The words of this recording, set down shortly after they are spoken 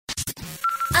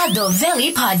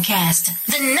Adoveli Podcast,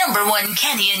 the #1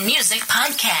 Kenyan music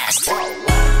podcast.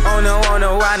 Oh no,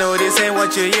 I know this ain't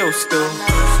what you used to.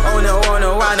 Oh no,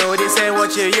 I know this ain't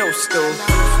what you used to.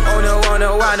 Oh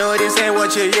no, I know this ain't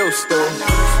what you used to.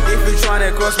 If you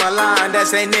tryna cross my line,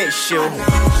 that's an issue.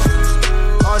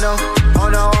 Oh no, I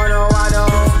know. Oh no, I know.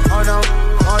 Oh no,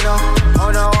 I know. Oh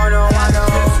no, I know.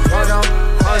 Oh no, I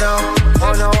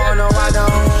know.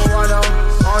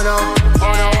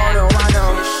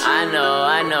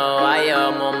 I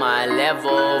am on my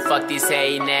level. Fuck these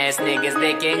hating ass niggas,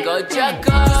 they can go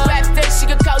juggle. Rap that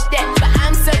sugarcoat that, but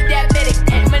I'm so diabetic.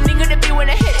 My nigga to be when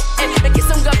I hit it. Make it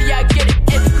some gubby, I get it.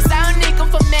 Cause I don't need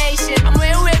confirmation. I'm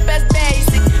way past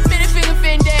basic. Middle finger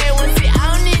fin day, wanna see, I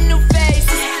don't need new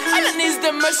faces. All I need is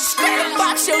the mercy straight.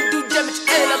 Box show do damage.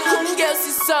 I couldn't get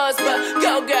see sauce, but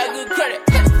go girl, good credit.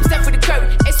 Step with the curry,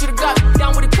 ace with the god,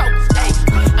 down with the coke.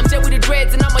 I'm dead with the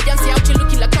dreads and I'm a young out here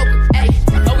looking like coke.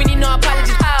 But we need no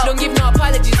apologies, don't give no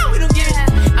apologies. We don't give it.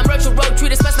 I'm Rachel Road, treat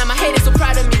this fast, now my haters so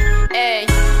proud of me.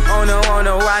 Oh no,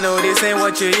 I know this ain't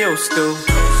what you used to.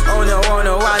 Oh no, I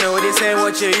know this ain't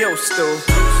what you used to.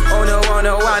 Oh no,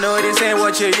 I know this ain't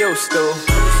what you used to.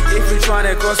 If you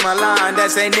tryna cross my line,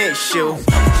 that's an issue.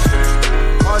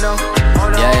 Oh no,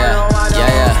 yeah.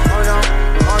 Oh no,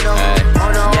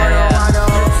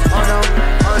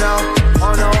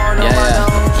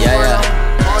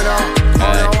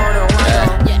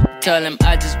 Tell him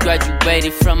I just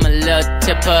graduated from a little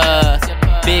tipper.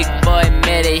 Big boy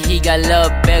made it, he got a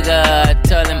little bigger.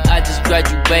 Tell him I just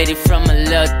graduated from a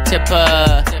little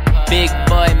tipper. Big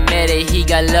boy made it, he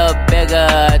got a little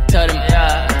bigger. Told him,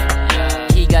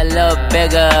 he got a little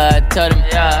bigger. Told him,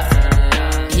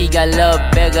 he got a little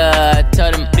bigger.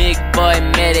 Told him, big boy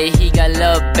made it, he got a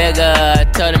little bigger.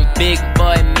 Told him, big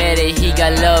boy made it, he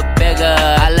got a little bigger.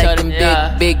 I like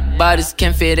them big bodies,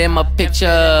 can't fit in my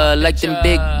picture. Like them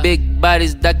big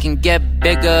bodies that can get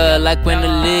bigger. Like when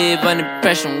I live under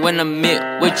pressure, when I meet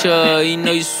with you. You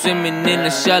know you swimming in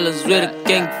the shallows with a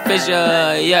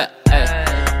kingfisher. Yeah, ay.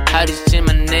 How to change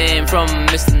my name from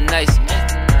Mr. Nice?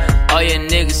 All your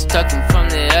niggas talking from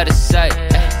the other side.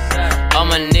 Ay. All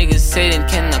my niggas hating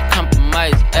cannot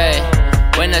compromise. Ay.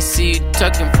 When I see you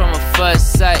talking from a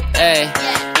first sight. Ay.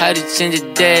 How to change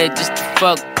a day just to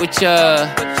fuck with ya.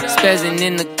 Spazzing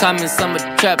in the comments, I'm a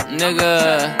trap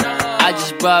nigga. I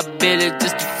just brought Billy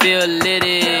just to feel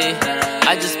litty.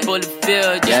 I just pulled the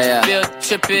field just to feel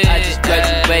trippy. I just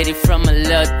graduated from a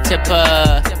little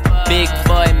tipper. Big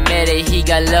boy made it, he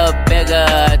got a little bigger.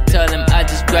 Tell him I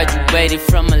just graduated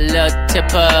from a little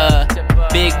tipper.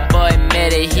 Big boy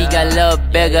made it, he got a little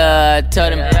bigger.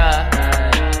 Told him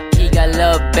he got a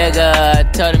little bigger.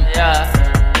 Told him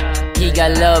he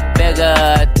got a little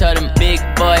bigger. Told him big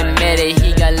boy made it,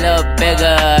 he got a little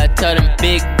bigger. Told him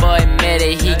big boy made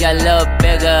it, he got a little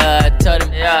bigger. Told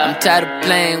him I'm tired of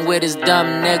playing with his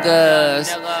dumb niggas.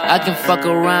 I can fuck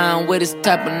around with his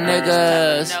type of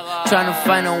niggas. Tryna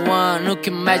find a one who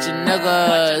can match a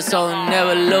nigga. So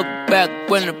never look back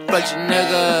when approaching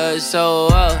niggas. So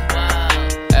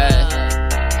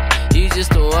you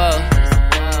just a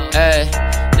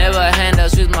never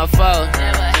handouts with my phone.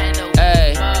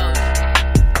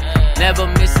 Never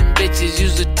missing bitches,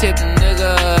 use a tip,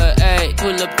 nigga. Ay,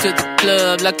 pull up to the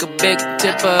club like a big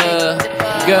tipper.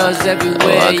 Girls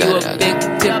everywhere, you a big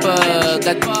tipper.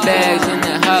 Got the bags in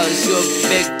the house, you a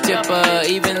big tipper.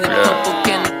 Even the couple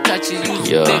can't touch you,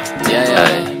 you a big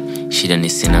tipper. Shida ni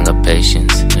sinanga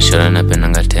patience, nashora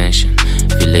napendanga tension.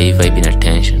 Vile hii vibe ina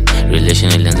tension,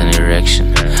 relation ilianza na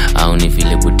erection. Au ni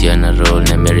vile butia na roll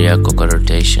na meri yako kwa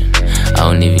rotation.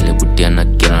 Au ni vile butia na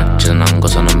kina cheza na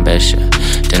ngoso na mbesha.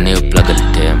 Tena yu plaga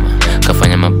litema,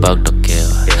 kafanya mabag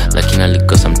tokewa. Lakini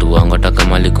alikosa mtu wangu hata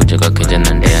kama alikuja kwa keja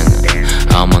na ndenga.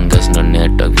 Au mangas ndo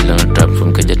network vile na trap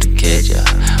from keja to keja.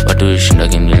 Watu ushinda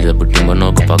kiniliza butimbo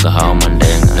na kupaga hao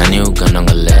mandenga. Nani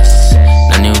uganonga less,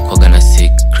 nani ukwaga na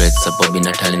secrets sababu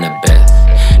Natali na Beth.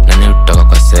 Nani utoka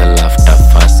kwa cell after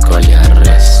fast call ya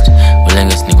arrest.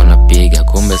 Ulenges niko napiga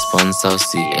kumbe sponsor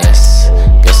CS.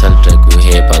 Guess I'll try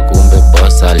kuhepa kumbe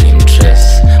boss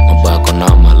alimtress. Mabako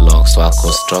na malocks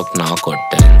wako stroke na wako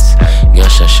tense.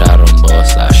 Gyosha sharon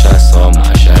boss asha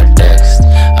soma asha text.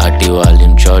 Ati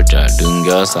walimchocha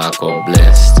dungyosa ako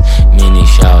blessed. Mini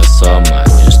shawa soma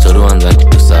story wanza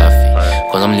kitu safi.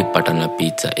 Kwanza mlipata na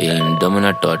pizza mdomo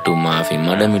natoa tu mafi.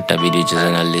 Madam itabidi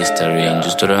cheza na Listerine.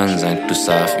 Story wanza kitu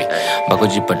safi. Bako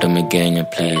jipata megenya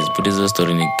please. Budizo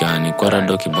story ni gani kwa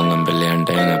rado kibonga mbele ya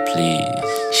ndenga please.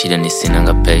 Shida ni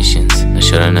sinanga patience,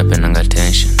 nashora napendanga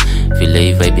tension. Vile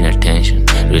hii vibe ina tension,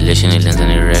 relation ilianza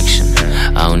na erection.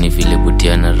 Au ni vile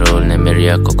butia na roll na meri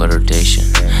yako kwa rotation.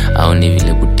 Au ni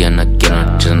vile butia na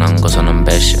kina cheza na ngoso na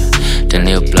mbesha. Tena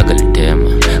yu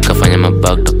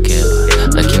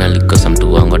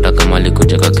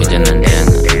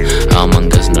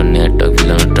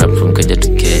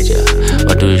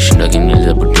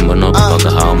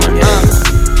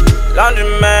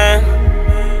Laundry man,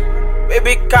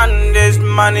 baby counting this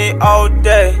money all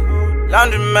day.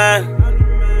 Laundry man,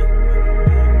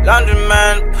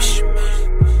 push,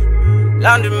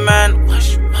 laundry man,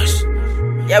 wash.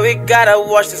 Yeah, we gotta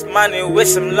wash this money with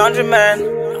some laundry man.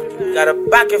 Got a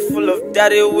bucket full of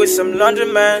daddy with some laundry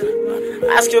man.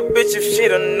 Ask your bitch if she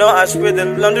don't know us with the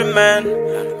laundry man.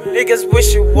 Niggas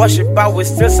wish you wash it, but we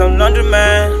still some laundry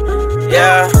man.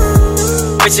 Yeah,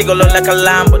 bitch, she gon' look like a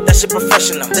lamb, but that shit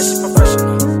professional.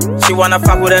 She wanna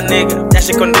fuck with a nigga, that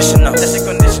shit conditional.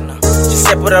 She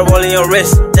said put a roll in your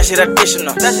wrist, that shit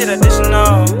additional.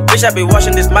 Bitch, I be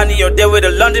washing this money all day with a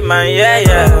laundry man,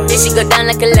 yeah. Then she go down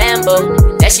like a Lambo,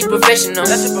 that shit professional.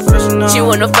 She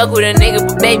wanna fuck with a nigga,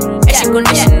 but baby, that shit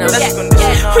conditional.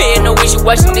 We ain't no we should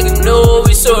watch the nigga, no,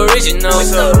 we so original.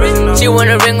 She want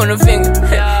a ring on her finger,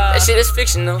 that shit is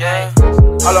fictional.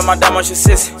 All of my diamonds, she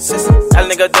sissy. That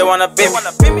nigga, they wanna be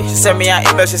me. She send me an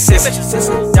email, she sissy.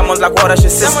 Diamonds like water, she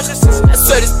sissy. I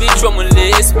swear this bitch from a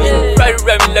lesbian. Ride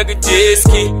around me like a jet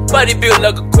ski. Body built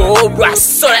like a cobra. I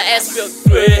saw that ass feel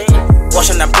great.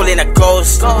 Washing and pulling a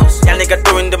ghost. That nigga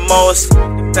doing the most.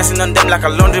 Dancing on them like a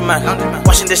laundryman.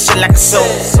 Washing this shit like a soul.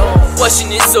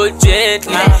 Washing it so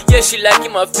gently. Yeah, she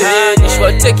liking my fetish.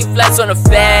 While taking flights on a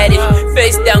fatty.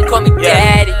 Face down, call me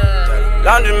daddy.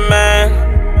 Laundryman,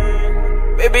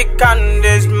 baby counting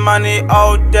this money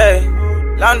all day.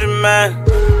 Laundryman,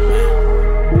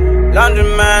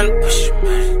 push.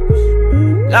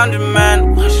 Laundryman,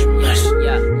 wash.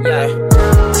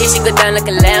 Then she go down like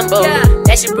a Lambo,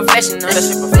 that shit professional.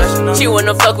 She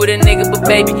wanna fuck with a nigga, but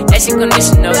baby, that shit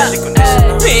conditional.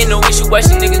 We ain't no we should watch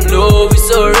the niggas, no, we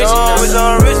so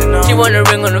original. She want a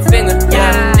ring on her finger,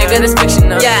 nigga, that's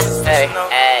fictional.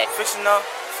 Hey. Fictional.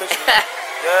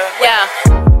 Yeah.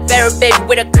 Very baby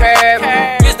with a curve.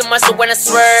 Use the muscle when I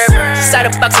swerve. Side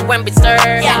of box when we serve.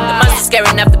 The monster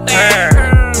scaring up the curve.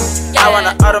 I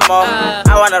wanna Audemars,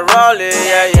 I wanna roll it,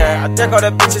 yeah. I take all the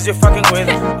bitches you fucking with.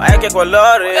 I can't go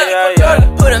load it, yeah.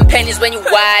 Put on panties when you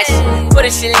wash. Put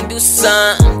a shilling, do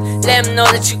something. Let them know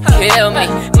that you kill me.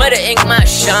 Mother ink my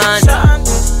shine.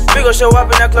 We gon' show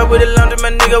up in the club with the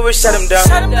laundryman, nigga, we shut him down.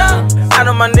 I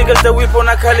know my niggas that whip on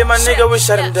a Cali, my nigga, we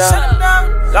shut him down.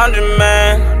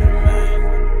 Laundryman,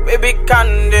 baby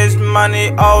counting this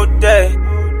money all day.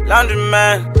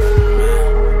 Laundryman,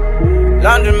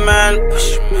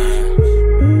 push.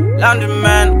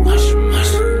 Laundryman, wash.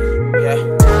 Yeah.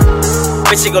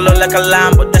 Bitch, she gon' look like a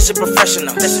lamb, but that shit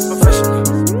professional.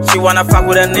 She wanna fuck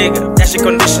with a nigga, that shit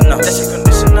conditional.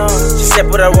 She said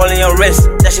put a roll in your wrist,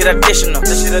 that shit additional.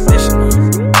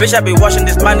 Bitch, I be washing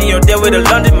this money all day with a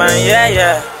laundryman,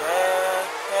 yeah.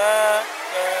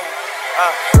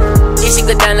 Then she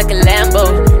go down like a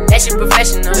Lambo, that shit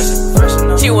professional.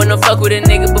 She wanna fuck with a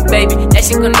nigga, but baby, that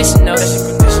shit conditional.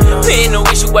 We ain't no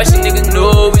we should watch the nigga,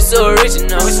 no, we so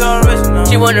original.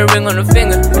 She want a ring on her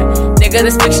finger, nigga,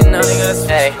 that's fictional.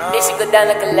 Hey. Then she go down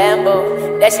like a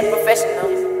Lambo, that shit professional.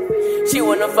 She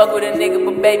wanna fuck with a nigga,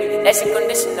 but baby, that shit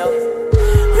conditional.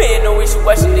 We ain't no we should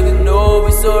watch the nigga, no,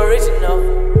 we so original.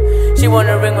 She want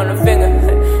a ring on her finger,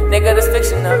 nigga, that's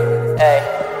fictional. Hey.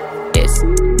 Yes.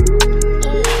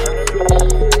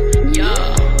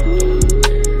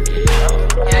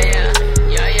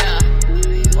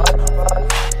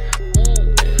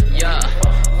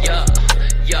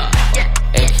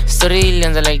 Story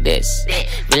ilianza like this.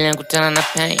 Vile nakutana na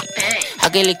pain.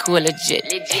 Haka ilikuwa legit.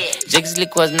 Jigs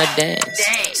ilikuwa zina dance.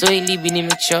 So ilibi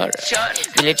nimechora.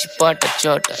 Vile chipata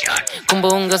chota. Kumbe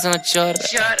unga sana chora.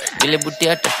 Vile buti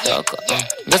atatoka.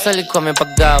 Ngasa alikuwa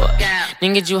amepagawa.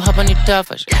 Ningejua hapa ni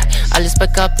tafash.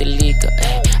 Alispike up the liquor.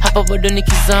 Hapa bado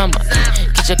nikizama.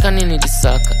 Kichakani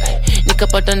nilisaka.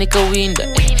 Nikapata nikawinda.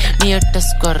 Ni hata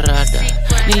squarada.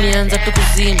 Nilianza tu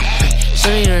kuzima.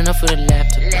 Sorry enough for the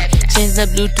laptop. Change the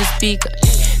Bluetooth speaker.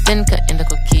 Then kaenda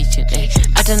kwa kitchen.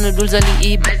 Hata noodles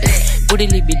aliiba. Budi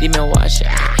libidi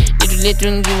mewasha.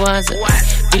 Niduletu ngiwaza.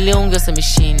 Vile ungesa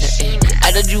mishinda.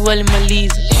 Hata jua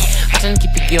limaliza. Hata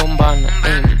nikipigia umbana.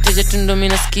 Teja tundo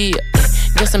minasikia.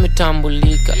 Ngesa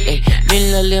metambulika.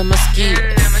 Vile nalea masikio.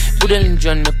 Buda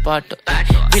linjua nimepata.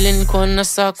 Vile nikuwa na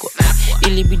sako.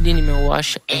 Ilibidi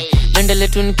nimewasha. Nendele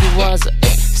tu nikiwaza.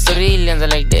 Story ilianza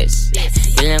like this.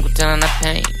 Vile nakutana na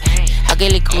pain. Haka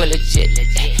ilikuwa legit.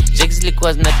 Jigs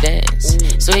ilikuwa zina dance.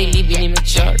 So ilibi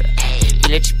nimechora.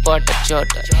 Vile chipota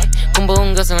chota. Kumbe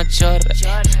unga sana chora.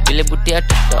 Vile buti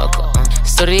atatoka.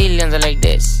 Story ilianza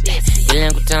like this. Vile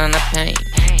nakutana na pain.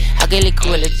 Haka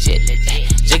ilikuwa legit.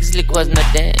 Jigs ilikuwa zilikuwa zina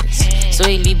dance, so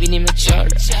ilibi nimechora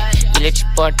vile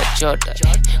chipota chota,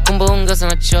 kumbe unga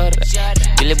sana chora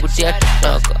vile butia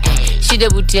tutoko. Shida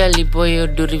butia lipo hiyo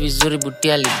duri vizuri,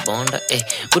 butia libonda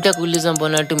buta kuuliza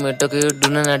mbona tumetoka hiyo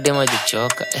duna na dema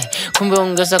jichoka kumbe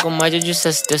unga sako macho juu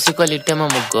saa sita usiku alitema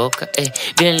mugoka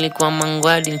vile nilikuwa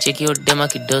mangwadi ncheki hiyo dema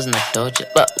kidozi na tocha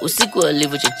ba usiku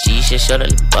alivyochachisha shora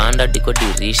lipanda diko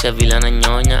dirisha vile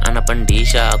ananyonya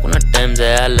anapandisha hakuna time za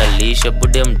yalalisha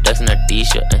bude mtaxi na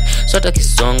tisha so hata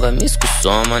kisonga mi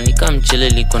sikusoma nikamchele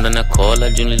likonda na kola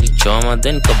juu nilichoma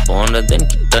then kabonda then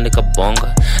kitanda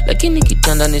kabonga lakini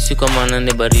kitanda ni siku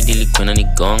manane baridi likwena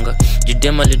nigonga juu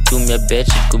dema litumia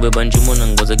bechi kubeba njumu na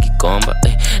ngoza kikomba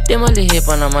dema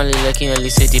lihepa na mali lakini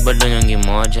aliseti bado nyongi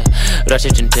moja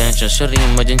ratchet intention shori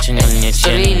imagine chenye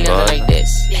alinyecheni ngoja like this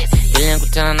ili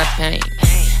nkutana na pain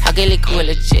haka ilikuwa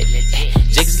legit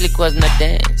jigs likuwa zina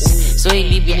dance so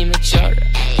ilibi nimechora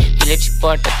vile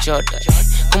chipota chota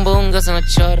kumbe unga sana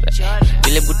chora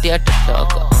vile butia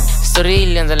tutoko story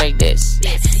ilianza like this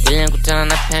ili nkutana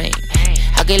na pain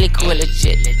haka ilikuwa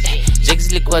legit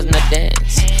jigs likuwa zina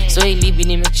dance so ilibi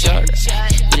nimechora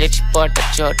vile chipota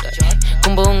chota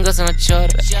kumbe unga sana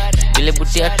chora vile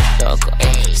butia tutoko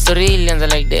story ilianza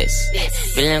like this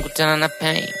vile nkutana na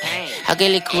pain haka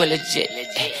ilikuwa legit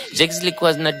jigs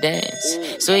likuwa zina dance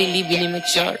so ilibi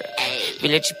nimechora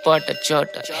vile chipota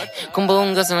chota kumbe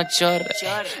unga sana chora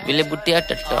vile butia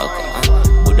tutoko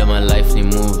Buda my life ni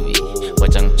movie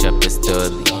wacha nchape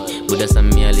story Buda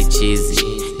Samia lichizi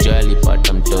Joy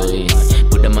alipata mtoi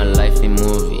Buda my life ni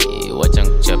movie wacha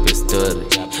nchape story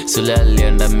Sule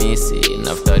alienda misi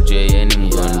nafuta jue ye ni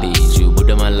mgondi juu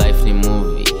Buda my life ni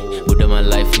movie Buda my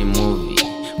life ni movie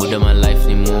Buda my life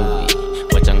ni movie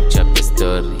wacha nchape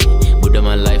story Buda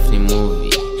my life ni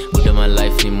movie Buda my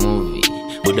life ni movie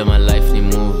Buda my life ni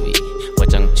movie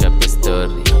wacha nchape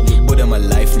story Buda my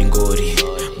life ni ngori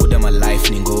Buda my life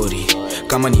ni ngori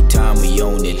Kama ni time we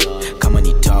own it Kama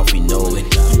ni tough we know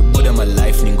it Buda my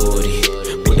life ni ngori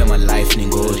Buda my life ni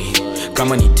ngori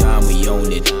Kama ni time we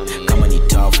own it Kama ni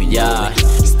tough we know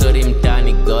it Story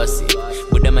mtani gossip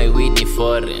Buda my weed ni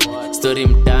foreign Story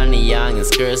mtani young and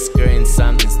skirt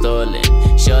something stolen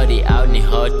Shorty out ni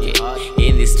hotcake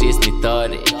In the streets ni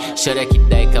thore Shorty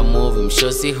akidaika movie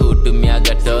mshosi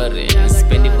hutumiaga tore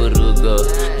Sipendi vurugo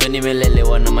Doni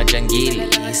melelewa na majangili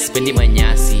Sipendi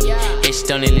manyasi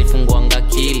H-Town ilifungwanga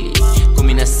akili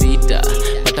 16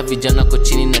 Pata vijana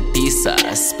kochini na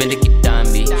 9 Sipendi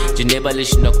kitambi Juneba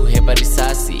lishinda kuhepa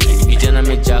risasi Vijana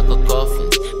mejako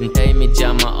coffins Mtai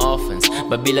mejama offense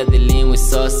Babila the lean with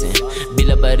saucing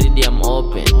Bila baridi I'm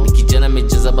open Kijana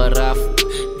mejaza barafu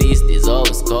These days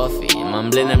always coffee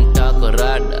Mamblena mtako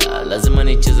rada Lazima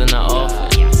nicheze na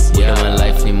offense Buda my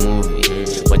life ni movie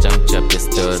Wacha nchape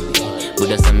story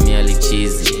Buda Samia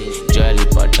lichizi Joy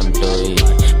alipata mtoi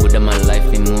Buda my life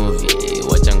ni movie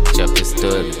Wacha nchape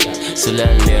story Sule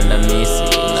alienda misi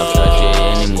Nafuta jue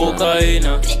ye ni mgondi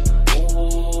Cocaina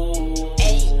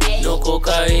No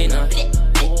cocaina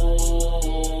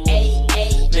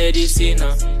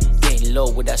Medicina Getting low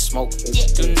with that smoke.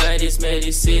 Tonight is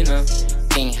medicina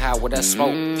Getting high with that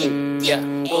smoke. Yeah,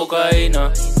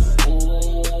 cocaina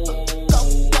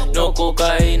No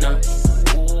cocaina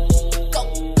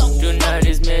Tonight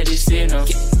is medicina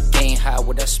Getting high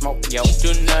with that smoke, yo.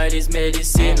 Tonight is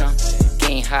medicina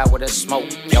Getting high with that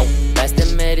smoke, yo. That's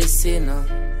the medicina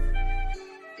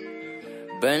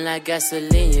Burn like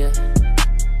gasoline, yeah.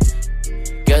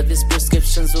 Girl, these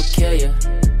prescriptions will kill ya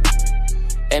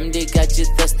MD got you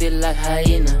thirsty like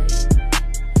hyena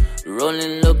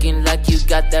Rolling looking like you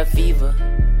got that fever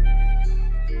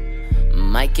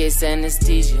My case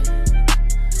anesthesia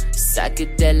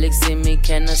Psychedelics in me,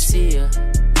 can I see ya?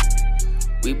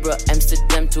 We brought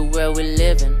Amsterdam to where we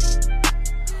living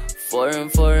Foreign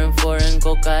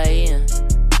cocaine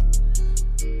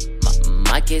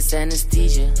My case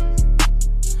anesthesia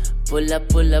Pull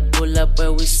up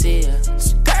where we see ya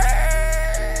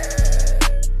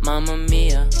Mamma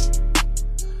mia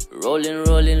Rolling,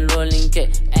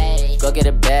 ayy. Go get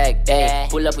a bag, ayy.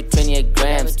 Pull up with 28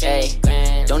 grams,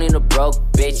 ayy. Don't need a broke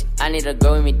bitch, I need a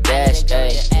girl with me dash,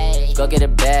 ayy. Go get a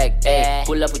bag, ayy.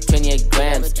 Pull up with 28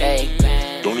 grams, ayy.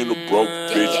 Don't need a broke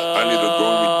bitch, I need a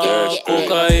girl with me dash,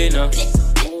 Cocaina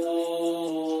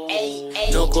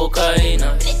No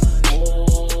cocaina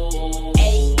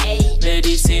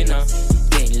Medicina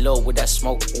Getting low with that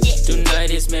smoke.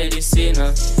 Tonight is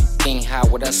medicina Getting high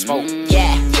with that smoke.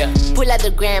 Yeah, pull out the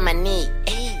gram I need.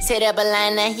 Set up a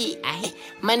line of heat.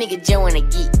 My nigga Joe wanna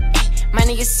geek. My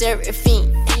nigga serve a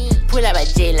fiend. Pull up a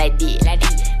J like this.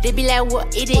 They be like,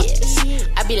 what it is?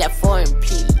 I be like, foreign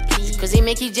please. Cause they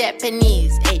make you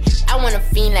Japanese. Ay, I want a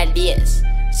fiend like this.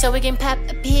 so we can pop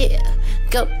a pill.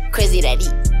 Go crazy daddy.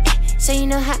 So you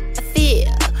know how I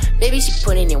feel. Baby, she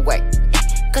putting in work.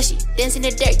 Cause she dancing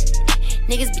the dirt.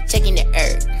 Niggas be checking the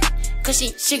earth. Cause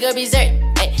she go berserk.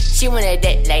 She wanna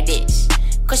date like this.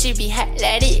 Cause she be hot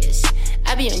like this.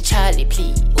 I be on Charlie,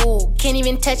 please. Ooh, can't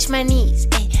even touch my knees.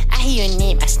 I hear your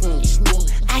name, I sneeze. Ooh,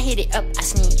 I hit it up, I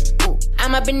sneeze. Ooh,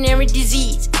 I'm a binary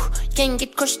disease. Ooh, can't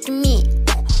get close to me.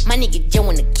 Ooh, my nigga just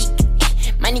wanna geek.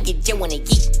 My nigga just wanna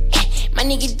geek. My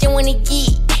nigga just wanna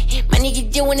geek. My nigga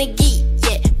just wanna geek.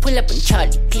 Yeah, pull up on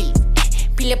Charlie, please.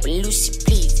 Pull up on Lucy,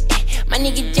 please. My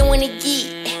nigga just wanna geek.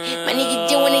 My nigga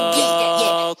just wanna geek.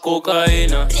 Yeah.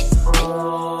 Cocaine.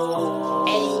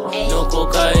 No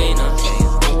cocaine.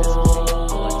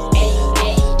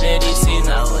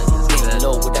 Medicina. Getting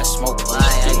low with that smoke.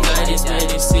 Tonight is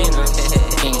medicina.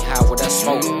 Getting high with that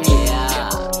smoke.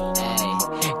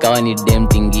 Kama ni dem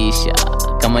tingisha,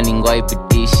 kama ni ngwai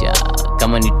pitisha,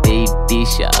 kama ni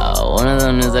teitisha,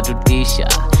 unaweza tutisha.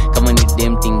 Kama ni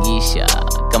dem tingisha,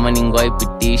 kama ni ngwai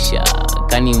pitisha,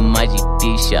 kani maji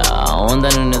tisha,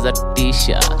 unaweza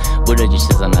tutisha. Buda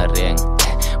jicheza na ring,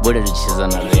 buda jicheza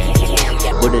na ring,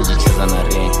 buda jicheza na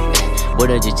ring,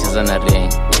 buda jicheza na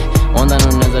ring.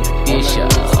 Unaweza tutisha.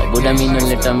 Buda mimi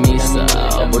naleta misa,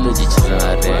 buda jicheza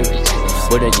na ring,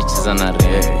 buda jicheza na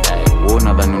ring.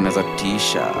 Unadhani unaweza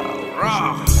tisha.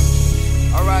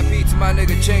 R.I.P. to my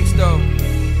nigga Chinks though.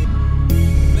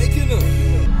 Making them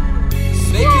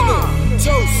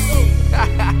toast.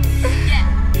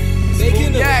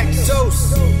 Making them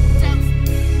toast.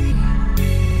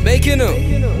 Making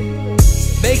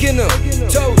them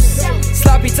toast.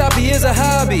 Sloppy toppy is a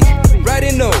hobby.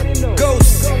 Writing no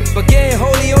ghosts, but getting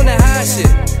holy on the high shit.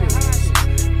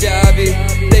 Dhabi,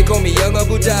 they call me Young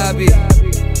Abu Dhabi.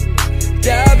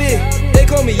 Dhabi, they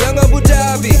call me Young Abu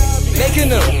Dhabi. Making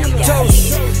them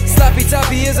toast. Sloppy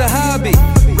toppy is a hobby.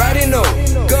 Writing no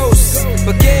ghosts,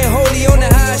 but getting holy on the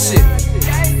high shit.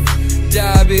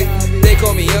 Dhabi, they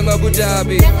call me Young Abu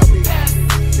Dhabi.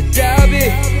 Dhabi,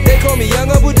 they call me Young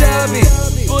Abu Dhabi.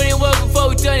 Put in work before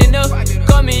we turn up.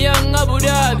 Call me Young Abu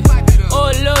Dhabi. Oh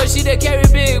Lord, she dey carry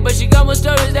big, but she got more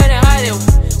stories than a Hollywood.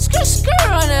 Skr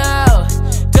on the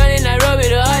house, turning Nairobi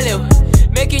to Hollywood.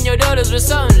 Making your daughters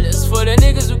resoundless for the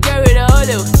niggas who carry the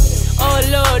Hollywood. Oh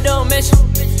Lord, don't mention.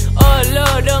 Oh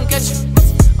Lord, don't catch me.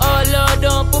 Oh Lord,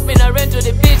 don't put me in a rent to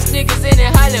the bitch niggas in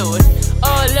the Hollywood.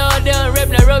 Oh Lord, don't rep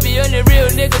Nairobi on the real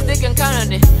niggas, they can count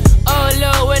on it. Oh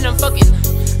Lord, when I'm fucking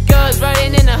girls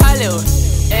riding in the Hollywood.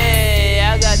 Hey,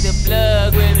 I got the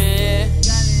plug with me.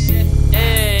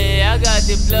 Hey, I got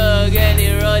the plug and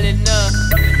it rolling up.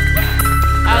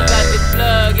 I got the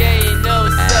plug and you know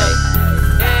what's up.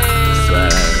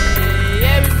 Hey,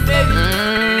 every baby.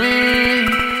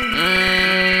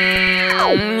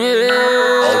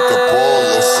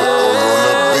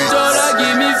 Toda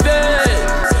give me faith.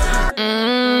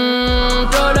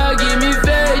 Toda give me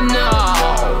faith now.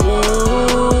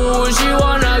 Ooh, she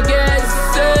wanna get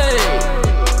saved.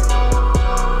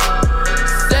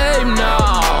 Save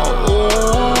now.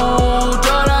 Ooh,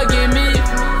 Toda give me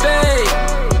faith.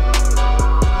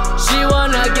 She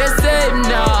wanna get saved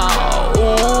now.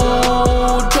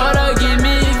 Ooh, Toda give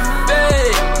me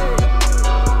faith.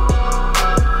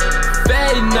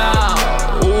 Faith now.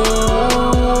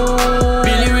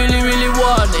 Billy really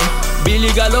want it. Billy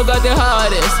Gallo got the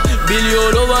hardest. Billy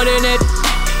all over the net.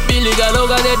 Billy Gallo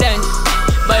got the dance.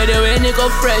 By the way, Nico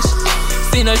fresh.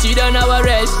 See no she done our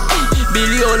rest.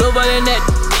 Billy all over the net.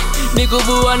 Nico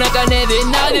boo and I can have it.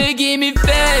 Now they give me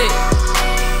faith.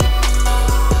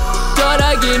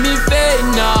 Toda give me faith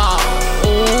now.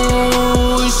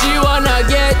 Ooh, she wanna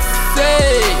get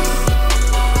saved.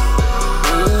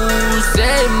 Ooh,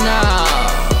 save now.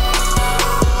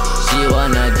 She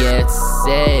wanna get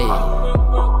saved.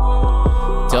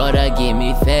 Toda give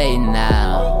me faith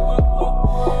now.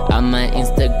 I'ma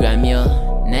Instagram your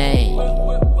name.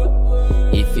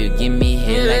 If you give me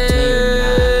hell like twin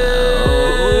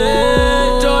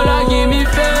now. Toda give me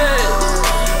faith.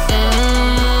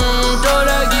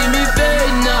 Toda give me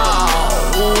faith now.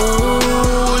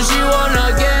 Ooh, she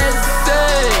wanna get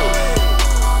saved.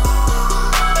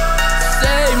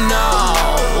 Save now.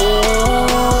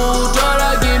 Ooh,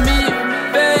 Toda give me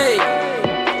faith.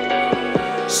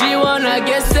 She wanna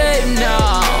get saved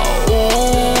now.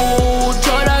 Ooh,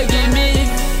 Toda give me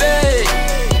faith.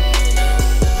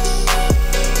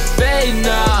 Faith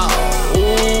now.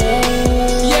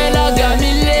 Ooh, yellow got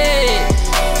me lit.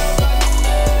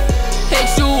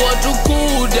 Takes you what to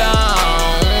cool down.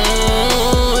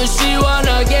 She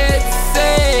wanna get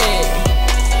saved.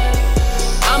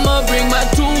 I'ma bring my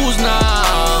tools now.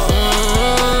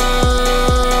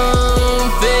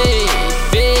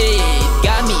 Faith,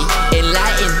 got me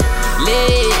enlightened.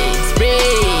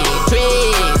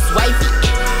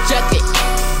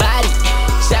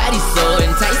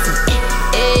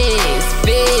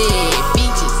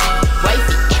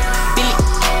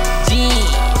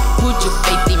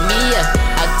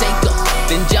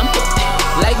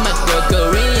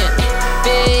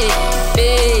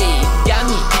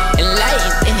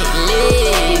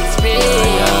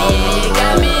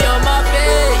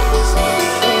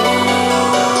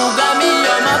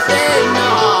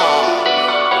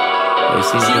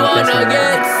 She wanna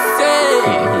get sick.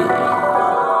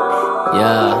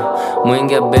 Yeah,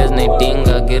 mwingia bez na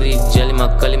itinga, geri jali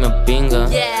makali mapinga.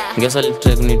 Ngesa li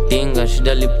track ni tinga,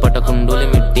 shida lipata kunduli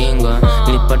mitinga.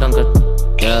 Nilipata nka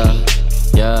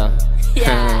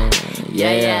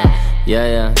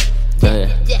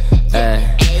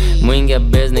mwingia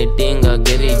bez na itinga,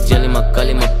 geri jali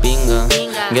makali mapinga.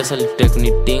 Ngesa li track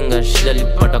ni tinga, shida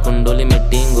lipata kunduli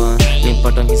mitinga.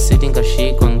 Nilipata nkisiti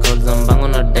nkashikwa, nkauliza mbango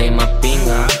na dai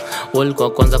mapinga. Walikuwa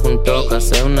kwanza kuntoka,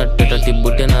 sai unateta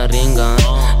tibute na ringa.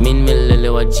 Min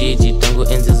nimelelewa jiji, tangu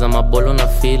enzi za mabolo na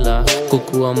fila.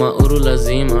 Kukuwa mauru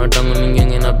lazima, tangu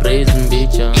ningenge na brazen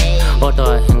mbicha. Wata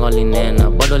wahenga walinena,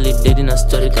 bado lidedi na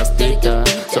story kastita.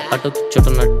 So ato kichoto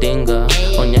na dinga,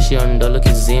 onyeshi ondolo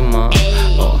kizima.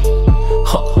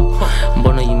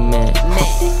 Mbono yime,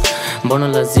 mbono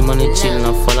lazima ni chill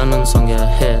na fala na nsonge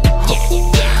ahead.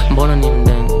 Mbono ni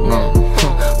mdengo,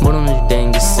 mbono ni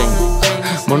dengi sing.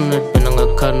 Mbono napendanga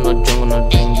kar na jongo na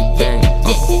dengi bang.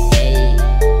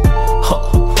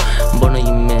 Mbono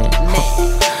yime,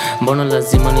 mbono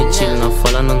lazima ni chill na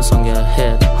fala na nsonge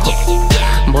ahead.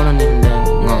 Mbono ni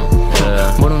mdengo,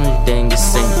 mbono ni dengi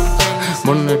sing.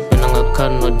 Mbono napendanga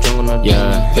kar na jongo na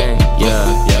dengi bang.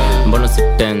 Mbono si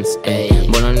tense,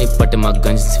 mbono nipate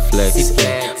maganji si flex.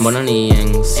 Mbono ni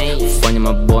yangs, ufanye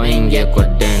maboy ingia kwa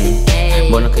den.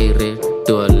 Mbono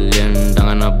kairetu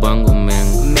aliendanga na bangu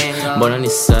mengu. Mbona ni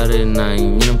sare na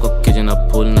nyina mkokeje na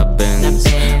pool na Benz.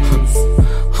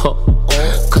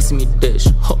 Kasi mi dash,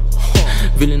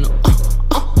 vile na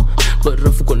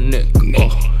barafu kwa neck.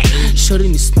 Shari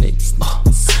ni snakes,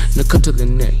 na cut the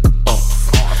neck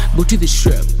off. Booty the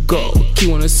strap, go,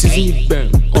 kiwana season you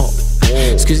bang off.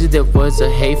 Excuse the words are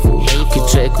hateful.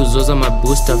 Kitrai kuzoza my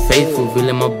booster faithful.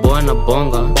 Vile maboy na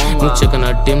bonga, mcheka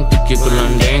na team tukikula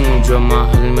ndeng. Njua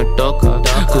mahali metoka,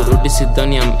 kurudi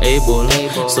sidhani I'm able.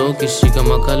 So ukishika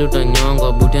makali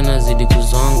utanyongwa, buti nazidi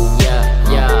kuzonga.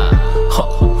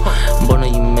 Mbona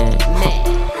yime.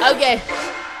 Okay,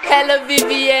 hello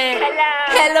Vivian.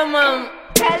 Hello mom.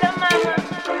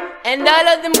 And all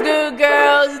of them good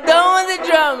girls don't want the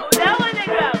drama.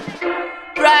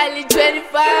 Probably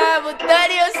 25 or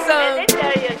 30 or something.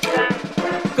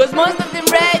 Cause most of them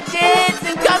ratchets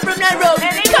and come from that road.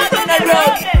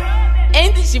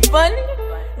 Ain't this shit funny?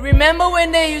 Remember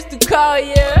when they used to call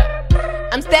you?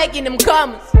 I'm stacking them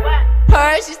commas.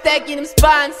 Her, she's stacking them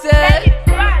sponsors.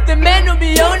 The man who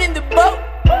be owning the boat,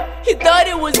 he thought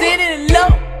it was in it low.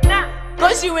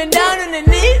 Cause she went down on her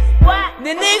knees.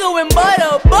 The nigga went bought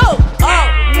a boat. Oh,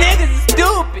 niggas is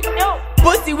stupid.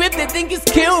 Pussy whip, they think it's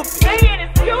Cupid.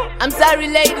 I'm sorry,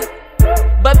 ladies,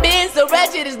 but being so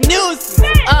ratchet is nuisance.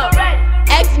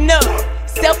 Acting up,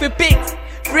 selfie pics,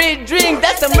 free drink,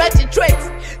 that's some ratchet tricks.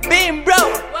 Being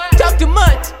broke, talk too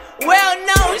much, well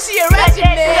known, she a ratchet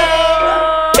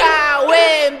nigga.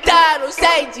 Kawe mtaro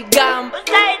saiji gamba,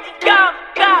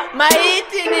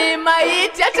 maiti ni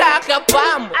maiti ataka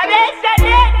pambo.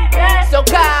 So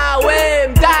kawe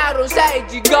mtaro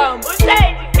saiji gamba,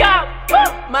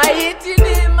 maiti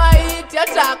ni maiti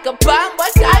ataka pambo,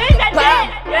 ataka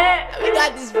pambo. We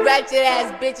got these ratchet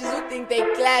ass bitches who think they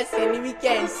classy and we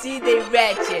can't see they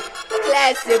ratchet.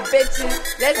 Classy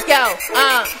bitches, let's go.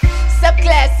 Sup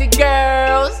classy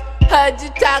girls, heard you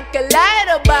talk a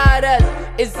lot about us.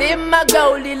 Is it my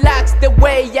Goldilocks, the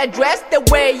way I dress, the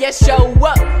way I show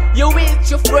up? You with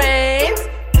your friends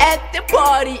at the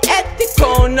party, at the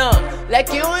corner,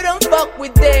 like you don't fuck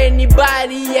with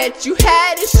anybody, yet you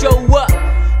had to show up.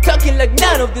 Talking like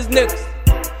none of these niggas.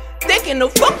 Thinking no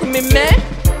fuck with me, man.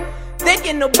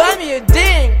 Thinking no buy me a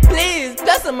ding, please.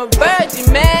 Plus I'm a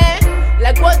virgin, man.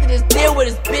 Like what did this deal with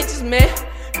these bitches, man?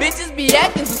 Bitches be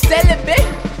acting so celibate.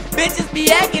 Bitches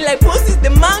be acting like pussy's the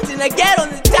mountain. I get on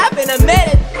the top and I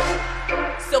made it.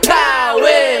 So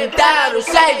kawe mtaro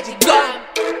saiji gamba,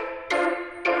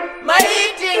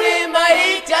 maiti ni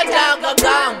maiti ataka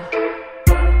gamba.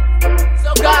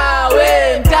 So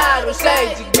kawe mtaro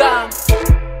saiji gamba,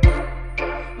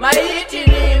 maiti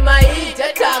ni maiti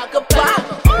ataka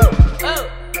pamba. Oh,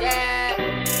 yeah.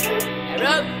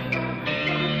 Rob.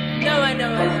 No, I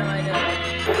know.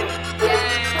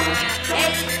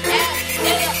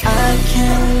 I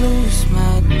can't lose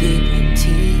my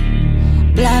dignity,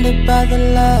 blinded by the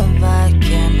love I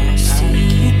cannot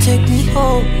see. You take me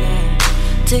whole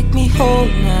now, take me whole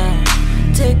now,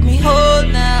 take me whole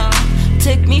now,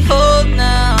 take me whole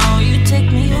now. You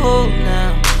take me whole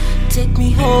now, take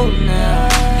me whole now.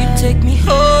 You take me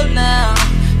whole now,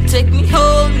 take me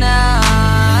whole now.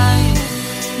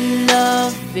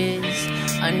 Love is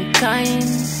unkind,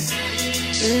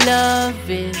 love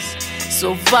is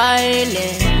so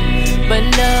violent, but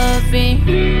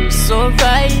loving so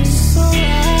right.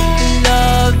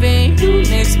 Loving you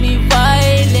makes me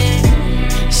violent.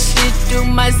 She do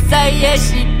my side, yeah,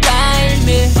 she blind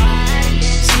me.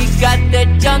 She got the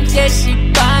jump, yeah, she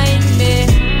bind me.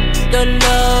 The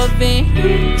loving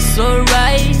you so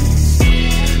right.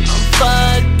 I'm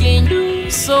fucking you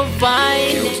so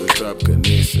violent.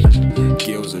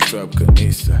 Girls a trap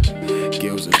canisa.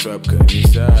 Girls a trap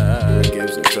canisa.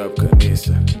 Girls a trap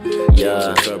canisa.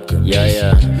 Yeah.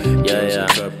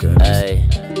 Ay,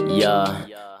 yeah.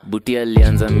 Buti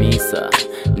alianza misa,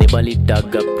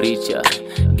 nibalitaga preacher.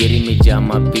 Geri imejaa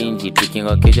mapinji,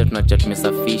 tukinga kesha tunachat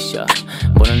tumesafisha.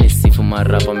 Mbona nisifu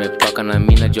marapa mepaka na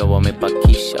mimi najua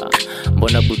wamepakisha.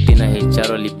 Mbona Buti na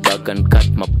HR walibaga cut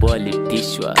maboa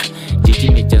litishwa. Jiji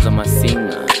imecheza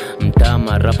masinga, mtaa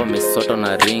marapa mesoto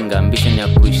na ringa. Ambition ya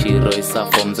kuishi roisa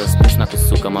forms of space na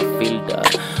kusuka mafilda.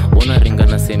 Una ringa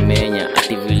na semenya,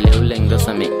 ati vile ule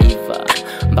ngosa meiva.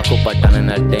 Mbako patana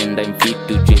na denda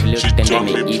mfitu jivile utende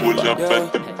meiva. Pull up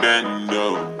at the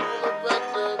bando.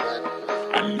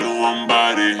 I know I'm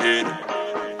about to hit it.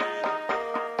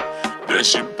 Then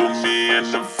she put me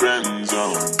in the friend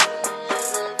zone.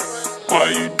 Why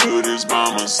you do this,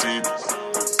 mama? See?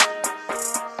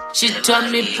 She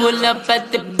told me pull up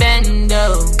at the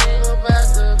bando.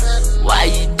 Why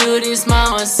you do this,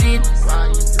 mama? See?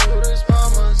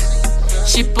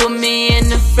 She put me in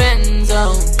the friend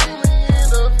zone.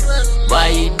 Why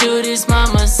you do this,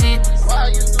 mama? See?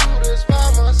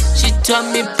 She told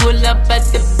me pull up at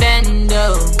the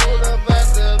bando.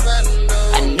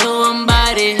 I know I'm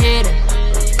about to hit her.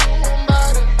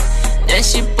 Then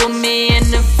she put me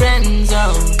in the friend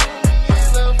zone.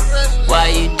 Why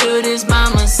you do this,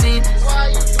 mama? See?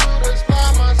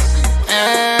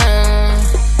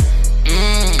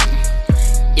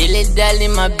 Illegally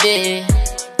in my bed.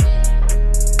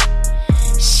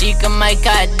 She can make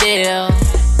a deal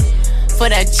for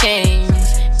that change.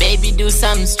 Baby, do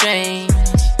something strange.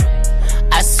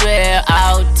 I swear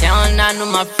out town, I know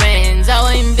my friends. I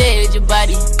will invade your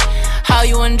body. How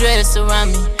you undress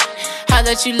around me? How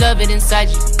that you love it inside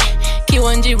you.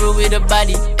 K1G with a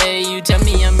body. Hey, you tell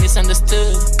me I'm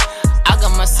misunderstood. I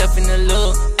got myself in the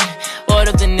loop. What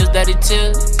of the news that it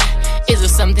took? Is it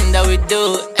something that we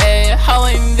do? Hey, how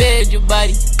I invade your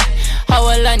body? How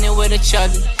I line it with a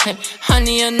charger?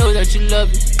 Honey, I know that you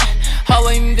love it. How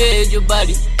I invade your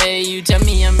body? Hey, you tell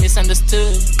me I'm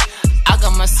misunderstood. I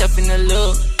got myself in the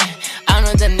loop. I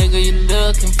know that nigga you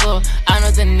looking for. I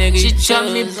know that nigga you She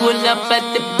told me pull up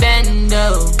at the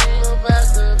bando.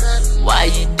 Why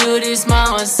you do this,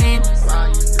 mama? See?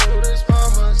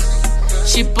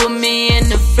 She put me in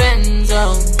the friend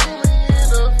zone.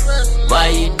 Why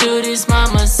you do this,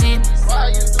 mama? See?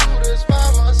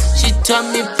 She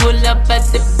told me pull up at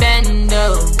the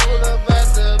bando.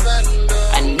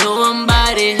 I know I'm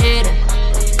about to hit her.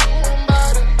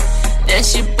 Then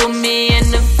she put me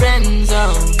in the friend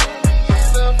zone.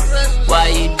 Why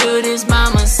you do this,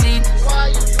 mama? See?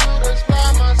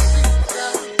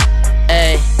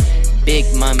 Hey, big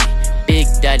mommy, big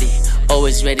daddy,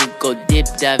 always ready to go deep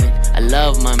diving. I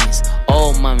love mommies,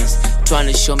 all mommies, trying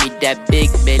to show me that big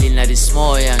belly, not the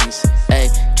small youngins. Hey,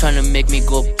 trying to make me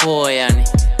go poor, yanni.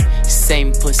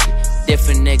 Same pussy,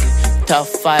 different nigga. Top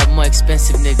 5 more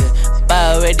expensive nigga. But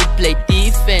I already play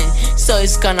defense, so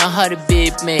it's kinda hard to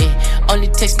beat me. Only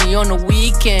text me on the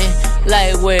weekend,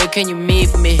 like where can you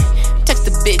meet me? Text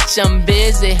the bitch I'm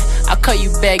busy, I call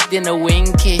you back then a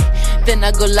winky. Then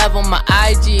I go live on my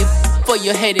IG, for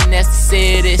your hating ass to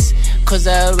say this. Cause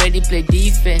I already play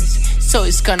defense, so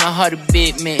it's kinda hard to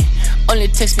beat me. Only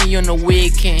text me on the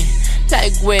weekend,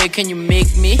 like where can you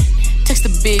make me? Text the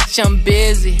bitch I'm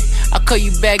busy, I call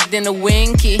you back then a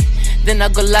winky. Then I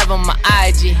go live on my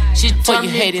IG, for you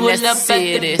hating ass to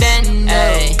say this.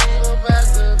 Ay.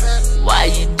 Why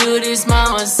you do this,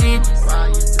 mama? See?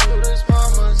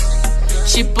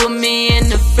 She put me in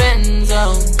the friend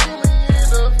zone.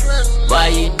 Why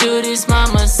you do this,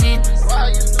 mama? See?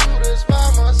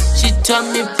 She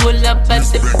told me pull up at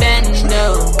the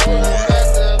bando.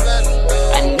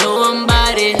 I know I'm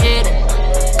about to hit her.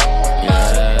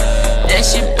 Then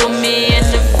she put me in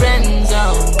the friend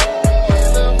zone.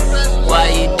 Why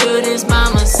you do this,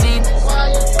 mama? See?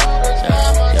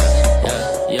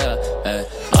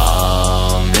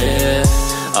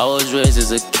 I was raised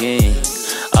as a king.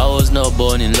 I was not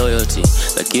born in loyalty.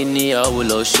 Lakini I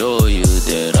will show you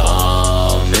that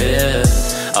I'm here.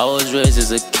 I was raised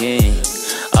as a king.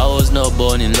 I was not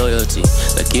born in loyalty.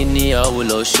 Lakini I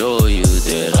will show you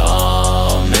that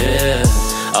I'm here.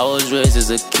 I was raised as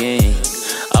a king.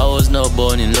 I was not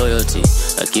born in loyalty.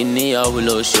 Lakini I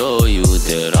will show you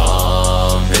that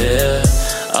I'm here.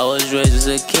 I was raised as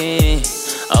a king.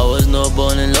 I was not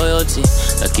born in loyalty.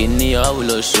 lakini I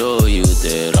will show you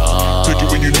that I'm Take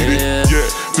it when you need it, yeah.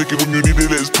 Take it when you need it.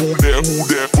 Let's pull that, who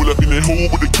that? Pull up in that hole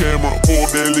with the camera. All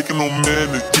that licking on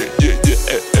manners, yeah,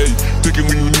 hey. Take it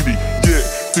when you need it, yeah.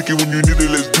 Take it when you need it.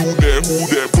 Let's do that, who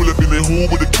that? Pull up in that hole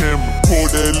with the camera. All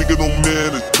that licking on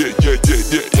manners, yeah.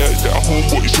 Y'all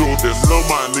homeboy show them love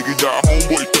my nigga. Y'all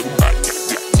homeboy talking about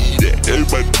yeah.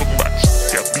 Everybody talking about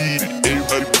shit. Got beat it,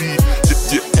 everybody beat it,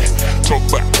 yeah. Talk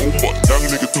about homeboy, young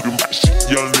nigga talking about shit.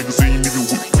 Young niggas ain't even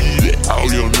with weed. All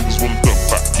young niggas wanna talk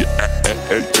about yeah.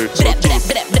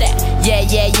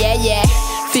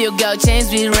 Feel go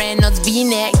chains with Reynolds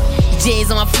V-neck.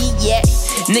 J's on my feet, yeah.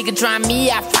 Nigga try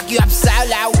me, I fuck you up so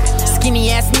loud.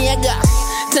 Skinny ass nigga.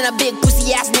 Turn a big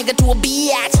pussy ass nigga to a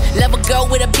biatch. Love a girl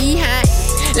with a behind.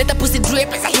 Let the pussy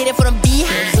drip as I hit it for them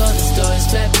behind. All the stories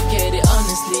fabricated,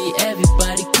 honestly,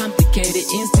 everybody complicated.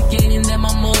 Instigating that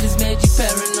my motives made you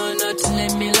paranoid, not to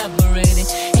let me elaborate it.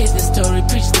 Hit the story,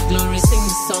 preach the glory, sing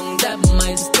the song that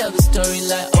might just tell the story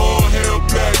like all hail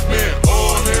black man,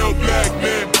 all hail black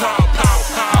man, pow, pow,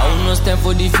 pow. I will not stand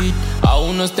for defeat, I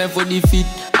will not stand for defeat.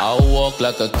 I will walk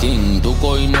like a king,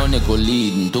 tuko inone ko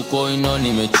lead, tuko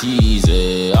inone me cheese.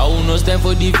 I will not stand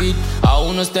for defeat, I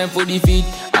will not stand for defeat.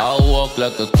 I will walk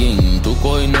like a king,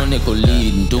 tuko inone ko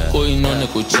lead, tuko inone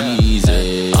ko cheese.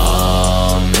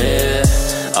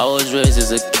 I was raised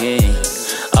as a king,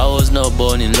 I was not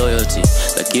born in loyalty.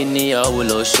 Lakini I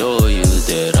will show you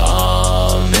that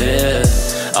I'm here.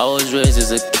 I was raised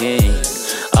as a king,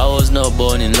 I was not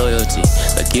born in loyalty.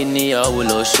 Lakini I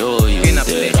will show you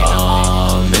that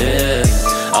I'm here.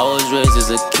 I was raised as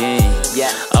a king,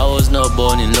 I was not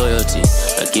born in loyalty.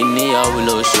 Lakini I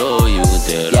will show you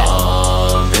that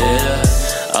I'm here.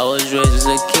 I was raised as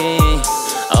a king,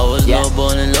 I was not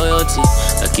born in loyalty.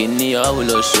 Lakini I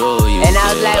will show you. And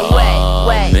I was like,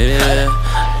 wait.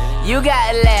 You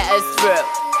gotta let us through.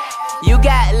 You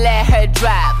gotta let her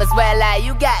drive. As well like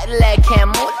you gotta let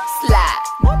Camel slide.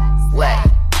 Wait.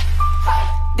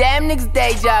 Damn niggas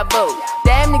deja vu.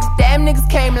 Damn niggas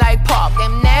came like Park.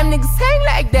 Damn niggas hang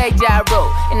like deja vu.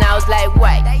 And I was like,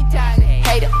 wait.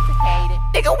 Hater.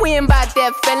 Nigga, we ain't about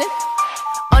that feeling.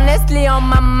 Honestly, on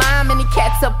my mind, many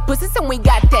cats up pussies and we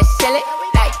got that shilling.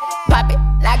 Like, pop it,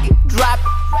 lock it, drop it.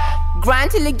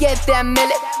 Grind till you get that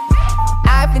millet.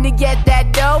 I finna get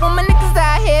that dough. When my niggas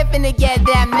out here finna get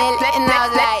that millet. And I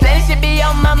was like, plenty shit be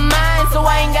on my mind, so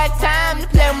I ain't got time to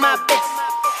play with my bitch.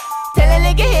 Tell a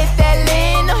nigga hit that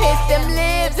lean, or hit them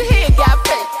lips, or here got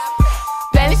plenty.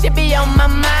 Plenty shit be on my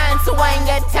mind, so I ain't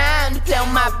got time to play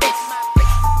with my bitch.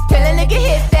 Tell a nigga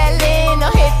hit that lean, or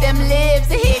hit them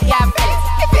lips, or here got plenty.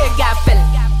 If it got feeling.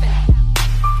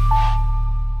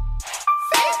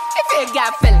 If it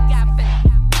got feeling.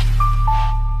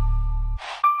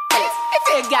 If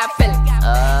it got feeling.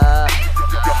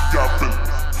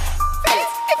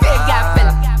 If it got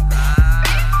feeling.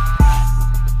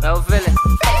 No feeling.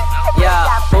 Yeah,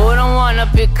 who don't wanna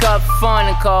pick up phone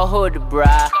and call Hood,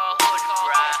 bruh?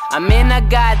 I mean, I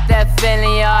got that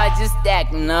feeling, y'all just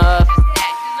acting up.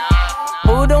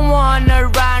 Who don't wanna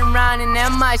run round in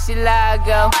that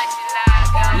Murcielago?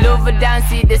 Louis down,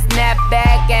 see the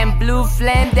snapback and blue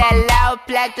flame, that loud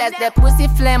black, that's that pussy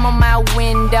flame on my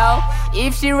window.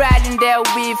 If she riding there,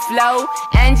 we flow.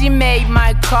 Angie made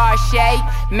my car shake.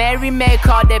 Mary make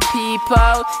all the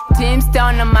people. Tim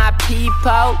Stone on my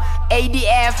people.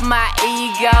 ADF my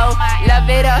ego. Love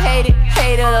it or hate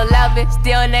it or love it.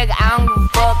 Still nigga, I don't give a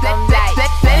fuck. I'm like,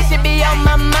 let shit be on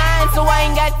my mind, so I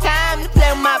ain't got time to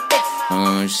play with my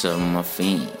bitch. Serve my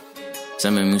fiend.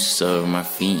 Tell me serve my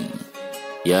fiend.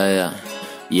 Yeah,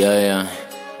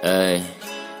 hey,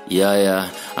 yeah.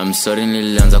 I'm sorry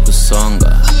nilianza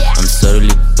kusonga. I'm sorry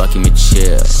libaki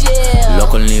michill.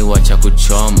 Local ni wacha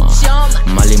kuchoma.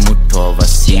 Mali muto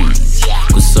overseas.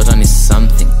 Kusota ni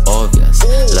something obvious.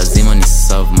 Lazima ni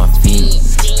serve my fiend.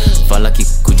 Fala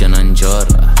kikuja na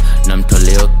njora. Na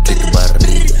mtoleo kitu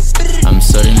baridi. I'm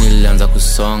sorry nilianza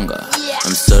kusonga.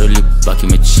 I'm sorry libaki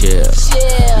michill.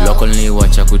 Local ni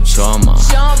wacha kuchoma.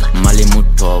 Mali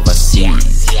muto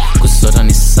overseas. Kusota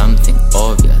ni something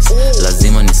obvious.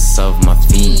 Lazima ni serve my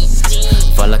fiend.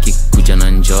 Fala kikuja na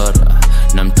njora.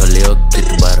 Na mtoleo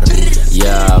kitu baridi.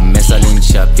 Yeah, mesa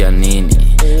linchapia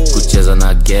nini. Kucheza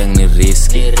na gang ni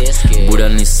risky. Buda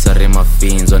ni sare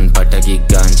mafinzo. Nipata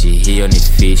giganji, hiyo ni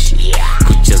fishy.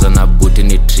 Kucheza na buti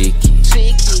ni tricky.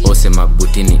 Ose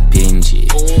mabuti ni pinji.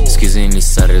 Skizi ni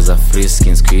sare za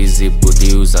friskin. Skizi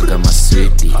buti uza kama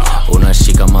sweetie.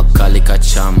 Unashika makali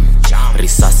kachamu.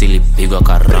 Risasi lipigwa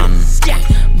karan.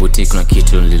 Buti kuna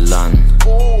kitu nililan.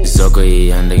 Zogo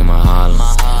iende mahal.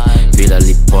 Vila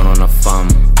lipono na fam.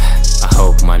 I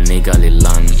hope maniga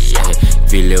lilan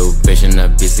vile upeshe na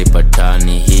bisi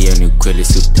patani hiyo ni kweli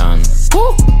sultan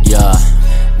yeah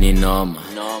ni noma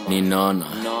ni nona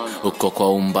uko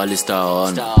kwa umbali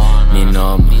staona ni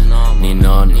noma ni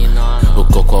nona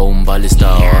uko kwa umbali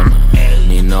staona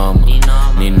ni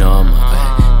noma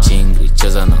chingri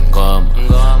cheza na ngoma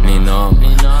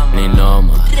ni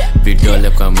noma vidole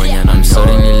kwa mwenye na I'm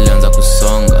sorry nilianza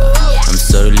kusonga I'm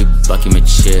sorry libaki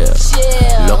mechill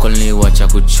local ni wacha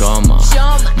kuchoma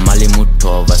mali mutu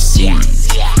overseas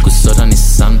kusota ni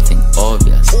something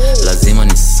obvious lazima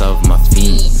ni serve my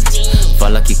fiends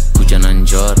fala kikuja na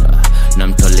njora na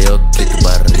mtoleo kitu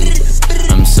baridi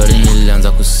I'm sorry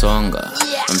nilianza kusonga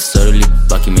I'm sorry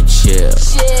libaki mechill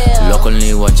local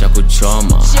ni wacha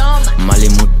kuchoma mali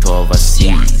mutu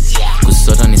overseas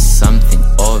kusota ni something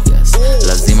obvious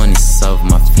lazima ni serve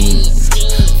my fiends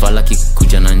fala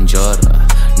kikuja na njora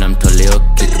na mtoleo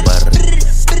kitu baridi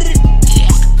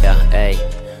yeah hey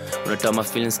unatoa my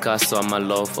feelings kaso ama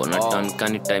lofo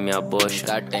unatamkani time ya bosho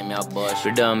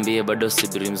Frida ambie bado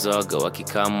sibiri mzoga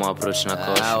wakikamu approach na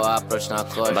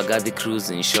kosho Bagadhi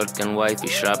cruising shotgun wife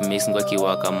shrap mix ngwa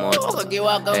kiwaka moto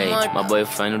hey my boy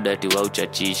fine udati wa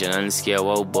uchachisha na nisikia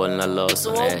wa ubol na loss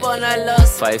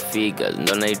 5 figures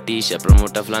ndo naitisha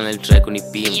promoter flana ilitrack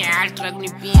unipima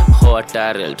ho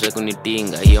atari ilitrack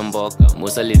unitinga hiyo mboka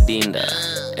musa lidinda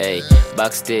hey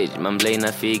backstage mamlay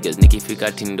na figures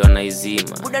nikifika tindo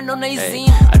naizima hey,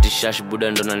 ati shash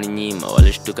buda ndo naninyima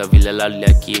walishtuka vile lali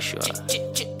ya kishwa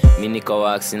mimi niko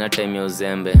wax na time ya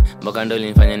uzembe mboka ndo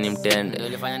linifanya nimtende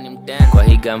kwa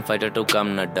hii gunfight tukam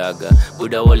na daga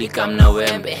buda wali kam na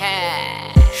wembe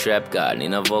Shrap guard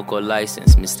nina vocal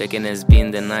license mistaken has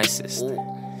been the nicest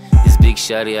this big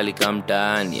shari alikam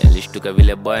taani alishtuka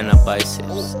vile boy na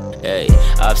biceps hey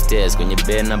upstairs kwenye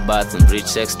bed na bathroom rich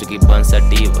sex tukibansa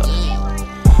diva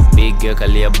big girl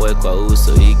kalia boy kwa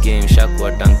uso hii game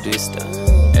shakwa tongue twister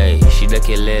hey shida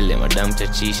kelele madam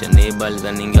chachisha neighbor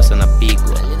lidhaningia na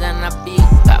pigwa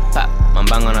pap pap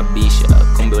mambango na bisha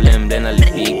kumbe ule mdena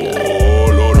alipiga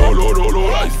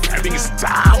I think it's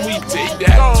time we take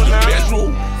that to the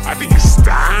bedroom. I think it's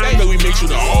time that we make sure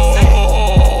that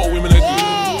all women are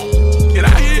good. Get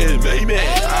out here, baby.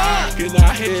 Get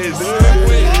out here,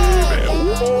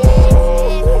 baby.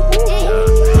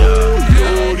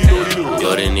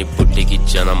 Gorini putti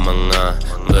kijana manga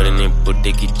Gorini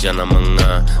putti kijana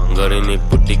manga Gorini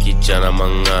putti kijana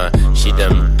manga Shida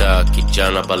mta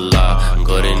kijana bala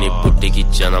Gorini putti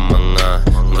kijana manga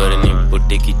Gorini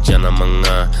putti kijana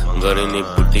manga Gorini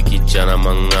putti kijana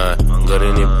manga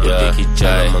Gorini putti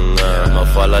kijana manga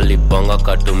Mafala libonga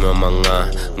katume manga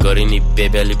Gorini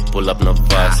baby li pull up na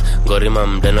fast Gorima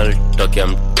mdena litokia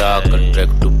mta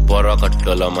Katrek tupora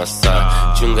katola masa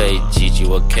Chunga ijiji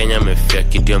wa Kenya mefia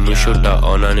kitu ya mwisho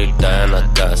ona ni Diana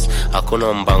gas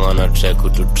hakuna mbanga na try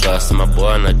to trust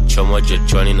maboa na chomo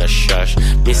jochoni na shash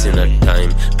missing a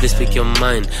time please speak your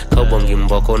mind kaubongi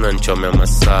mboko na nchome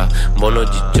masaa mbono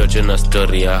jichoche na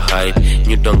story ya hype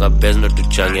nyutonga bezno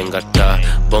tuchange ngata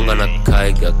bonga na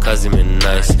kaiga kazi me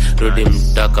nice rudi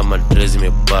mtaka madrezi me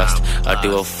bust ati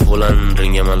wa fulan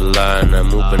ring ya malaya na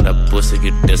mupenda pussy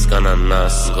kiteska na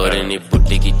nas Gorini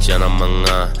putti kijana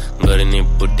manga Gorini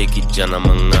putti kijana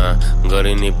manga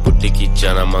Gorini putti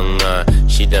kijana manga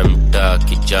shida mta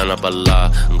kijana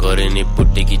bala Gorini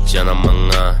putti kijana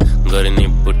manga Gorini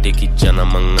putti kijana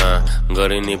manga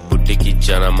Gorini putti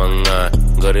kijana manga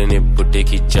Gorini putti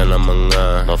kijana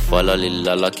manga mafala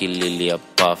lilala kililia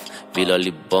puff vila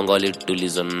libonga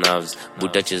litulizo nerves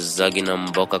buta chezagi na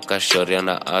mboka kashoria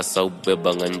na asa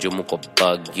ubeba nganjumu kwa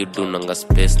bag yudu nanga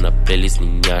space na playlist ni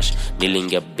nyash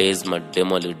nilingia base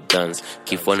mademo li dance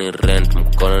kifoni rent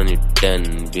mkono ni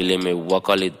 10 vile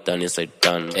mewaka lidhani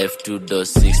saitan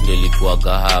F2.6 nilikuwa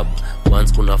kahab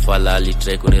once kuna fala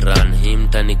alitry kuni run him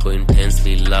taniko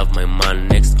intensely love my man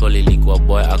next call ilikuwa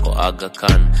boy ako Aga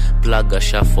Khan plug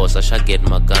asha force asha get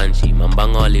maganji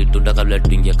mambanga walitunda kabla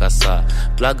tuingia kasa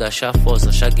plug asha force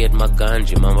asha get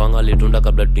maganji mambanga walitunda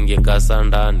kabla tuingia kasa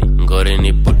ndani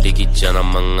Gorini putti kijana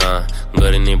manga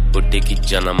Gorini putti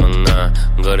kijana manga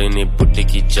Gorini putti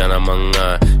kijana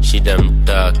manga shida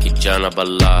mta kijana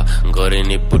bala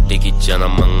Gorini putti kijana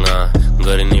manga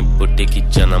Gorini putti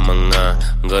kijana manga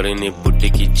Gorini putti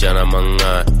kijana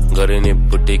manga Gorini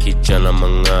putti kijana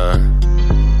manga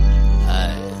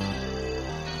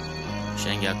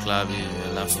Shengia club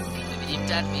alafu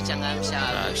itachangamsha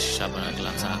shaba na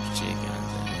glance kucheki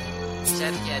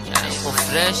Uko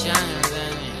fresh yani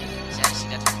ndani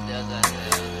shashika kidogo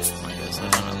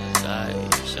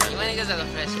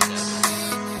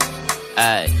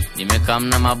nimekam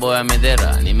na maboya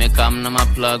medhera nimekam na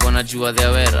maplug wanajua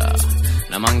their wera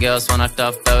na mangeos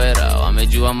wanatafuta wera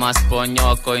wamejua masponyo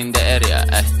wako in the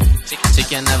area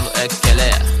chiki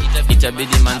anavyoekelea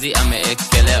itabidi manzi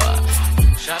ameekelewa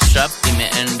strap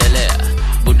imeendelea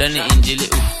budani injili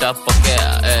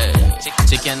utapokea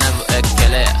chiki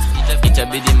anavyoekelea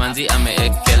itabidi manzi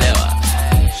ameekelewa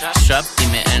strap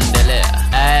imeendelea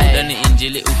budani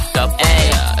injili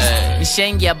utapokea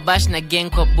nishaingia bash na gang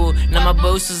kwa boo na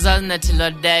mabausu zao na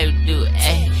tilodai udu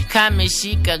kame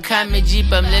shika kame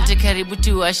jipa mlete karibu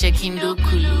tuwashe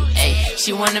kindukulu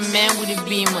she want a man with a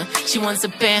beamer she wants a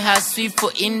penthouse suite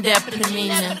for in-depth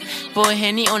premiere pour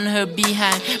Henny on her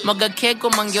behind maga keko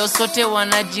mangeo sote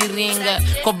wanajiringa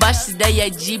kwa bash sidai ya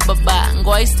G baba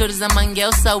ngoa stories za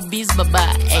mangeo saubiz baba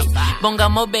bonga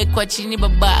mobe kwa chini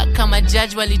baba kama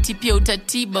judge walitipia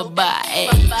utati baba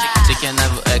chiki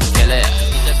anavyoekelea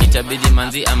itabidi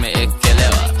manzi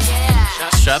ameekelewa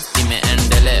strap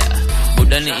imeendelea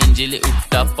budani injili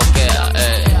utapokea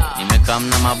nimekam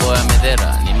na maboya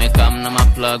medhera nimekam na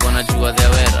maplug wanajua the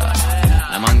wera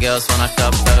na mangeos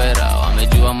wanatafuta wera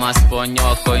wamejua masponyo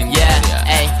wako in the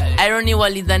area irony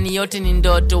walidhani yote ni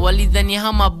ndoto walidhani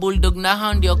hama bulldog na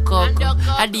hao ndio koko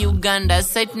hadi Uganda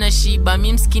site na shiba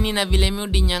mimi mskini na vile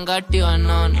miudi nyangati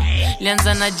wanono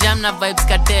lianza na jam na vibes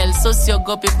cartel so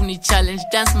siogope kuni challenge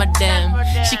dance madam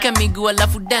shika miguu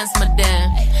alafu dance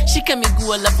madam shika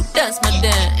miguu alafu dance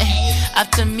madam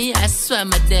after me I swear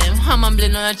madam hama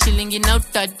mbleno ya chilingi na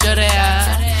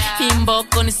utachorea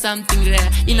imboko ni something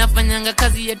rare inafanyanga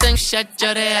kazi yetu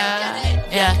shachorea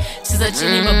cheza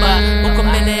chini baba uko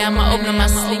mbele ya maobna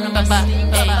masling baba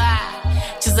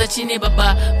cheza chini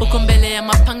baba uko mbele ya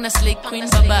mapang na slay queen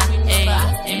baba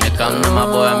nimekam na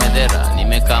maboya medhera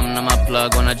nimekam na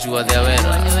maplug wanajua the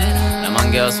wera na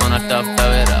mangeos wanatafuta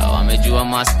wera wamejua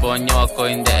masponyo wako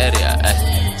in the area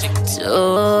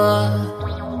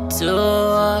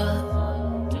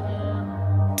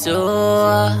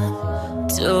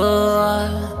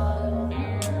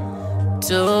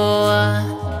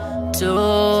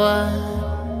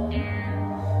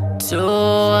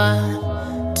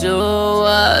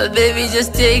baby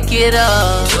just take it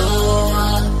off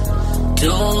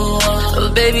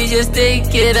baby just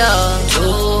take it off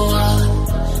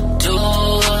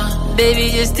baby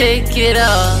just take it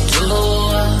off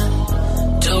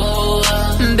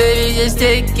baby just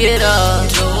take it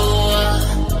off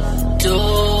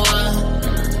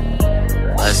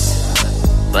bus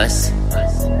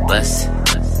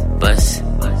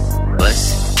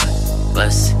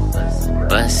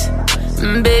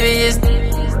baby just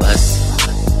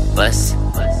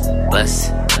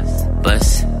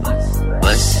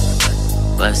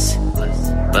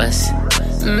bus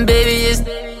baby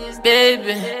just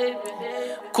baby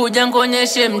kuja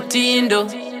ngonyeshe mtindo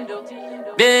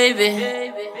baby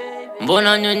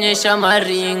mbona nyonyesha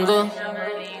maringo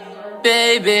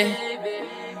baby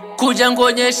kuja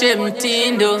ngonyeshe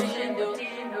mtindo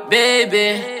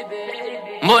baby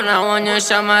mbona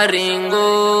wonyesha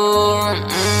maringo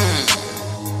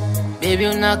baby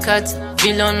unakata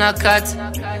vile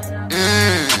unakata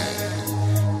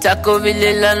tako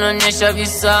vile lanonyesha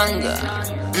visanga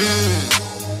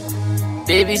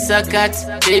baby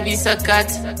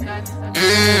sakata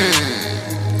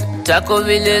tako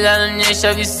vile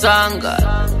lanonyesha visanga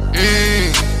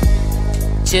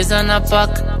cheza na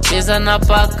paka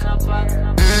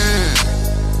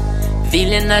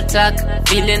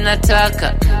vile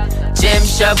nataka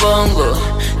chemsha bongo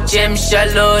chemsha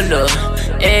lolo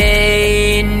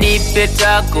nipe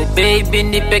tako baby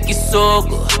nipe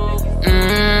kisogo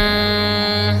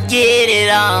get it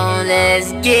on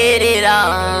let's get it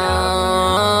on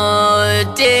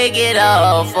take it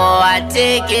off oh I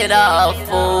take it off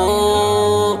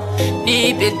oh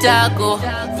nipe tako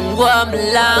fungua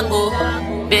mlango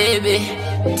baby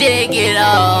take it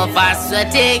off I swear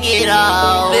take it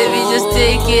off baby just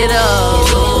take it off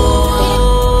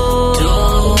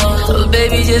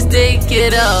baby just take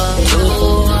it off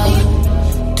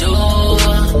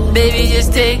baby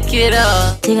just take it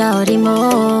off tiga orimo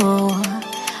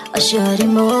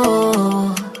ashorimo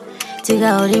tiga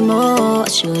orimo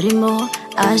ashorimo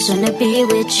I just wanna be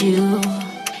with you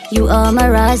you are my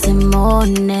rising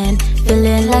morning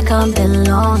feeling like I'm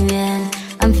belonging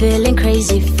I'm feeling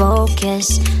crazy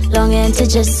focused longing to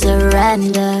just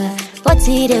surrender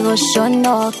Wati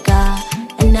devotionoka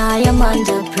and I am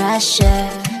under pressure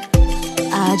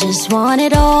I just want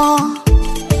it all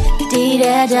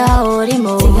Tiga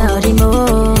orimo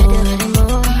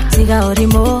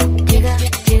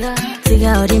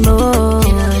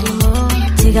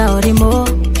Tiga orimo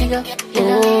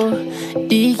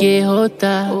Dige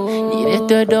hota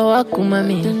Nireto do waku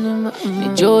mami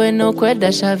Nijoe no kweda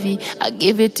shavi I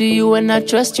give it to you and I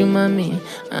trust you mami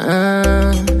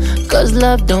Cause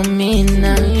love don't mean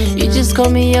nothing. You just call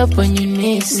me up when you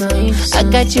need some. I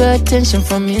got your attention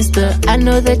from Insta. I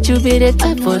know that you be the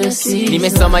type for the sea.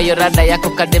 Nimesoma yorada yako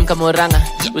kadem kamoranga.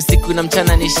 Usiku na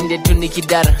mchana nishinde tu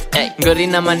nikidara. Ngori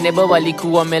na manebo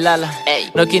walikuwa melala.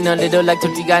 Knocking on the door like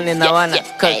tutigane na wana.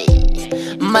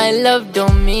 My love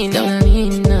don't mean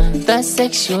nothing. That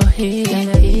sexual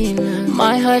heat.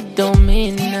 My heart don't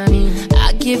mean nothing.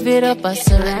 I give it up, I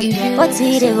surrender. What's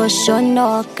it go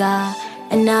shonoka?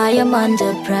 And I am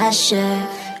under pressure.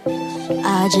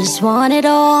 I just want it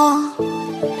all.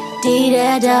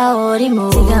 Tira da orimo,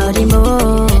 tiga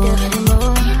orimo,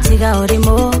 tiga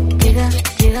orimo,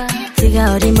 tiga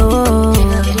orimo,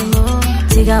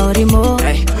 tiga orimo.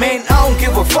 Hey, man, I don't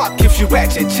give a fuck if she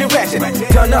ratchet, she ratchet.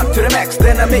 Turn up to the max,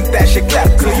 then I make that shit clap.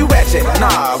 Cause you ratchet,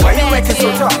 nah, why you acting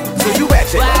so tough? So you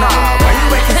ratchet, nah, why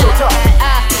you acting so tough?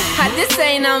 This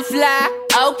ain't on fly.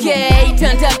 Okay,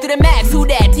 turned up to the max, who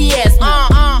that? Yes,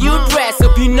 you dress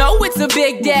up, you know it's a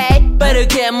big day. Better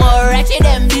get more ratchet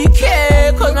than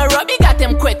BK. Cause my Robbie got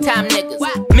them quick time niggas.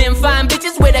 Men find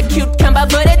bitches with a cute camera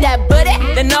booty, that booty.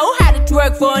 They know how to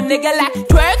twerk for a nigga like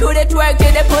twerk. Who they twerk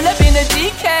till they pull up in the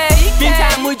DK.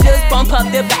 Meantime we just bump up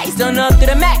the bass, turn up to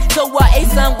the max. So what,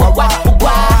 A-son, what?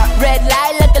 Red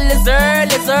light like a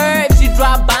lizard. If she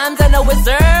drop bombs, I know it's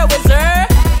her.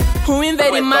 Who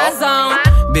invaded my zone?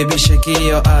 Baby shake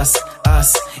your ass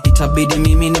Itabidi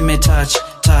mimi touch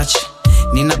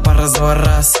Nina paraza wa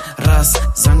ras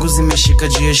Zangu zimeshika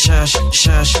juu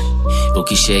shash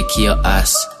Ukishake your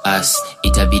ass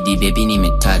Itabidi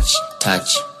baby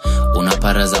touch Una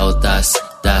paraza o das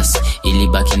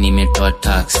Ilibaki nimetoa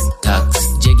tax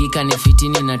Jegi kanifiti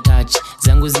nina touch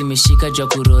Zangu zimeshika juu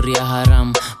kuroria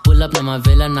haram Pull up na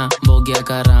mavela na mboge ya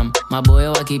karam Maboye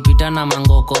wakipita na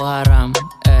mangoko haram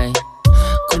Hey,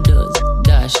 kudos,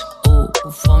 dash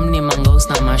Form ni mangos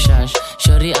na mashash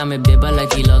Shori amebeba la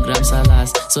kilogram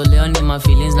salas So leo ni ma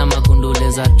feelings na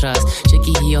makundule za trust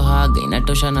Cheki hiyo haga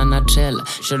inatosha na trailer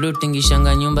Shori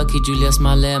utingishanga nyumba ki Julius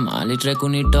Malema Alitre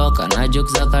kunitoka na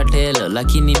jokes za katelo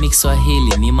Lakini mix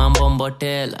Swahili ni mambo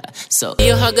mbotela So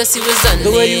hiyo haga siwezani The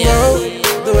way you walk,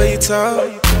 the way you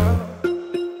talk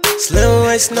Slim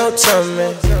waist, no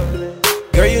tummy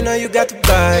Girl, you know you got the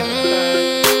body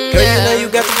Girl, you know you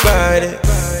got the body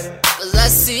Cause I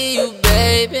see you,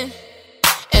 baby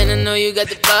And I know you got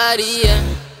the body, yeah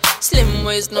Slim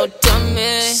waist, no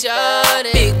tummy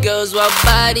Shorty. Big girls, wild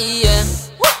body, yeah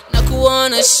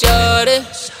Nakuona shorty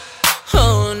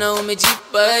Oh, no,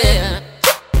 umejipa, yeah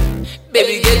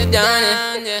Baby, get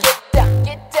down, yeah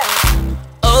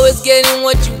Always getting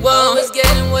what you want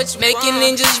Making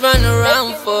ninjas run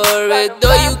around for it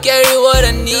Though you carry what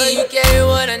I need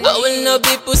I will not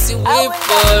be pussy whip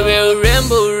for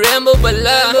it Rambo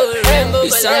bala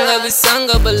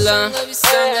Visanga bala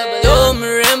Yo me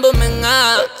rambo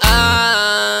menga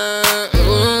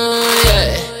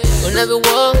Yeah We'll never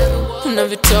walk, we'll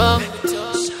never talk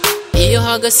Iyo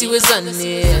haga siwezani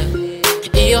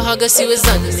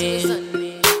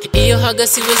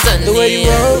The way you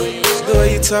walk, the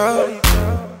way you talk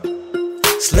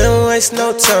Slim waist,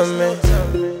 no tummy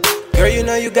Girl, you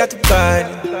know you got the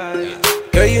body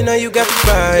Girl, you know you got the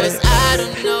body Cause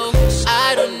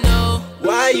I don't know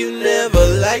Why you never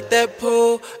like that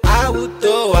pool I would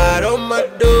throw out on my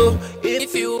door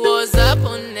If you was up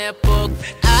on that book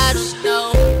I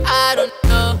don't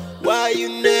know Why you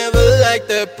never like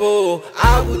that pool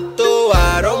I would throw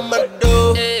out on my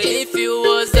door If you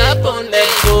was up on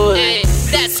that book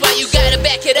That's why you gotta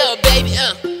back it up, baby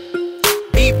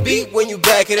Beat when you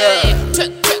back it up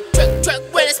Truck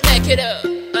when I smack it up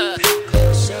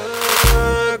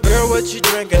Girl, what you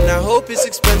drinking? I hope it's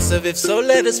expensive If so,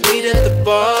 let us meet at the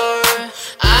bar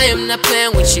I am not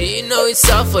playing with you You know it's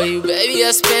all for you Baby,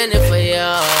 I spend it for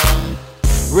y'all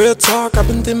Real talk, I've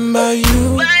been thinking about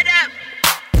you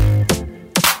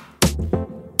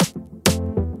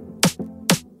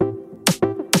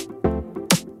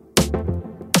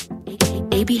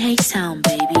ABH sound,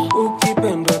 baby.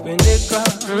 Ukipenda pendeka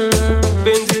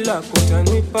Benzi lako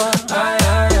tanipa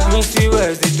Mi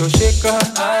siwezi tosheka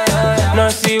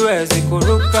Na siwezi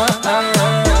kuruka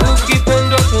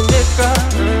Ukipenda pendeka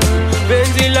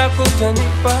Benzi lako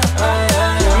tanipa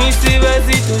Mi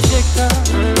siwezi tosheka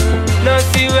Na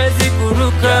siwezi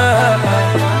kuruka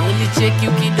Nilicheki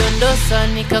ukidondosa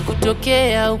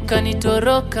nikakutokea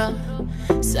ukanitoroka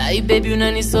Sai baby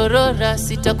unanisorora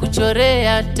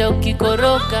sitakuchorea hata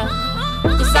ukikoroka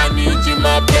Cause I need you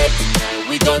my baby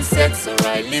We don't sex or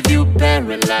I leave you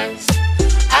paralyzed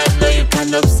I know you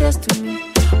can obsess to me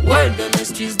Word on the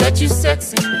streets that you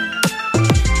sexy.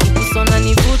 Usona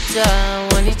nivuta,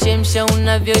 wanichemsha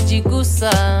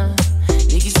unavyojigusa.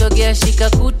 Nikisogea shika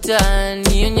kuta,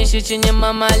 nionyeshe chenye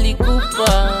mama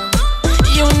alikupa.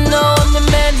 You know I'm the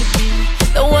man to be,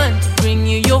 the one to bring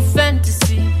you your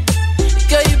fantasy.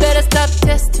 Girl, you better stop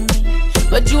testing me,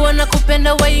 but you wanna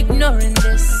kupenda, why ignoring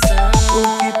this?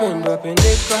 Ukipenda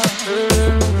pendeka,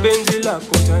 penzi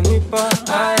lako tanipa.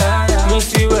 Mi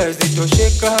siwezi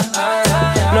tosheka,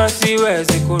 na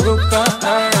siwezi kuruka.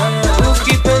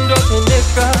 Ukipenda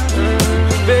pendeka,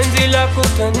 penzi lako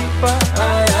tanipa.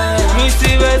 Mi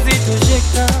siwezi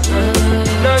tosheka,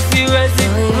 na siwezi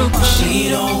kuruka. She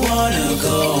don't wanna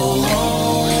go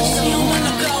home, she don't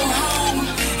wanna go home,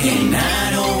 and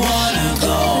I don't wanna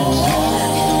go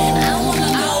home. I wanna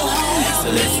go home, so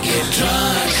let's get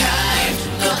drunk, high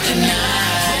up the night.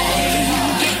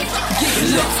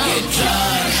 Let's get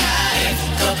drunk, high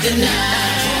up the night.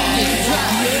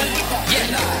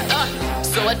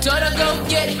 So I told her go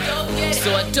get it. So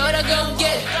I told her go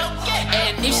get it.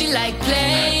 And if she like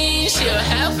playing, she'll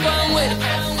have fun with it.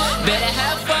 Better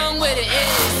have fun with it.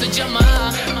 So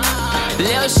Jamal,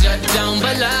 Lil shut down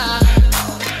Bala.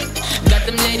 Got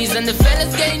them ladies and the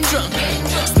fellas getting drunk.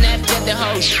 Snapchat the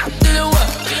whole do the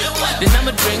work. Then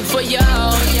I'ma drink for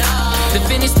y'all. The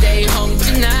finish stay home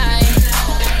tonight.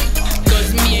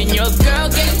 Cause me and your girl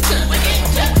getting drunk.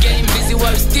 Getting busy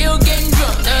while we still getting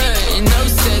drunk. No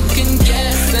second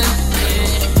guessing.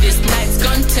 This night's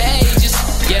contagious.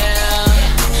 Yeah,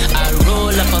 I roll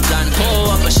up a blunt,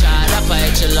 pour up a shot, up a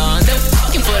echelon. They're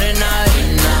fucking for the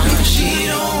night now. She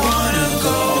don't wanna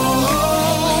go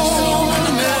home, she don't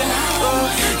wanna go home.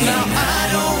 Now I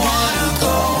don't wanna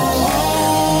go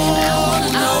home. I wanna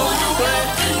go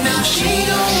home. Now she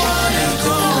don't wanna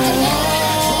go home.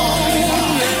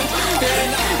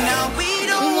 Now we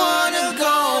don't wanna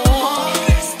go home.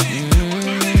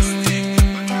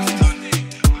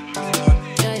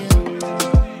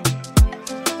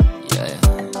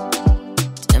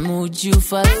 Tell me, would you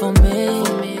fight for me?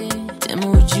 Tell me,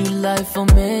 would you lie for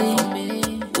me?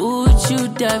 Would you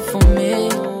die for me?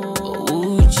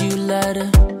 Or would you lie to?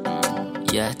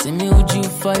 Yeah, tell me, would you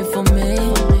fight for me?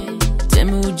 Tell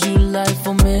me, would you lie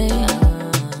for me?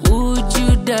 Would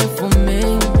you die for me?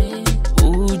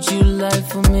 Would you lie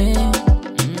for me?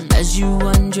 As you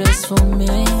undress for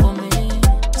me,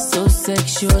 so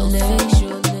sexually.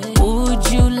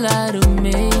 Would you lie to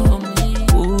me?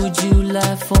 Would you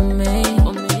lie for me?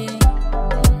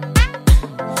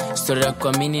 Story ya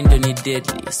kuamini ndo ni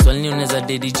deadly. Swali ni unaweza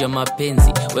dedi ja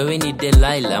mapenzi. Wewe ni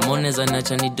Delilah, moneza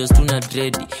nacha ni dos tuna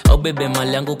dready. Au bebe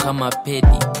mali yangu kama pedi.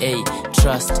 Hey,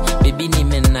 trust, baby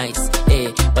nime nice. Hey,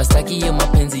 bastaki hiyo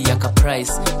mapenzi yaka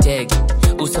price tag.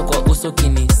 Uso kwa uso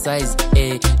kini size.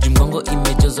 Hey, jumgongo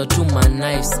imejozwa tu ma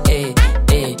knives. Hey,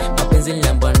 hey, mapenzi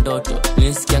niliambwa ndoto.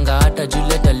 Nilisikianga hata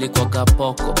Juliet alikuwa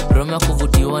kapoko. Roma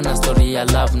kuvutiwa na story ya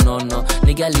love nono.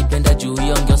 Nigga alipenda juu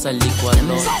hiyo ngiosa alikuwa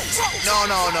no.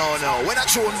 No. We're not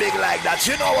tune big like that.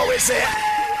 You know what we say?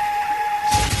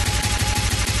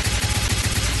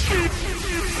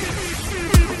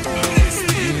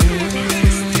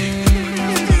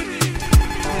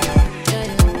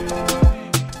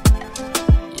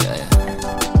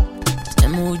 Tell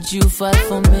me, would you fight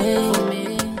for me?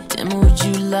 Tell me, would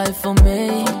you lie for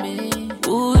me?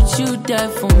 Would you die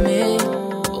for me?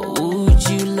 Or would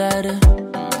you lie to?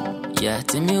 Yeah,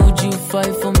 tell me, would you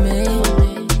fight for me?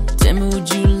 Tell me, would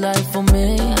you lie for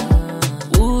me?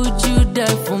 Would you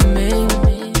die for me?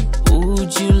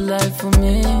 Would you lie for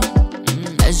me?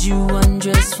 As you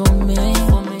undress for me,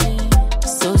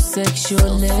 so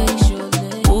sexually.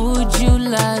 Would you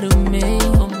lie to me?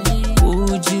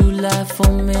 Would you lie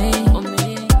for me?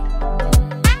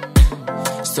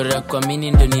 Story ya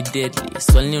kuamini ndo ni deadly.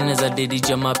 Swali ni unaweza dedi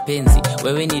ja mapenzi.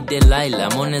 Wewe ni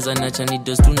Delilah, moneza nacha ni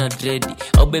dos tuna dready.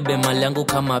 Au bebe mali yangu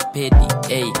kama pedi.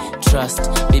 Hey, trust,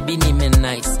 baby nime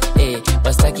nice. Hey,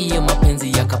 bastaki hiyo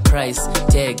mapenzi yaka price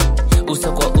tag.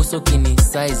 Uso kwa uso kini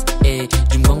size. Hey,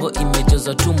 jumgongo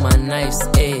imejozwa tu ma knives.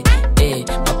 Hey, hey,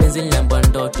 mapenzi niliambwa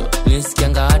ndoto.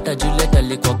 Nilisikianga hata Juliet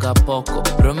alikuwa kapoko.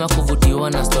 Roma kuvutiwa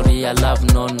na story ya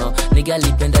love nono. Nigga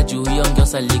alipenda juu hiyo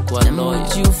ngiosa alikuwa loyal.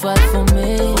 Would you fight for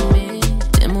me?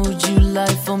 Tell me, would you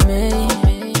lie for me?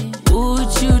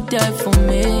 Would you die for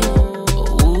me?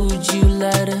 Or would you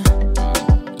lie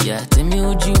to? Yeah, tell me,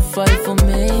 would you fight for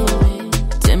me?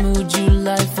 Tell me, would you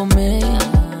lie for me?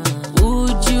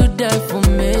 Would you die for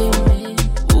me?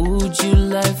 Would you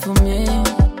lie for me?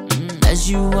 As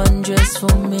you undress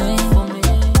for me,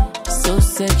 so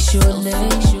sexually.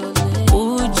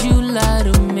 Would you lie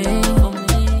to me?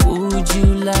 Would you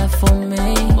lie for me?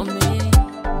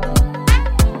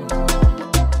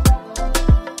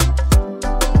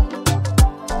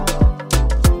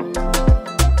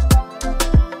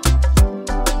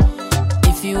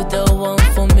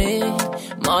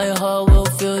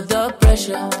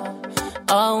 pressure.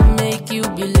 I'll make you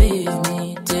believe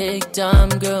me. Take time,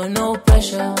 girl, no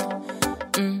pressure.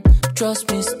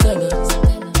 Trust me, Stella.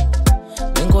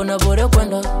 Ningona bore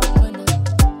kwenda.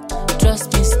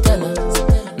 Trust me, Stella.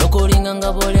 No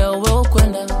kuringanga bore awe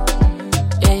kwenda.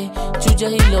 Chuja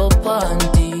hilo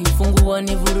panty, fungua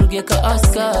nivuruge ka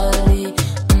askari.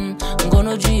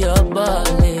 Ngono juu ya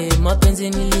bale, mapenzi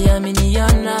niliamini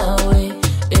ya nawe.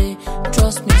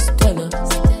 Trust me, Stella.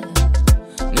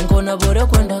 Ningona bore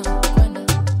kwenda.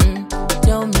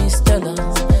 Tell me, Stella.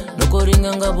 No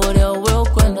kuringanga bore awe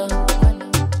kwenda.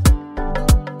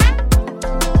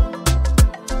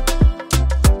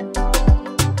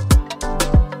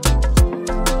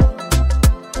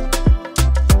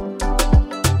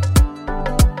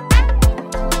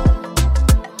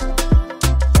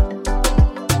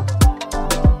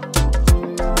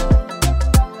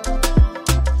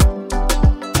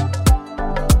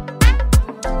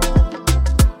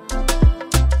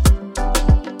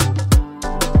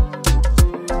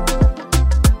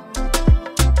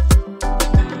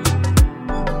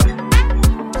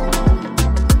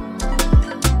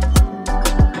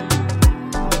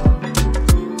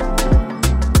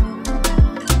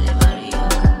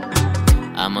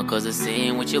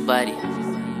 Your body,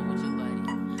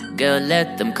 girl,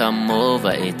 let them come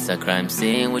over. It's a crime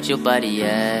scene with your body,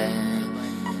 yeah.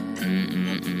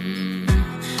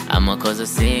 I'ma cause a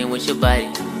scene with your body.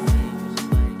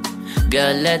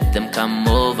 Girl, let them come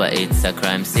over. It's a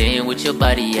crime scene with your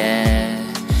body, yeah.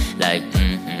 Like,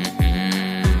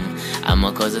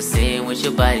 I'ma cause a scene with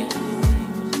your body.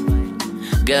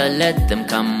 Girl, let them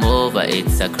come over.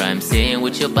 It's a crime scene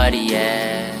with your body,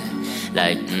 yeah.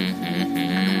 Like,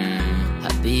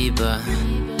 Habiba,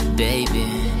 baby,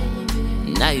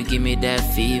 now you give me that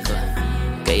fever.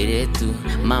 Kairetu,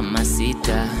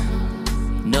 mamacita,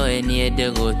 no enie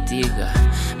de gotiga.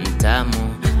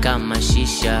 Mtamu kama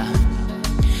shisha,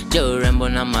 jo urembo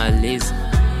na maliza.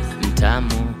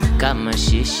 Mtamu kama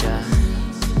shisha,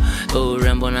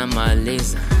 urembo na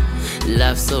maliza.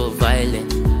 Love so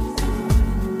violent,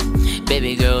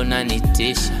 baby girl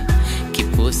nanitisha.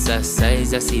 Kipusa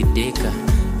size asidika,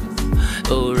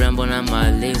 urembo na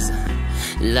maliza.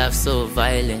 Love so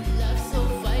violent,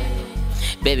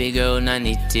 baby girl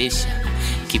nanitisha.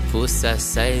 Kipusa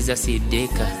size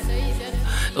asidika,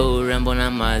 urembo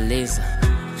na maliza.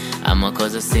 I'ma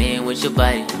cause a scene with your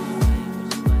body.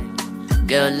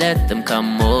 Girl, let them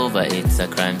come over. It's a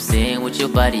crime scene with your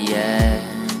body, yeah.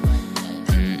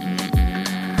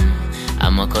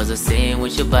 I'ma cause a scene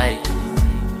with your body.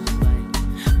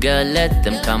 Girl, let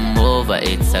them come over.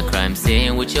 It's a crime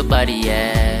scene with your body,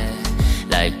 yeah.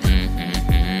 Like,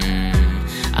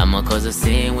 I'ma cause a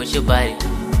scene with your body.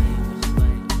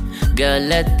 Girl,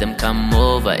 let them come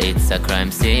over. It's a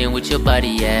crime scene with your body,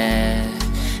 yeah.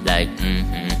 Like,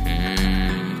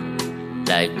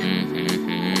 like,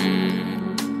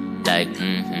 like,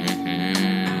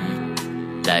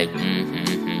 like,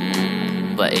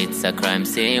 but it's a crime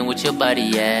scene with your body,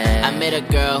 yeah. I met a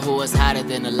girl who was hotter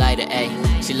than a lighter, ayy.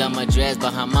 She love my dress,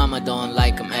 but her mama don't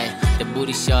like them, ayy. The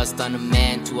booty shots turn a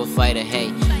man to a fighter, hey.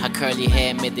 Her curly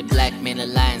hair made the black men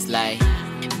alliance, like,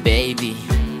 baby,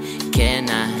 can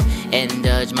I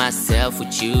indulge myself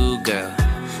with you, girl?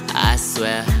 I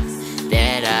swear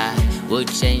that I would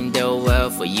change the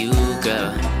world for you,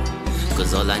 girl.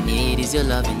 Cause all I need is your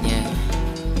loving, yeah.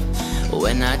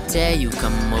 When I tell you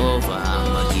come over,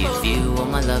 I'ma give you all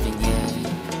my loving, yeah.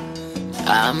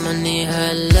 I'ma need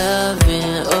her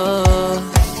loving, oh,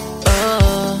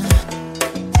 oh.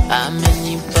 I'ma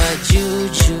need her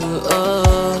juju,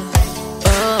 oh,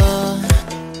 oh.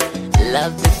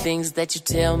 Love the things that you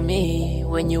tell me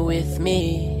when you're with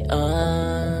me,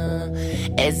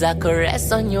 as I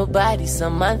caress on your body,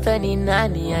 Samantha ni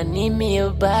nani, I need me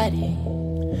your body.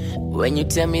 When you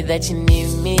tell me that you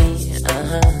need me,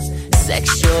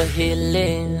 sexual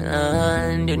healing,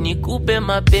 ndio nikupe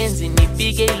mapenzi,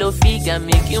 nipige ilo figa,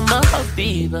 make you my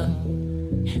habiba.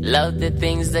 Love the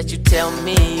things that you tell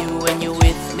me when you're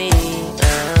with me,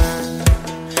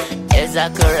 as I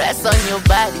caress on your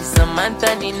body,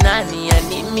 Samantha ni nani, I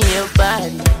need me your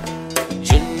body.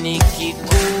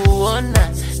 Nikikuona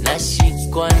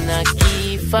nashikwa na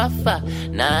kifafa,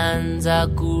 naanza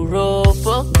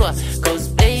kuropokwa, cause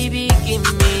baby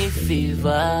give me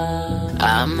fever.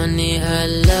 I'ma need her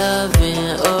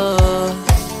loving, oh,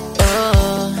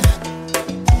 oh.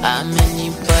 I'ma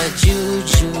need her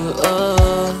juju,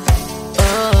 oh,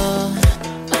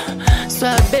 oh.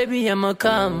 So baby I'ma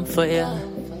come for ya,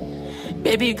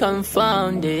 baby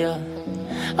confound ya.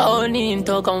 I don't need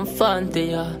to confront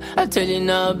ya. I tell you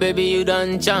now, baby, you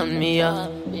done charm me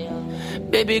up.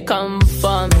 Baby, come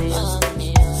for me.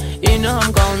 You know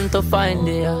I'm going to find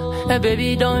it, yeah. Hey,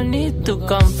 baby, don't need to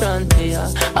confront it,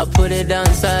 yeah. I put it down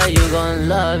so you gon'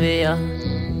 love it, yeah.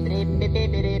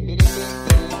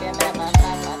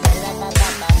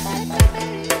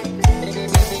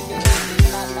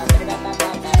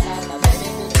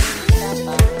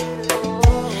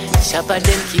 Shapa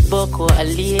dem kiboko,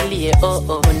 aliye oh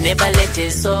oh,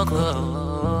 nebalete soko.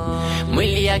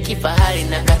 Mwili ya kifahari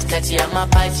na katikati ya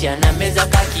mapacha na meza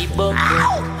kakiboko.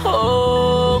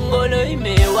 Oh, ngolo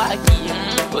imewaki,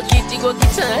 wakiti kwa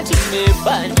kitana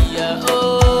tumebandia.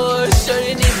 Oh,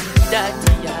 shori ni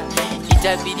mdatia,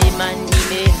 itabidi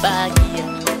manime bagia.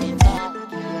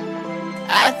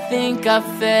 I think I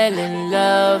fell in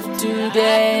love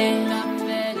today.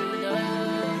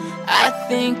 I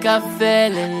think I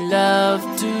fell in love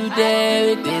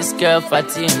today with this girl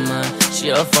Fatima.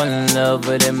 She'll fall in love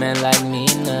with a man like me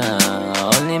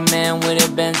now. Only man with a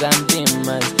Benz and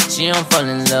Beamers. She don't fall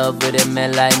in love with a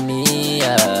man like me.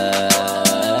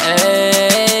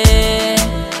 Hey,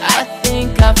 I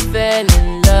think I fell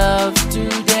in love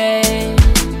today.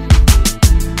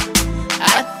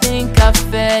 I think I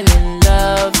fell in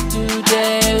love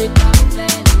today.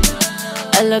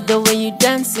 I love the way you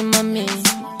dancing, mommy.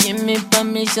 Give me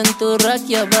permission to rock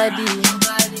your body.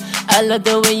 I love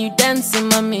the way you dancing,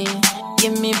 mommy.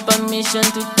 Give me permission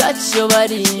to touch your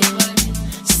body.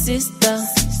 Sister,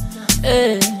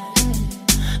 hey,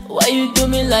 why you do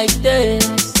me like this?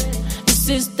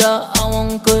 Sister, I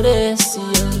won't caress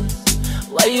you.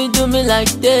 Why you do me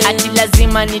like this? Ati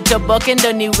lazima nitoboke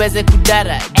ndo niweze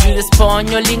kudara. Julius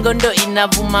ponyo lingo ndo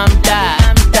inavuma mtaa.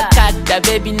 Utakata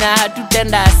baby na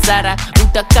hatutenda hasara.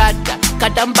 Utakata,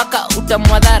 kata mpaka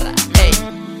utamwadhara. Hey,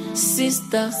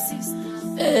 sister,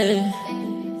 hey,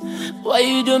 why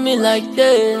you do me like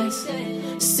this?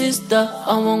 Sister,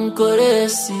 I won't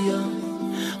caress you.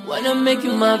 Wanna make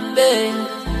you my babe.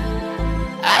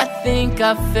 I think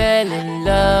I fell in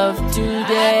love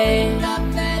today.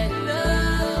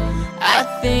 I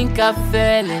think I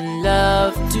fell in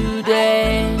love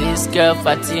today. This girl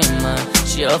Fatima,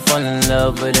 she'll fall in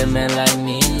love with a man like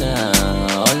me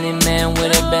now. Only man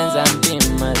with a Benz and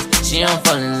Beamers. She don't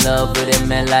fall in love with a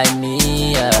man like me.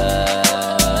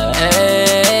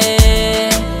 Hey,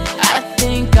 I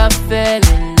think I fell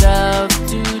in love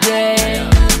today.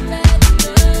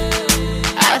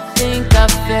 I think I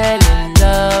fell in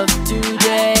love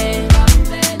today.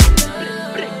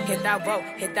 Hit that road,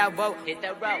 hit that road, hit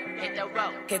that road, hit that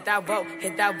road, hit that road,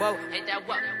 hit that road, hit that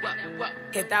road,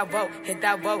 hit that road, hit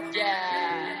that road,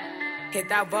 yeah. Hit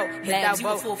that road, hit that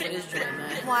road.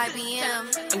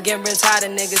 YBM. I'm getting real tired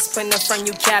of niggas putting up front,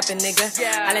 you capping, nigga.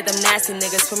 I let them nasty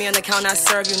niggas put me on the count, I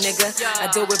serve you, nigga.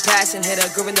 I do it with passion, hit a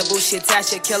groove in the bullshit,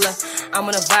 tash it, killer. I'm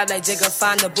on a vibe like Jigga,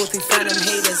 find the booth, we find them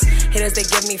haters. Haters, they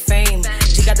give me fame.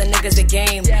 She got the niggas the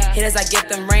game. Haters, I get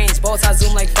them range. Balls, I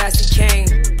zoom like fast, he came.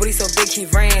 Booty so big, he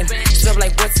ran. Stood up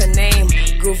like, what's her name?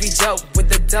 Groovy Joe with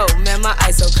the dope, man, my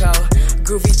eyes so cold.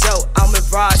 Groovy Joe, I'm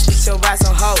with bras, beat your ass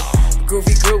on hoe.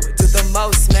 Groovy groove, do the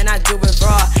most, man, I do it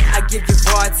raw. I give you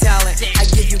raw talent, I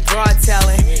give you broad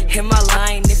talent. Hit my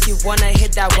line if you wanna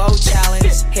hit that road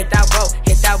challenge. Hit that road,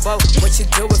 what you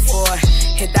do it for?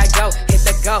 Hit that go,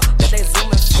 what they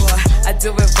zooming for? I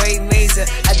do it way major,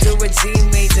 I do it G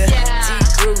major. G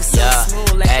groove, so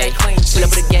smooth like that clean chaser.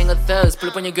 Pull up with a gang of thugs, pull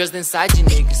up on your girls inside you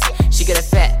niggas. She got a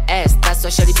fat ass, that's why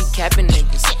shawty be capping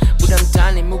niggas. Buddha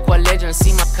mtani, mukwa legend,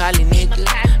 see my kali nigga.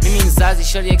 Mimi mzazi,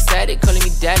 shawty excited, calling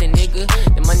me daddy nigga.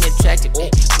 The money attractive,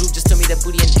 group just told me that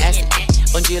booty and acid.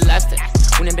 Onto your lifestyle,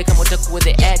 unembeka motaku with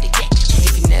the addict.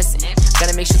 Keep finessing,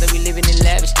 gotta make sure that we living in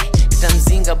lavish.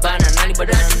 Mzinga bana, nani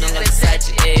bado nanonga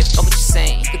lisachi. Fuck what you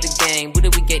saying, hit the gang, Buddha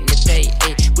we getting the pay.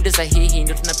 Buddha sahihi,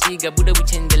 ndo tunapiga, Buddha we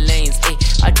change the lanes.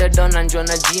 Ata dona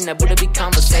njona jina, Buddha be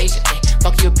conversation.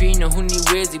 Fuck your opinion,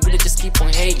 huniwezi, Buddha just keep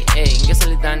on hating. Ngesa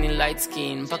lidhani light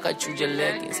skin, mpaka chuja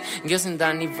leggings. Ngesa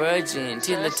ndani virgin,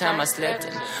 till the time I slept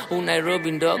in.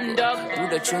 Nairobi ndogo,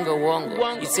 Buddha chunga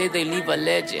wongo. You say they leave a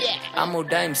legend, I'm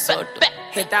odai msoto.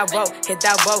 Hit that road,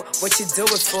 what you do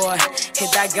it for?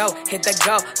 Hit that go,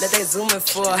 let they zoom it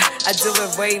for? I do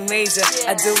it way major,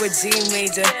 I do it G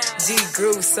major. G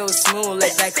groove so smooth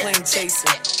like that clean chaser.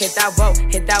 Hit that road,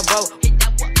 hit that road,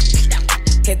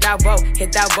 hit that road,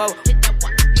 hit that road,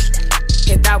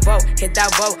 hit that road, hit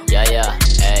that road. Yeah,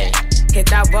 hey. Hit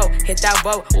that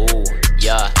road. Ooh,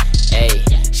 yeah, hey.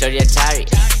 Shorty Atari,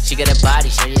 she got a body,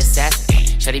 shorty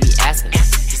assassin. Shorty be asking,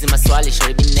 she's in my swally,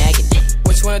 shorty be nagging.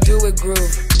 What you wanna do with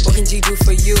groove? What can G do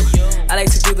for you? I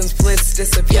like to do them splits,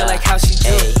 disappear like how she do.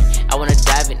 Hey, I wanna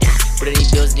dive in, put any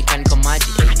bills, ni kan komaji.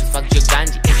 Fuck your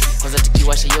ganji, kwanza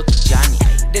tukiwasha yo kijani.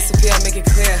 Disappear, make it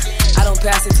clear, I don't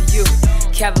pass it to you.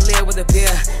 cavalier with a beer.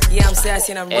 Yeah, I'm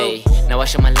sassy and I'm rude.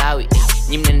 Nawasha Malawi,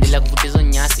 nyi mnaendelea kuvutezo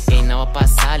nyasi, nawapa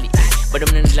asali, bado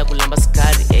mnaendelea kulamba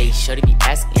sukari, shorty be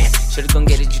asking, shorty gon'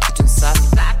 get it, you kitchen safi.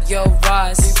 Yo,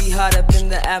 Ross, you be hot up in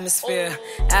the atmosphere.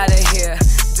 Out of here,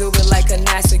 do it like a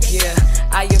NASA gear.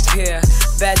 I appear,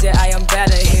 better, I am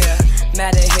better here.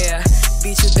 Matter here,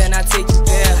 beat you, then I take you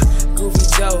there. Groovy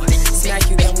Joe, smack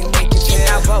you, then we make it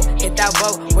fair. Hit that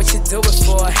boat, what you do it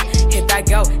for? Hit that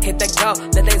go,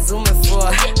 that they zooming for.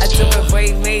 I do it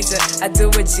way major, I do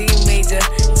it G major.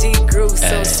 G groove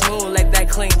so smooth like that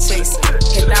clean chase.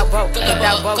 Hit that boat,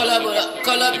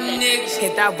 Call up niggas.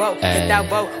 Hit that boat, hit that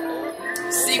boat.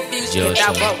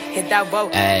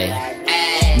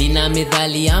 Nina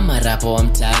medhali ya marapo wa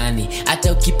mtaani,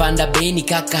 hata ukipanda beni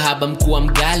kaka haba mkuwa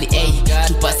mgali.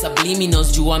 Tupa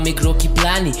subliminals juu wamegrow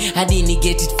kiplani, hadi ni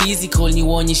get it physical ni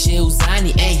wonyeshe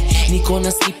uzani. Niko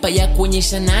na slipa ya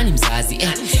kuonyesha nani mzazi.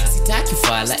 Sitaki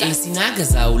fala, sinaga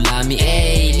za ulami.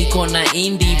 Niko na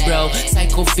indie bro,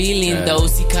 psycho feeling though.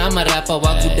 Si kama rapa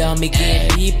wakuda me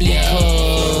get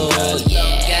biblical.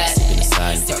 Sipping the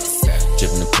Sonic,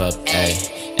 dripping the pup,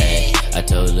 I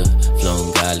told her,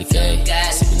 flowing garlic,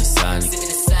 sipping the Sonic,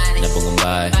 nabonga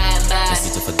mbaya,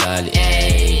 nasita fadhali,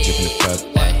 dripping the pup,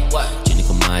 jini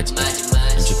kwa maji,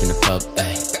 I'm dripping the pup, I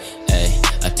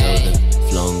told her,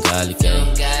 flowing garlic,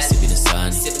 sipping the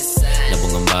Sonic,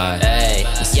 nabonga mbaya,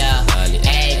 nasita fadhali,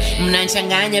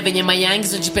 mnanchanganya venye mayangi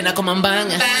zojipenda kwa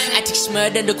mambanga.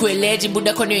 Atikishmurda ndo kueleji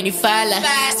buda kwa niyo nifala.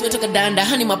 Siwetoka danda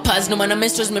hani mapazi no mana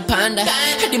menstruals mepanda.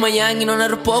 Hadi mayangi nona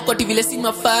ropoko ati vile si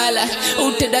mafala.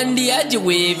 Utedandi aje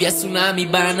wave ya tsunami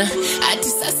bana. Ati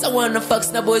sasa wana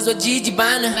fucks na boys wa jiji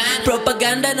bana.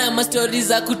 Propaganda na ma stories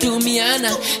za kutumiana.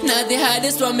 Na the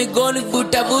hardest wa migoni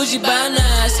vuta buji bana.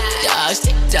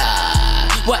 Shit,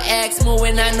 what X more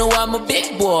when I know I'm a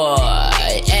big boy.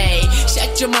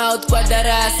 Shut your mouth kwa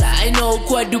darasa. I know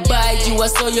kwa Dubai you I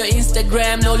saw your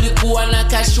Instagram na ulikuwa na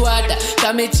kashwada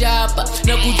kamechapa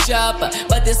na kuchapa,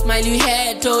 but the smile you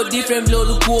had told different blow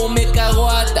ulikuwa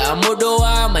umekawata. Modo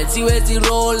wama siwezi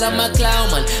roll ama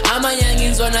clown man, ama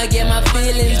youngins wanna get my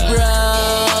feelings bro.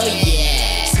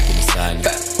 Sipping the Sonic,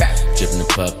 dripping the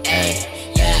pup,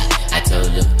 I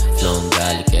told her, flowing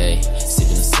garlic,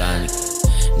 sipping the Sonic,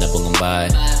 nabonga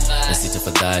mbaya, nasita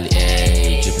fadhali,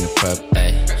 dripping the pup,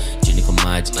 jini kwa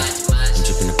maji, I'm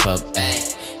dripping the pup,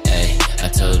 I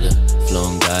told her,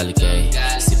 flowing garlic,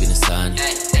 sipping the Sonic,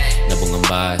 nabonga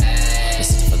mbaya,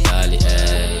 nasita fadhali,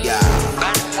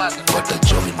 What the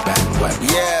joint bandwagon?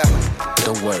 Yeah.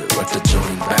 The word, what the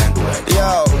joint bandwagon?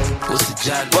 Yo. What's the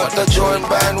joint? What the joint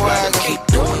bandwagon? Keep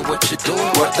doing what you're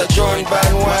doing. What the joint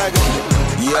bandwagon?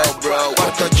 Yo, bro.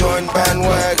 What the joint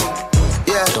bandwagon?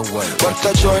 Yeah. The word. What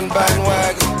the joint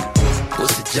bandwagon?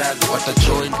 What's the joint? What the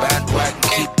joint bandwagon?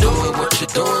 Keep doing what you're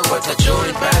doing. What the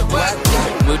joint bandwagon?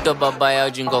 Mwito baba ya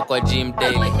ujingo kwa gym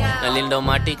daily. Nalindo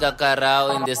matika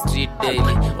karao in the street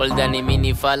daily. Oldani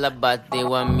mini fala but they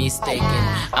were mistaken.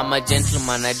 I'm a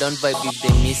gentleman, I don't vibe if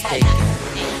they mistaken.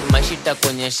 Mashita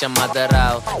konyesha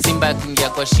madharao. Simba kingia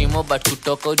kwa shimo but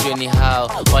kutoka ujue ni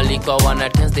hao. Walikuwa wana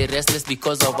tense, they restless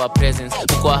because of our presence.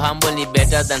 Kwa humble ni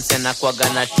better than sena kwa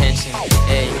gana tension.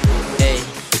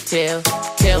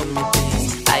 Tell me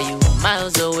please, are you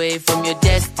miles away from your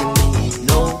destiny?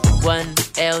 No one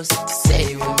else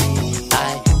say with me,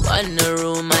 I wanna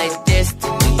rule my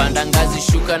destiny. Panda ngazi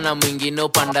shuka na mwingine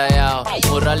upanda yao.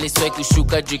 Morali swai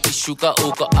kushuka juu kishuka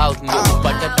uko out. Ndio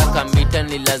upata takamita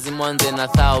ni lazima anze na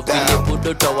thao. Vile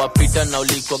budo tawapita na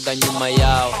ulikoga nyuma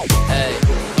yao.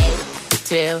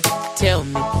 Tell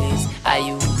me please, are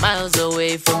you miles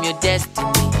away from your destiny?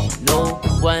 No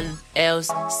one else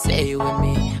say with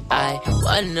me, I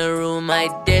wanna rule my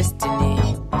destiny.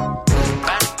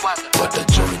 What the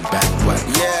joint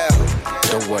bandwagon? Yeah.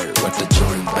 The word, what the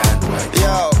joint bandwagon?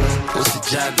 Yo. What's the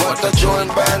joint? What the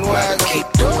joint bandwagon? Keep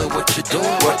doing what you're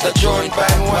doing. What the joint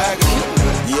bandwagon?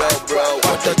 Yo, bro.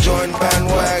 What the joint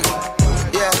bandwagon?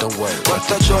 Yeah. The word, what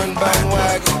the joint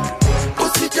bandwagon?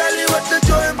 What's the jolly? What the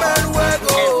joint bandwagon?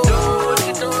 Keep doing what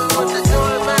you're doing. What the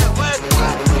joint bandwagon?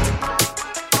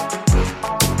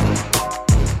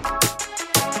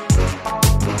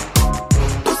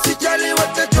 What's the jolly?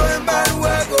 What the joint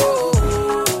bandwagon?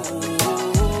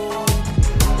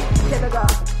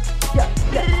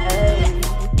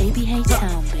 ABH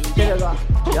Town,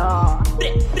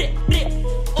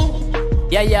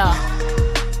 Yeah.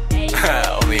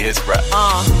 Only his rap.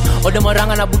 Ode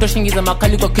maranga na buto shingiza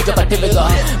makali kwa kichwa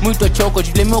katebega. Mwito choko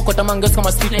julemeo kwa tamangeos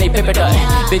kama street na ipepeta.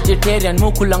 Vegetarian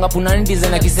mukulanga punani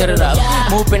design na kiserera.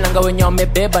 Mupenanga wenye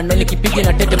wamebeba ndo nikipige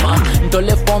na tetema.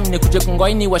 Ntole form ni kuje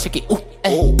kungwaini washeki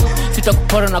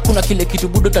Sitakupora na kuna kile kitu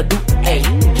budo tadu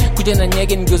nikuje na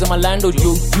nyege nigeuza malando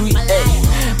juu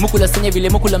mukula senye vile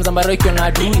mukula mzambaro ikiwa na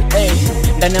adui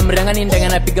ndani ya mrangani ndanga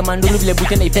napiga mandulu vile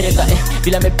buti naipeleka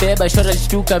vile amebeba shora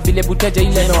lishtuka vile buti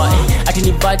hajailemewa ati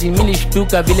ni virgin mimi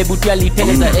lishtuka vile buti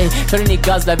aliteleza shora ni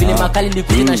gazla vile makali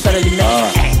likuje na shora lime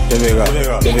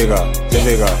tevega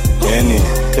yani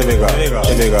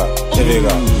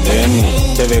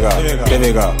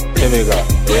tevega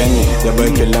yani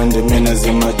yabake lande mena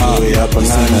zima juu hapa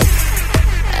nana.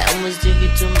 I almost took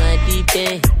it to my deep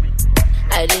end.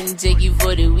 I didn't take you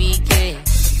for the weekend.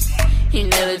 You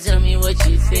never tell me what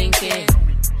you thinking.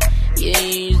 Yeah,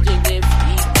 you used to get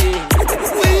freaky.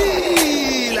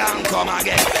 Wheel and come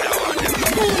again.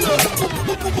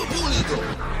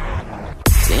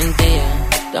 Cynthia,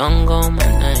 don't go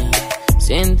my name.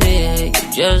 Cynthia, you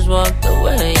just walked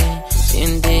away.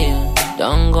 Cynthia,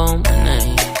 don't go my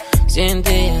name.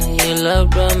 Cynthia, your love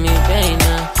brought me pain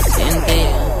now.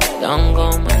 Cynthia, don't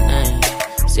go my name.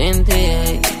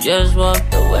 Cynthia, you just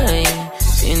walked away.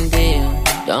 Cynthia,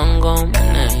 don't go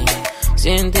my name.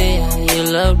 Cynthia, your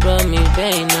love brought me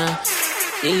pain now.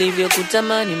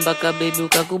 Nilivyokutamani mpaka baby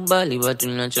ukakubali watu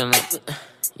nachana.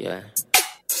 Yeah.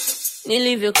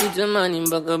 Nilivyokutamani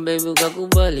mpaka baby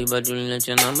ukakubali watu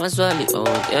nachana maswali. Oh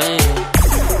yeah.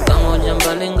 Pamoja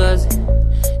mbali ngazi.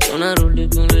 Tunarudi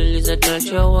kuniuliza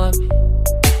tunacha wapi.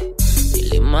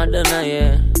 Ilimada na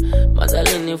ye.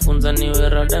 Madali nifunza niwe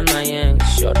rada na ye.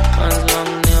 Short pants,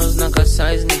 long nails, naka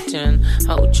size ni 10.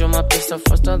 Hauchoma pesa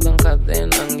faster than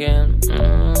then again.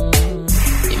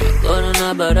 Nimegona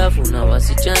na barafu na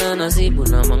wasichana nasibu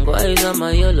na mangwai za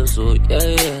mayolo so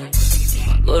yeah.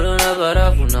 Nimegona na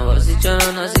barafu na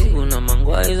wasichana nasibu na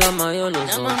mangwai za mayolo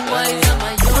so yeah.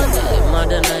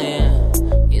 Ilimada na ye.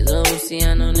 Izo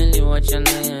usiano niliwacha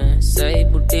na ye. Sai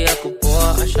buti ya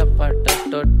kupoa ashapata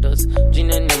totos.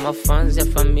 Jina ni mafanzi ya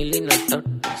family na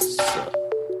totos.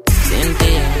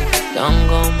 Cynthia, don't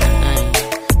go my name.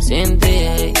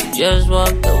 Cynthia, you just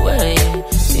walked away.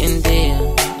 Cynthia,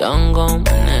 don't go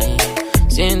my name.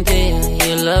 Cynthia,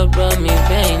 your love brought me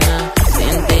pain now.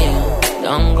 Cynthia,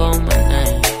 don't go my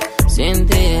name.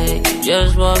 Cynthia, you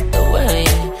just walked away.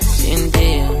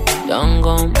 Cynthia, don't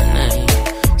go my name.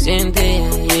 Cynthia,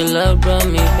 your love brought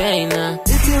me pain now.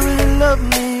 If you really love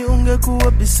me,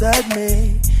 ungekuwa beside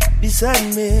me.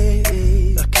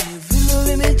 Lakini vile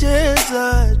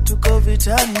ulinicheza, tuko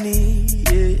vitani.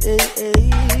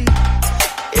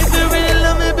 If you really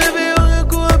love me, baby,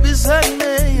 ungekuwa beside me.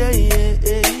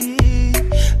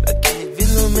 Lakini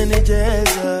vile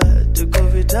umenicheza, tuko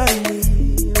vitani.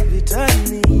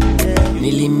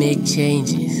 Really make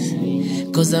changes,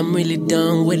 cause I'm really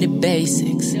done with the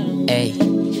basics. Ay,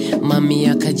 mami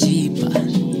akajipa,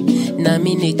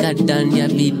 nami nikadani ya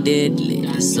be deadly.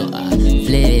 So I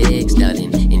flex,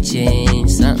 darling, and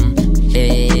change something.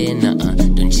 Hey,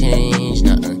 don't change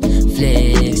nothing.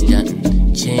 Flex,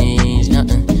 darling, change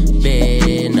nothing.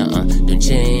 Hey, don't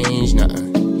change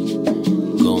nothing.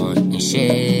 Go on and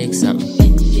shake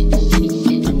something.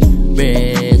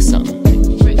 Break something.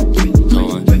 Go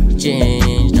on,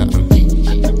 change nothing.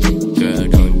 Girl,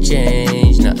 don't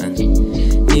change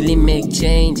nothing. Really make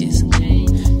changes,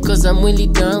 cause I'm really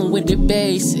done with the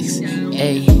basics.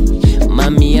 Ay,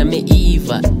 mami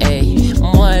ameiva, ay,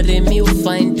 mware mi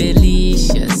find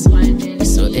delicious.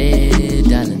 So hey,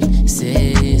 darling,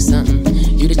 say something.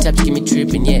 You the type to get me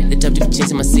tripping, yeah. The type to be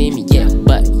chasing my semi, yeah.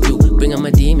 But you bring out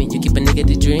my demon, you keep a nigga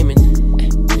daydreaming.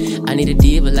 I need a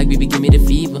diva, like baby, give me the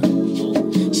fever.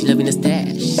 She loving the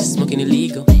stash, smoking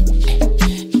illegal.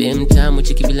 Bim time with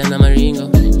chiki bila na maringo.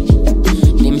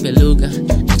 Nimpe lugha,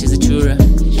 nacheza chura.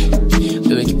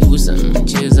 Wewe kipusa,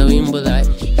 cheza wimbo like.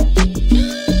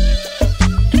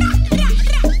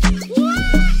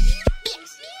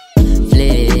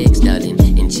 Flex, darling,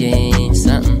 and change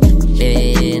something.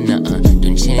 Hey,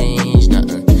 don't change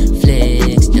nothing.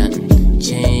 Flex, darling,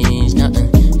 change nothing.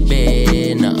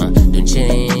 Hey, don't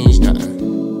change nothing.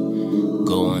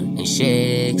 Go on and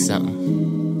shake something.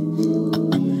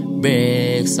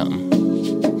 Break something.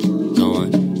 Go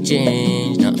on,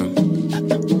 change nothing.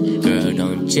 Girl,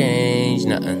 don't change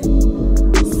nothing.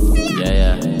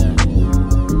 Yeah.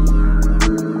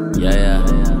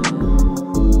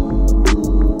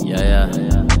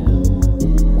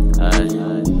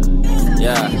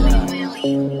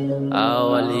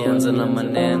 Walianza na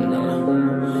maneno,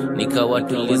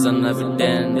 nikawatuliza na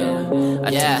videndo.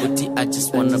 Atibuti, I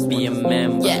just wanna be a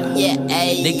member.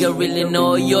 Nigga really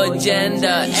know your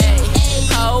gender.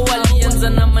 Hao walianza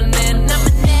na maneno,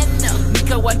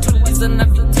 nikawatuliza na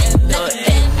vitendo.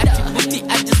 Atibuti,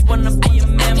 I just wanna be a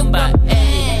member.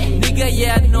 Nigga,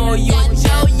 yeah, I know your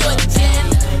gender.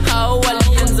 Hao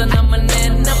walianza na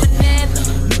maneno,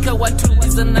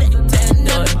 nikawatuliza na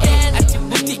vitendo.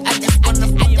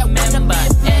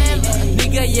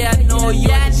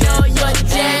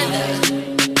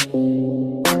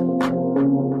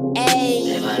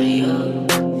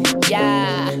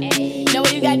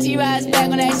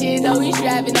 that shit, always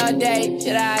rapping all day.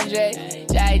 Shit, Andre,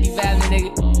 Shady family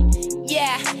nigga.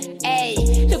 Yeah,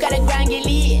 ayy, look at the grind get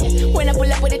lit. When I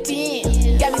pull up with a team,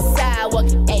 got me sidewalk,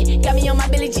 ayy, got me on my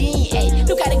Billie Jean, ayy.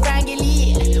 Look at the grind get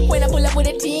lit. When I pull up with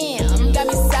a team, got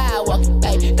me sidewalk,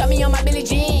 ayy, got me on my Billie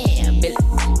Jean. Billie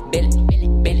Jean,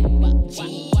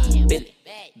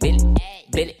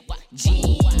 Billie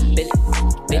Jean,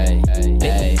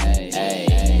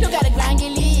 look at the grind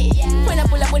get lit. When I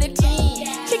pull up with a team,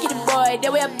 check it the boy,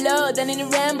 the way I blow, then in the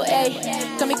ramble, ayy.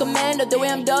 Call me commando, the way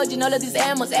I'm dodging all of these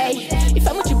ammos, ayy. If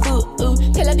I'm with you, boo, ooh,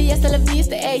 tell her the hasta la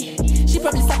vista, ayy. She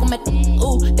probably suck on my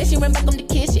ooh, then she ran back on the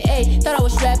kitchen, ayy. Thought I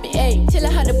was rapping, ayy. Till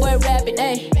I had the boy rapping,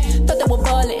 ayy. Thought they were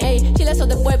ballin', ayy. Till I saw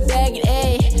the boy bagging,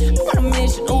 ayy. I'm on a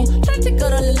mission, ooh, tryna take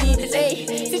out all the leaders,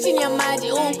 ayy. Stitching your mind,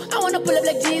 ooh, I wanna pull up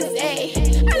like Jesus, ayy.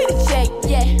 I need a check,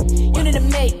 yeah. You need a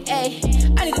mate, ayy.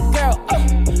 I need a girl,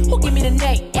 who give me the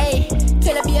neck, ayy.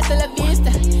 Tell her be hasta la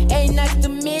vista, ayy. Nice to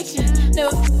meet you.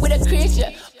 Never with a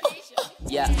creature.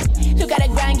 Yeah. Look at the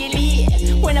grind get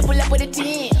lit. When I pull up with a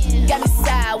team, got me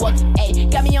sidewalk, ayy.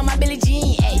 Got me on my Billie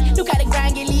Jean, ayy. Look at the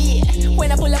grind get lit.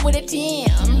 When I pull up with a team,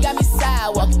 got me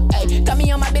sidewalk, ayy. Got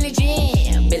me on my Billie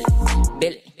Jean. Billie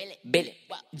Jean, Billie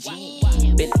Jean.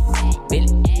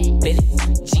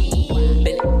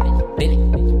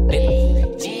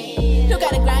 Look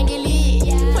at the grind get lit.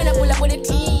 When I pull up with a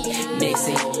team,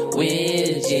 mixing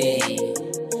with G,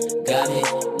 got me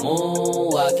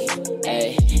moonwalking,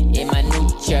 ayy. In my new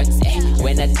jerks, ayy.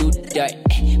 When I do dirt,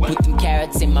 ayy. Put them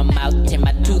carrots in my mouth till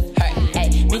my tooth hurt,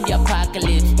 ayy. Mean the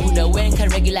apocalypse, Buddha when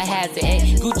regular hazard,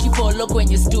 ayy. Gucci polo when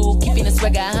you stool, keeping a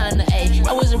swagger Honda, ayy.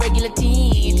 I was a regular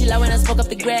teen till I went and spoke up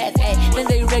the grass, ayy. Then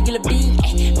the irregular beat,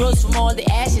 ayy. Rose from all the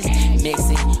ashes,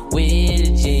 mixing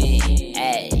with G,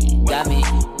 ayy. Got me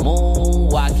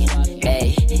moonwalking,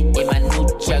 ayy. In my new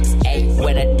trucks, ayy.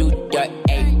 When I do dirt,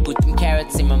 ayy. Put them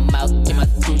carrots in my mouth till my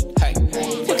tooth hurt.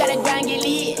 Look at the grind get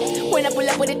lit. When I pull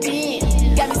up with a team,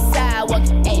 got me sidewalk,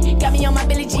 ayy. Got me on my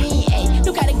Billie Jean, ayy.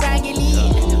 Look at the grind get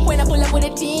lit. When I pull up with a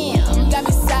team, got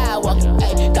me sidewalk,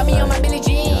 ayy. Got me on my Billie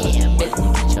Jean.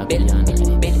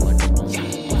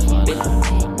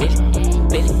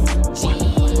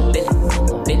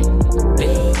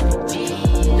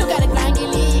 Look at the grind get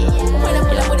lit. When I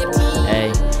pull up with a team,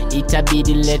 hey.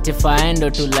 Itabidi lete faendo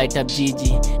to light up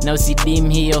jiji. Na usidim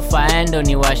hiyo faendo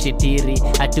ni washitiri.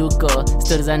 Hatuko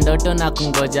stories za ndoto na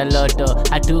kungoja loto.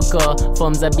 Hatuko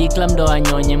form za bikla mdo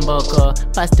anyonye mboko.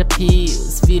 Pastor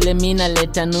Pius vile mina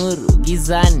leta nuru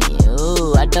gizani.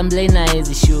 Hata mblei na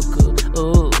ezi shuku.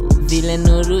 Vile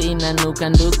nuru inanuka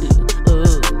nduku.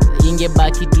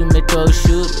 Ingebaki tumetoa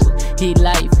ushuru. Hii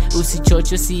life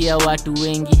usichocho si ya watu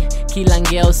wengi. Kila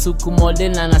ngea usuku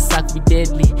model na nasak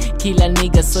deadly. Kila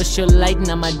nigga socialite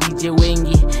na ma DJ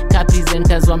wengi. Ka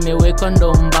presenters wamewekwa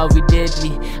ndo mbawi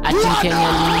deadly. Ati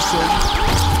Kenya linisho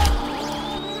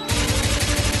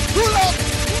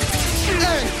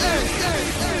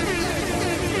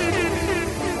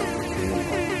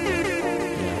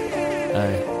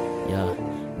yeah,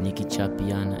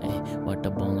 nikichapiana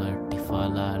watabonga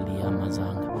tifala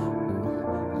aliyamazanga.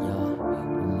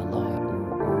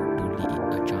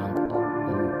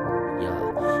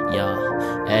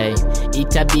 Hey,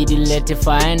 itabidi lete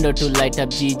faendo to light up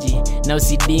jiji. Na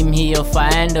usidim hiyo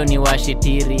faendo ni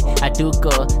washitiri.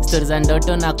 Hatuko stories za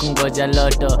ndoto na kungoja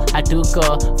loto.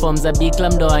 Hatuko form za bikla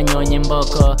mdo anyonye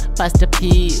mboko. Pastor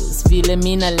Pius vile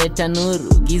mina leta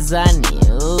nuru gizani.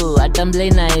 Hata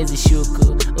mblei na ezi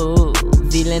shuku.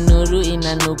 Vile nuru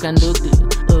inanuka nduku.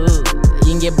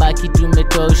 Ingebaki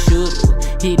tumetoa ushuru.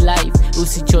 Hii life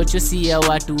usichocho si ya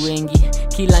watu wengi.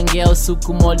 Kila ngea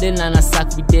usuku model na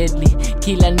nasak deadly.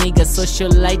 Kila nigga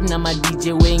socialite na ma DJ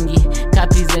wengi. Ka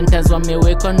presenters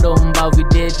wamewekwa ndo mbawi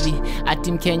deadly.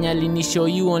 Ati Mkenya lini show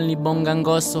you only bonga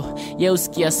ngoso. Yeah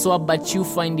usikia swab but you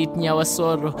find it nyawa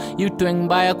soro. You tweng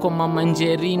mbaya kwa mama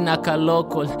njeri na ka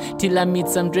local. Till I meet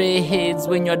some Dre heads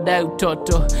when you're die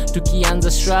utoto.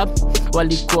 Tukianza strap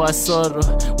walikuwa soro.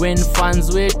 When fans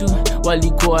wetu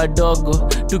walikuwa dogo.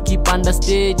 Tukipanda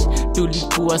stage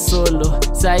tulikuwa solo.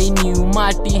 Saini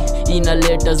umati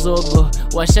inaleta zogo.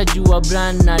 Washajua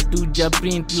brand na tuja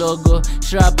print logo.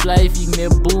 Shrap life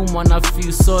imeboom wana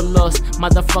feel so lost.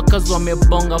 Motherfuckers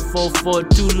wamebonga for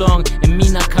too long. And me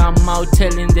na come out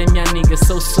telling them ya nigga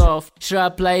so soft.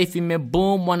 Shrap life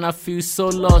imeboom wana feel so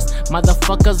lost.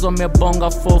 Motherfuckers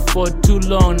wamebonga for too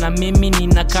long. Na mimi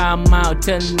nina come out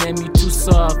telling them you too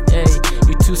soft. Hey,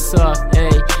 you too soft.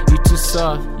 Hey, you too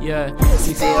soft. Yeah.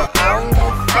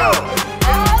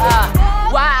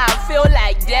 Why I feel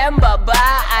like them, but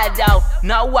I don't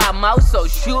know why I'm also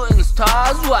shooting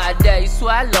stars. Why they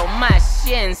swallow my shit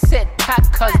and sit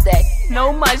tight, cause they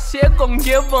know my shit gon'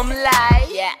 give them life.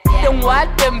 Then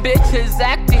what them bitches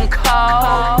acting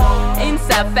cold?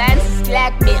 Inside fans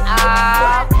slack me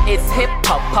up. It's hip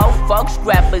hop, ho folks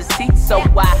grab a seat, so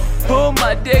I pull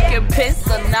my dick and piss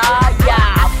on all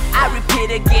y'all. I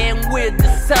repeat again with the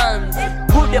sons.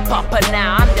 Who the papa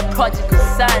now? I'm the prodigal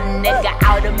son, nigga,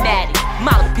 automatic.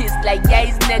 Mouthpiece like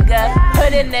Ye's nigga.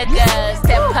 Hoodie nigga,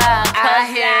 step up. I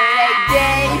hear every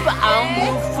day, but I don't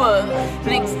give a fuck.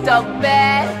 Niggas talk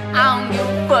bad, I don't give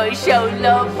a fuck. Show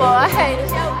love for a hater.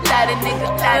 Lot of niggas,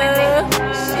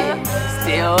 shit.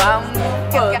 Still, I don't give a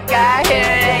fuck. I hear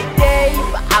every day,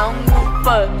 but I don't give a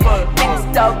fuck. Niggas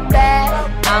talk bad,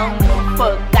 I don't give a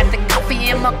fuck. Got the coffee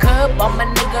in my cup, all my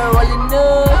nigga rolling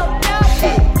up.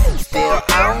 Shit, still,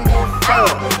 I don't give a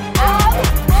fuck.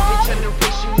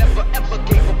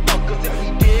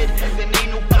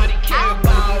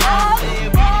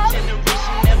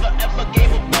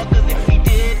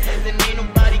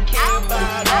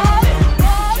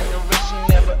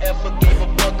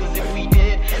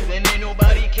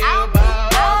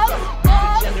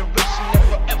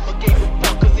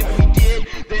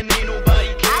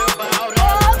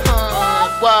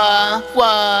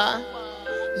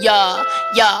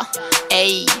 Yeah,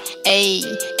 ayy, ayy,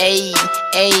 ayy,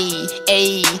 ayy,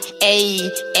 ayy, ayy,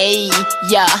 ayy,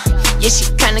 yeah. Yeah, she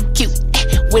kinda cute,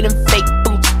 with them fake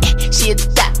boobs. She a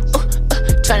dot,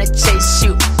 tryna chase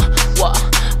you,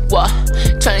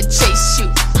 tryna chase you,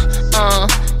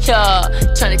 yeah,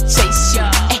 tryna chase you.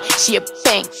 She a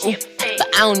bank, but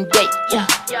I don't date,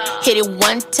 hit it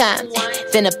one time,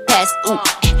 then I pass,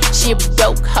 she a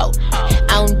broke hoe,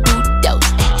 I don't do those,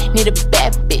 need a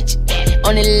bad bitch,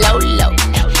 on the low low,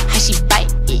 how she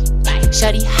bite it,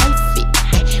 shawty high fit,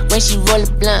 when she roll a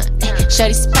blunt,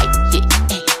 shawty spike it,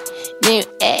 new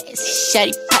ass,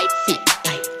 shawty pipe it,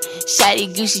 shawty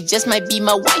Gucci just might be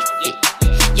my wife it,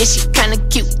 yeah she kinda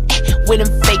cute, with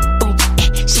them fake boobs,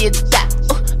 she a dot,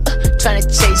 tryna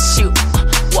chase you,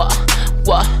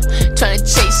 tryna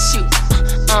chase you,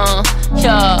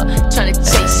 yeah, tryna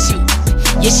chase you,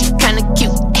 yeah she kinda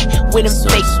cute, with them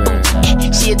fake boobs,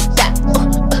 she a dot,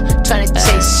 tryna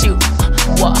chase you,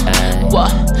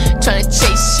 tryna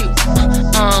chase you,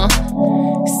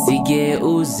 Sige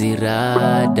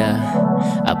uzirada,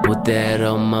 I put that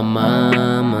on my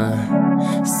mama.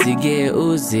 Sige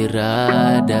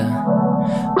uzirada,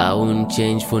 I wouldn't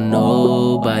change for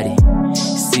nobody.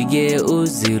 Sige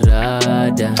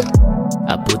uzirada,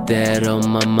 I put that on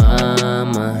my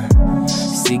mama.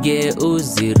 Sige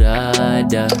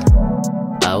uzirada,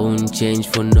 I wouldn't change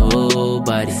for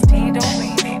nobody.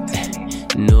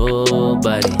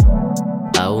 Nobody,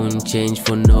 I wouldn't change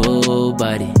for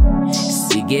nobody.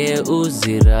 Sige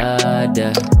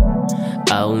uzirada,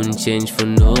 I wouldn't change for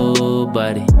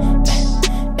nobody.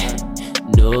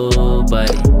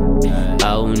 Nobody,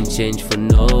 I wouldn't change for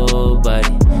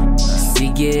nobody.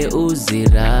 Sige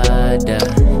uzirada,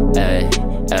 ay,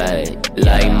 ay.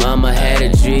 Like mama had a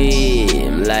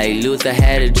dream, like Luther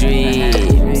had a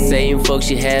dream. Same folks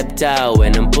she helped out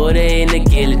when I'm put her in the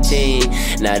guillotine.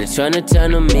 Now they tryna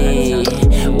turn on me,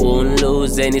 won't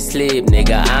lose any sleep,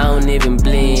 nigga, I don't even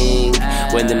blink.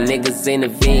 When them niggas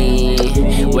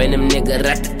intervene, when them niggas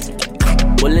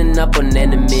rock, pulling up on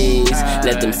enemies,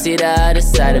 let them see the other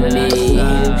side of me.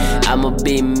 I'ma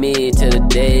be me till the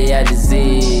day I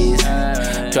disease.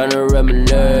 Tryna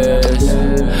reminisce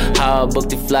how I booked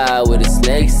the fly with the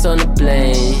snakes on the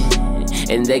plane,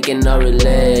 and they cannot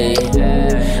relate.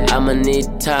 I'ma need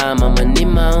time, I'ma need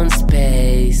my own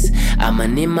space, I'ma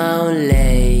need my own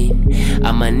lane,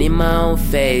 I'ma need my own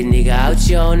faith. Nigga, out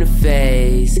your own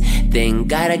face, thank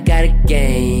God I got a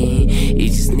game. You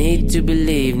just need to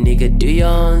believe, nigga, do your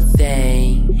own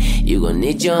thing. You gon'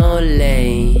 need your own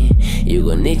lane, you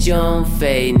gon' need your own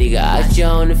faith. Nigga, out your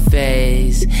own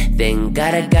face, thank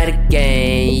God I got a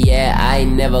game. Yeah, I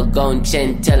ain't never gon'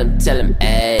 change, tell him,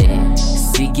 ayy.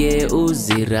 Sige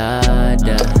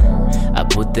uzirada, I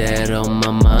put that on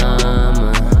my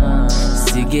mama.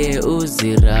 Sige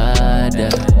uzirada,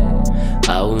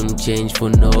 I wouldn't change for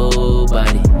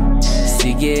nobody.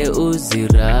 Sige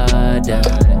uzirada,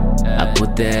 I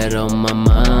put that on my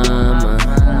mama.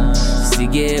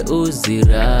 Sige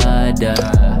uzirada,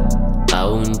 I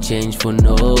wouldn't change for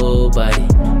nobody.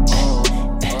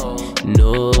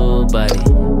 Nobody,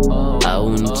 I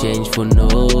wouldn't change for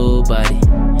nobody.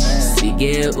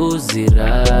 Sige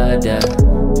uzirada,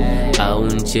 I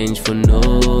wouldn't change for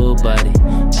nobody.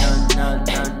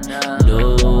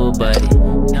 Nobody,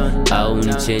 I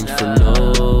wouldn't change for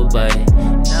nobody.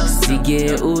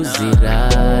 Sige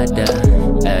uzirada,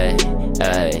 ay,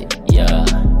 ay, yeah,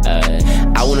 ay.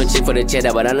 I wanna chick for the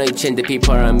cheddar, but I know you change the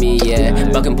people around me, yeah.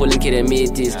 Back and pulling kid and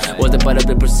meetings was a part of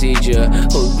the procedure.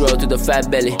 Who grow to the fat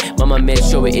belly, mama made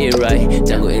sure we eat right.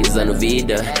 Tango enza no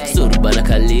vida, surubana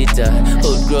kalita.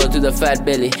 Who grow to the fat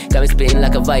belly, got me spinning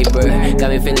like a viper, got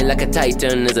me feeling like a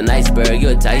titan. As an iceberg,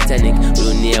 you're a Titanic.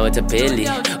 Dunia watapeli,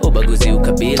 ubaguzi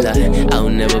ukabila. I'll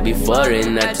never be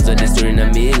foreign, natuzo desturi na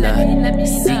mila.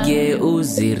 Sige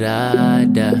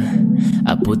uzirada,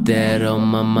 I put that on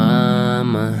my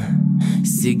mama.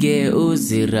 Sige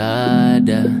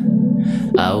uzirada,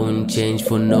 I won't change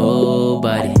for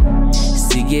nobody.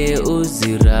 Sige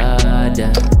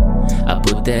uzirada, I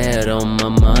put that on my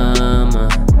mama.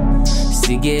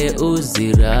 Sige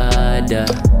uzirada,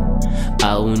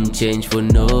 I won't change for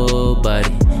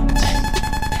nobody.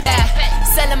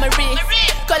 Salam Marie,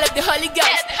 call up the Holy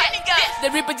Ghost. The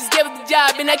Reaper just gave us the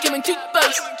job and I came and kicked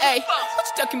first. Hey, what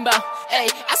you talking about? Hey,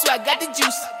 I swear I got the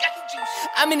juice.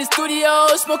 I'm in the studio,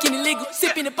 smoking illegal,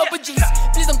 sipping the purple juice.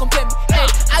 Please don't compare me. Hey,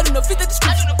 I do not fit the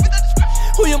description.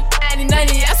 Who you 90?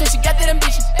 I swear she got that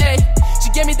ambition. Hey,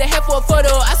 she gave me the hair for a photo.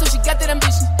 I swear she got that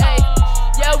ambition. Hey,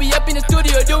 yeah, we up in the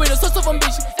studio doing a source of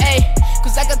ambition. Hey,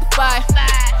 cause I got the fire.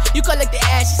 You collect the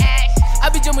ashes. I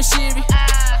be Joe Mashiri.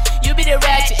 You be the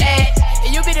ratchet. Hey,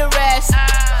 and you be the rest.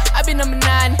 I be number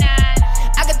 9.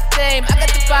 I got the fame, I got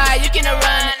the fire, you cannot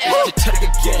run it. It's the Tugger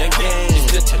Gang,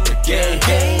 it's the Tugger Gang,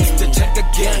 it's the Tugger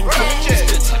Gang, it's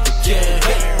the Tugger Gang.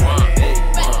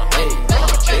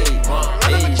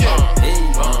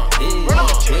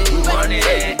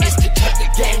 It's the Tugger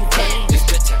Gang, it's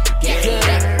the Tugger Gang,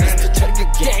 it's the Tugger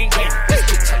Gang, it's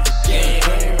the Tugger Gang.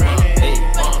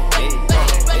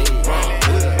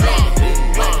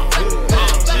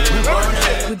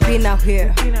 We've been out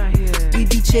here. We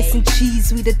be chasing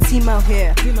cheese with the team out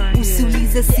here.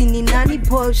 Usuliza sini nani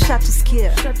boy shot to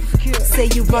scare. Say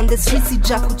you run the streets, see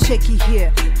Jacko checky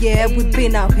here. Yeah, we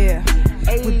been out here.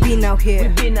 We been out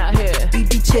here. We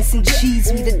be chasing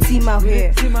cheese with the team out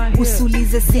here.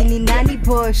 Usuliza sini nani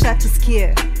boy shot to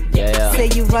scare. Yeah. Say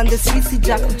you run the streets, see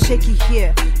Jacko checky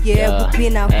here. Yeah, we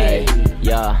been out here.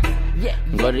 Yeah.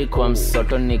 Ngori kwa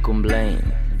msoto ni kumblame.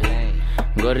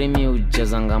 Ngori mi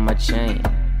ujazanga machain.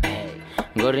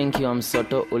 Ngori nkiwa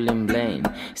msoto ulimblame.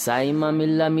 Sai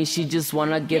mamila mi she just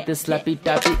wanna get this slappy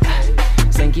tappy.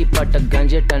 Senki pata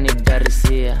ganje tani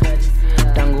darisia.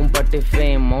 Tangu mpate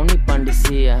fame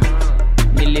unipandisia.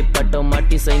 Nilipata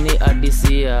umati saini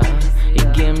adisia.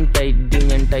 Igame tight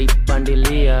dingen tight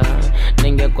pandilia.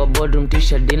 Ninge kwa boardroom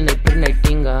t-shirt deal na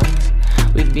itinga.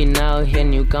 We been out here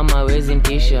new kama wezi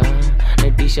ntisha.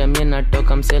 Netisha mie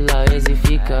natoka msela wezi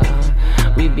fika.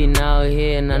 We been out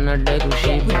here na nadai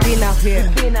kushiba. We been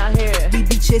out here. We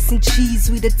be chasing cheese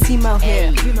with the team out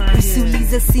here.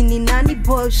 Usuliza sini nani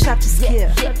boy shot to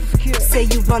scare. Say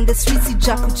you run the streets, see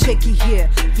Jacko checky here.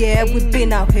 Yeah, we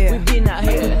been out here. We been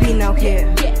out here.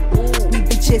 We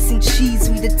be chasing cheese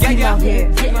with the team out here.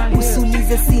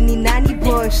 Usuliza sini nani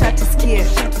boy shot to scare.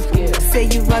 Say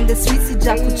you run the streets, see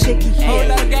Jacko checky here.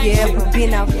 Yeah, we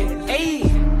been out here.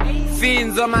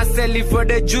 Fiends on my celly for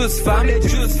the juice fam.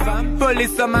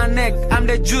 Police on my neck, I'm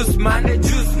the juice man.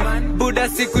 Buddha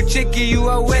siku cheki, you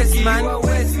a waste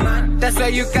man. That's why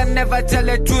you can never tell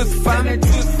the truth fam.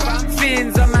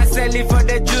 Fiends on my celly for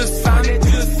the juice fam.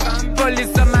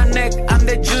 Police on my neck, I'm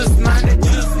the juice man.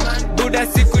 Buddha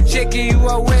siku cheki, you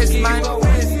a waste man.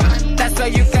 That's why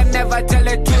you can never tell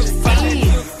the truth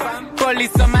fam.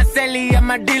 Police on my celly, I'm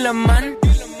a dealer man.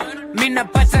 Mina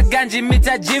pata ganji,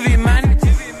 mita jivi man.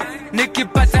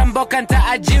 Nikipata mboka nta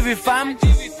ajivi fam.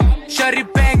 Shori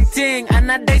painting,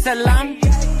 anadai salam.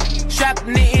 Strap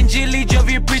ni injili,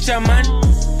 Jovi preacher man.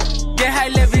 Get high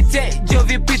levitate,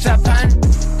 Jovi Peter Pan.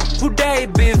 Hudai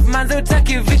beef, manzo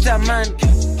utaki vita man.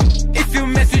 If you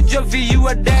mess with Jovi, you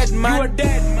a dead man.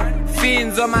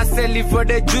 Fiends on my celly for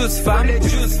the juice fam.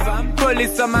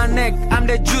 Police on my neck, I'm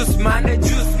the juice man.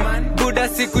 Buddha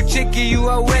siku cheki, you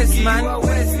a waste man.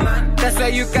 That's why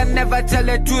you can never tell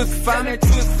the truth fam.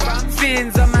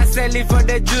 Fiends on my celly for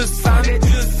the juice fam.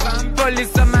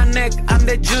 Police on my neck, I'm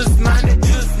the juice man.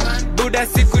 Buddha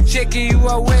siku cheki, you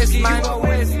a waste man.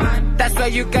 That's why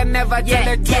you can never tell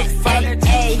the truth fam.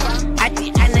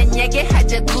 Ati ananyege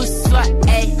haja kuswa,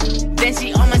 ay. Then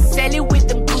she on my celly with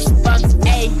them goosebumps,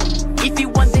 ay. If you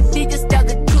want the D, just tell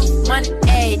the truth, man,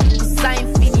 ay. Cause I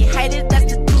ain't finny, hide it, that's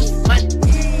the truth, man.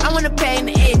 I wanna pay in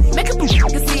the A, make a boost, I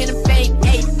can see in the fake,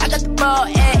 ay. I got the ball,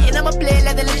 ay. And I'ma play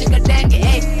like the legend, godang,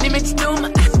 ay. Nimech duma,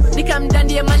 nikam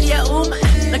dandi ya mali ya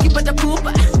nakipata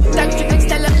pupa, tak chukang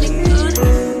style up ni good.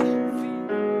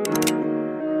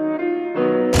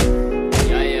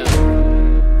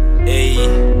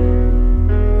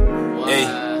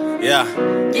 Yeah.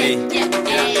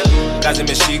 kazi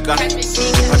imeshika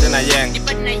nipate na yang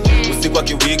usiku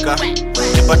akiwika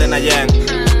nipate na yang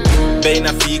bei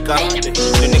nafika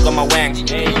niko mawang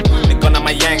niko na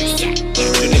mayang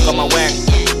niko mawang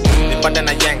nipate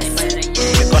na yang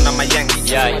niko na mayang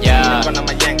niko na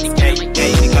mayang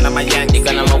niko na mayang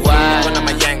niko na mawang niko na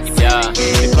mayang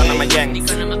niko na mayang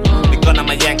niko na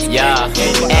mayang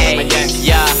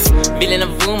vile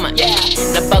navuma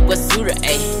nabagwa sura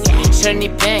shani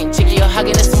peng cheki yo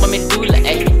hage na sumba medula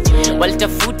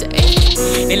walitafuta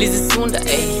nilizisunda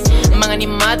manga ni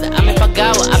mother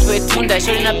amepagawa apewe tunda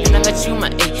shori napenda chuma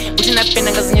buti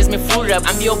napenda zenye zimefura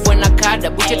ambio bwana kada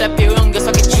buti tapewe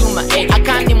ongezwa kichuma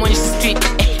akani muonyeshe street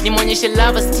ni muonyeshe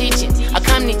lovers teaching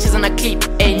akani cheza na clip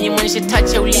ni muonyeshe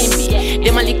touch ya ulimi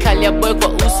dema likali ya boy kwa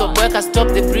uso boy ka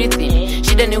stop the breathing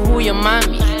shida ni huyo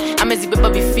mami amezibeba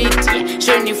bifiti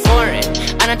shori ni foreign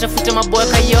anatafuta maboy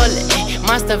kayole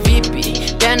master vipi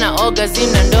tena oga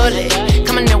zina ndole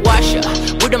kama nimewasha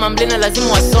buda mamblena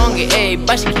lazima wasonge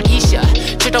bashi kiisha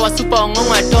chota wa super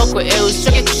ongongo atokwe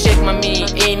usichoke kushake mami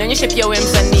nionyeshe pia we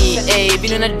msanii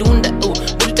vile na dunda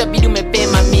buda tabidi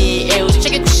umepema mi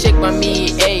usichoke kushake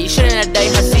mami shore na dai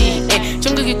hasi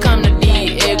chungu kikam na di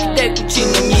kidai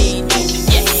kuchini mi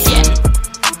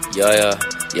yeah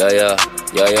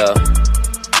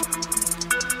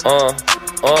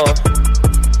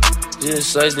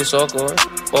this size ni soko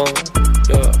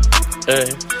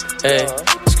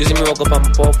Excuse me wako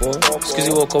pampopo Excuse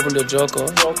me wako ndio joko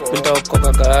Minta wako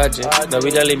kaaje na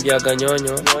wila limbia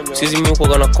ganyonyo Excuse me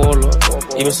wako na kolo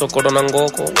ime sokoto na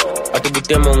ngoko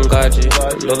atibute mongaje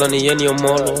lodha ni yeni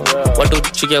omolo watu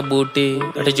chikia buti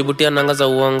atijibutia nanga za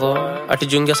uongo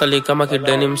atijungia sali kama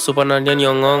kideni msupa na ndani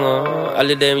ongongo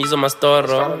alidem hizo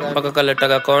mastoro mpaka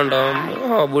kaleta kondom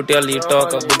buti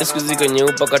alitoka buti sikuzi kwenye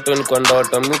upa katoni kwa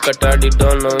ndoto mukatadi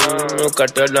dono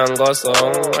mukatadi ngoso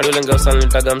alilenge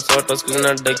usanitaga msoto sikuzi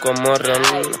na dai kwa moron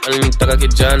alinitaka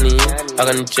kijani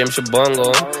akanichemsha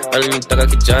bongo alinitaka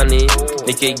kijani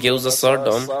nikigeuza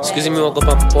sodom sikuzi mi wako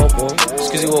papopo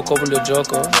sikuzi wako ndio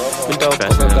joko minta wako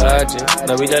kaaje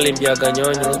na wila limbia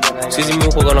ganyonyo sikuzi mi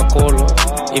wako na kolo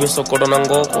ime sokoto na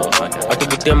ngoko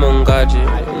atibute mongaje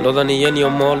lodha ni yeni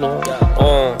omolo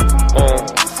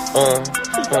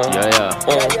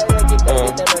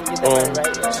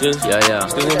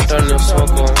Sikuzi mtani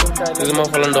soko sikuzi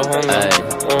mafala ndo hongo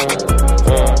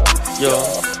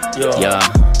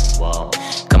Wow.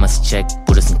 Kama si check,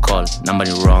 put us in call, number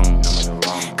ni wrong.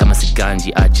 Kama si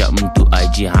ganji, acha mtu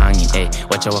IG hangi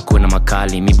wacha wakue na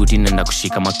makali, mibuti nenda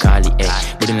kushika makali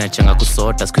buda nachanga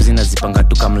kusota, skuizi nazipanga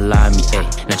tuka mlami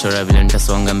nachora vile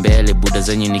nitasonga mbele, buda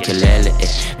zenye ni kelele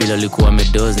vile likuwa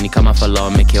medozi, ni kama fala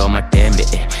wamekewa matembe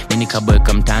mini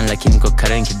kaboeka mtani, lakini kwa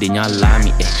karen kidinya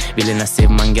lami vile na save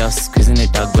mangeo, skuizi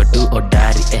nitagwa tu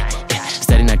odari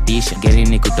stari na tisha, geri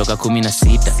ni kutoka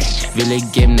 16 vile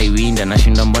game na iwinda, na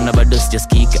shinda mbona bado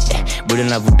sijaskika buda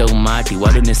na vuta umati,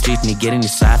 wado ni street ni geri ni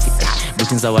safi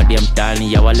buti zawadi ya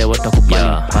mtani, ya wale watu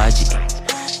kupani paji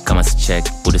kama si check,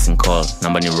 put us in call,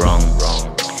 number ni wrong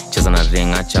cheza na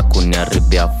ring, acha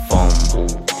kuniharibia form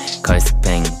kawai si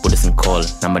peng, put us in call,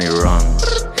 number ni wrong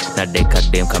na deka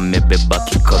dem kamebeba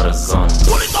kikorazon.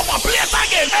 Pull it up and play it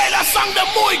again, la song de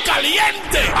muy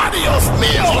caliente. Adios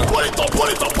mío, pull it up, pull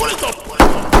it up, pull it up.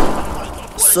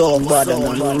 So bad and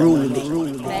unruly.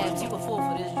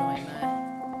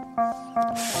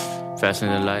 Fasten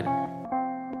the light.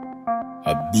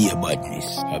 A beer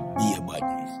badness.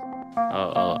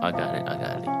 Oh, I got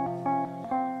it.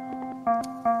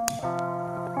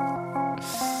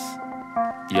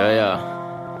 Yeah.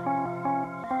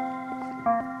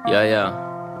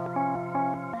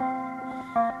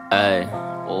 Ay.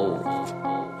 Oh.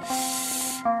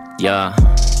 Yeah.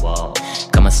 Wow.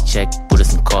 Kama si check, put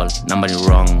us in call, number ni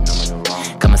wrong.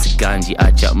 Kama si ganji,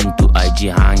 acha mtu IG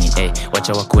hangi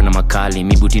wacha wakue na makali,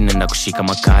 mibuti nenda kushika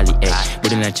makali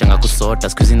buda nachanga kusota,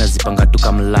 skuizi nazipanga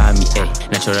tuka mlami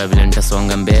nachora vile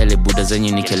nitasonga mbele, buda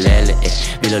zenye ni kelele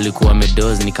vile likuwa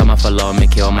medozi, ni kama fala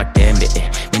wamekewa matembe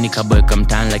mini kaboeka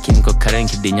mtani, lakini kwa karen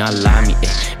kidinya lami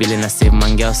vile na save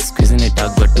mangeo, skuizi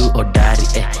nitagwa tu odari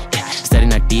stari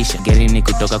na tisha, geri ni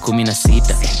kutoka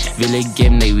 16 vile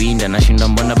game na iwinda, na shinda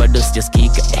mbona bado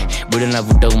sijaskika buda na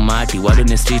vuta umati, wado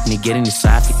ni street ni geri ni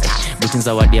safi buti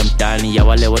zawadi ya mtani, ya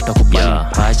wale watu kupani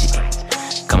paji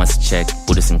kama si check,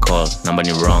 put us in call, number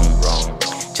ni wrong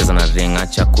cheza na ring,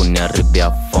 acha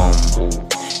kuniharibia form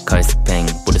kawai si peng,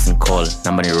 put us in call,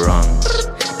 number ni wrong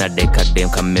na deka dem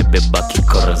kamebeba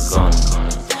kikorazon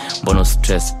mbono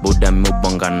stress, buda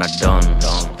miubonga na don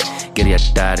geri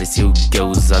hatari, si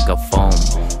ugeuzaga form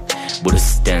buda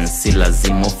stand, si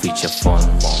lazima ufiche phone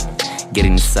geri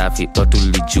ni safi watu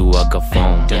lijuaga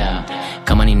form.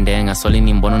 Kama ni ndenga swali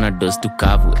ni mbono na dos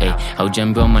tukavu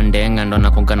haujambiwa mandenga ndo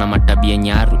nakonga na matabia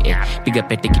nyaru piga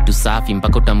pete kitu safi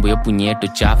mpaka utambue punyeto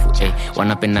chafu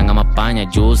wanapendanga mapanya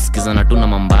jos kizana tu na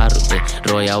mambaru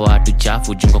roho ya watu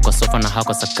chafu jungo kwa sofa na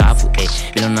hako sakafu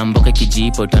bila namboka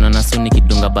kijipo tana na suni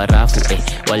kidunga barafu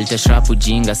walitashrapu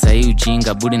jinga sahi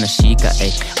ujinga budi na shika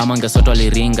ama ngasoto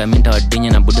aliringa minta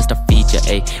wadinya na buda staficha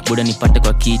buda nipate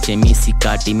kwa kiche misi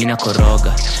kati mina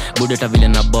koroga buda ta vile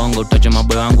na bongo utajo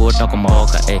maboy wangu wote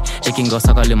komboka cheki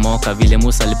ngosa kwa limoka vile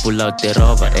Musa alipula out the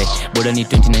rover buda ni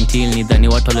 2019 ni dhani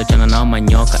watu waliochana nao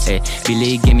manyoka vile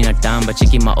hii game inatamba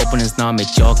cheki ma opponents nao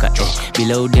wamechoka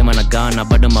bila udema na gana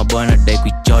bado mabwana dai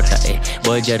kuichota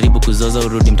boy jaribu kuzoza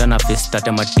urudi mtana face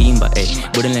tata matimba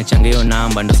buda ninachanga hiyo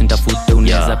namba ndo sintafute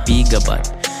unaweza piga but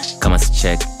kama si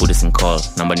check buda sin call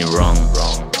namba ni wrong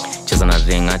cheza na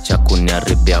ringa cha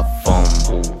kuniharibia form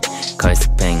Kais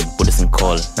peng buda sin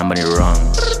call namba ni wrong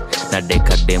na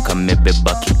deka dem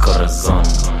kamebeba kikorazon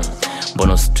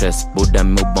bono stress buda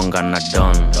miubonga na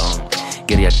don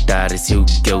geri hatari si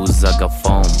ugeuzaga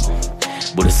form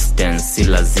buda stand si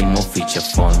lazima ufiche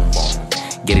phone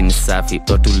geri ni safi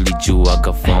watu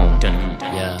lijuaga form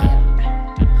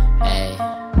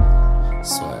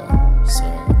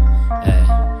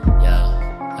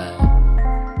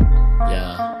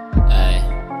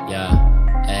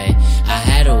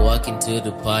to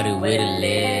the party with a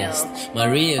list.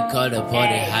 Maria called the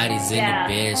party hotties in the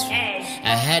bedroom.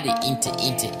 I had it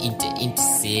into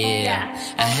sale.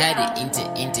 I had it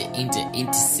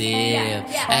into sale.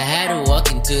 I had to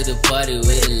walk into the party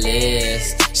with a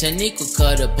list. Shaniqua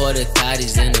called the party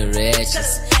hotties in the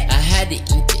ratchets. I had it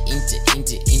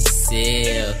into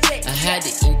sale. I had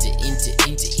it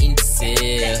into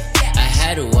sale. I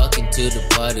had to walk into the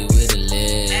party with a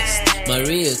list.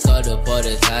 Maria called the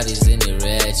party hotties in the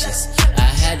ratchets. I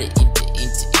had it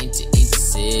into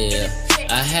sale.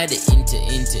 I had it into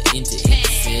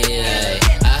sale.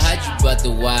 I heard you brought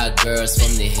the wild girls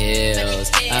from the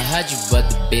hills. I heard you brought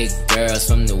the big girls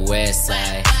from the west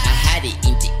side. I had it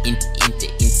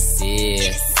into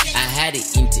sale. I had it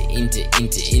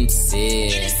into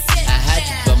sale. I heard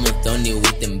you brought Mothoni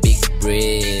with them big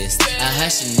breasts. I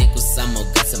heard Shaniqua Samo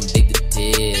got some bigger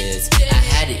tits. I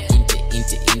had it into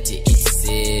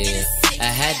sale. I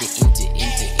had it into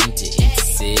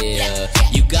sale.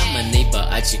 You got my neighbor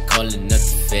out here calling up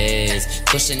the feds.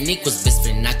 Cause Shaniqua's best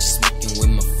friend not just smoking with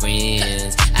my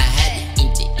friends. I had it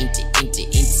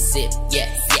into sale. Yeah.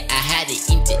 I had it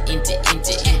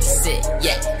into sale.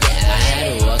 Yeah. I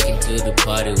had to walk into the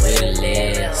party with a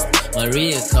list.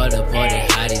 Maria called the party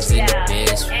hotties in the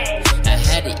bedroom. I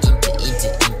had it into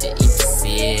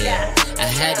sale. I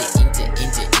had it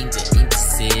into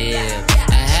sale.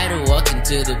 I had to walk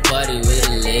into the party with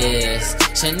a list.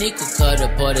 Shaniqua called the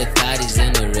party thotties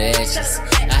in the ratchets.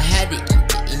 I had it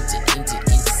into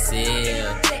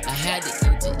sale. I had it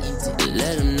into.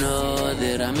 Let them know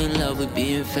that I'm in love with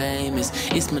being famous.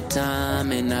 It's my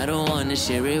time and I don't wanna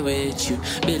share it with you.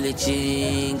 Billie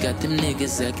Jean got them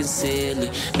niggas acting silly.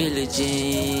 Billie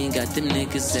Jean got them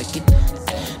niggas acting.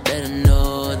 Let them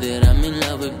know that I'm in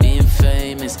love with being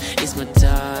famous. It's my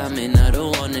time and I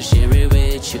don't wanna share it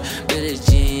with you. Billie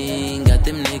Jean got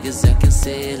them niggas acting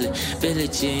silly. Billie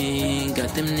Jean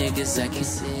got them niggas acting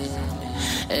silly.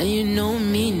 And you know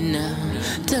me now.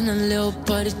 Turn a little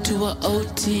party to a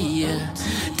OT, yeah.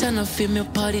 Turn a female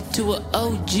party to a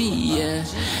OG, yeah.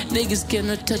 Niggas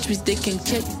cannot touch me, they can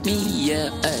check me, yeah.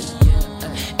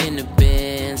 In the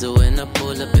Benz or when I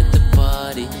pull up at the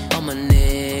party. All my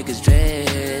niggas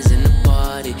dressed in the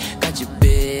party. Got your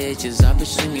bitches, I be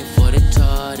swinging for the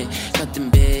tardy. Got them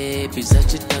babies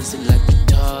that you dancing like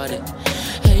retarded.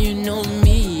 And you know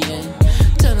me, yeah.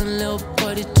 Turn a little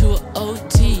party to a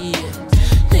OT, yeah.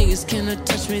 Niggas cannot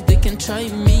touch me, they can try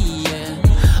me,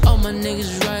 yeah. All my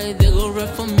niggas right, they gon' run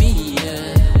for me,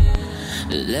 yeah.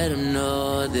 Let them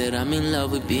know that I'm in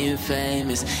love with being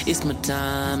famous. It's my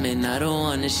time and I don't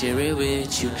wanna share it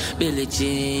with you. Billie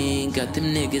Jean got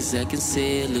them niggas acting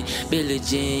silly. Billie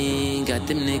Jean got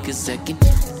them niggas acting.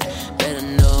 Let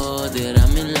them know that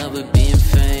I'm in love with being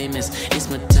famous. It's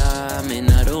my time and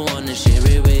I don't wanna share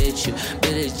it with you.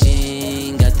 Billie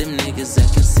Jean got them niggas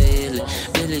acting silly.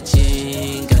 Billie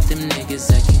Jean got them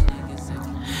niggas acting.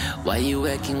 Why you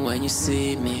acting when you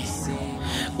see me?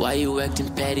 Why you acting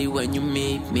petty when you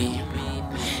meet me?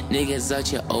 Niggas out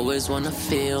here always wanna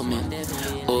feel me.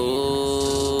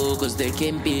 Oh, cause they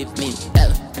can't beat me.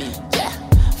 Yeah,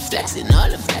 flexing all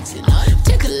them.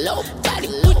 Take a low body,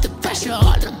 put the pressure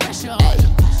on them.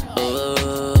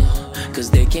 Oh,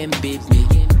 cause they can't beat me.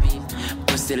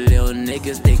 Pussy little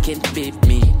niggas, they can't beat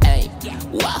me.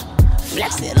 Wow,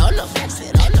 flex it all up.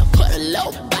 Put a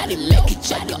low body, make it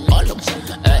check all up.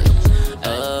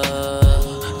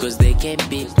 Cause they can't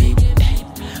beat me.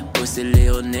 Pussy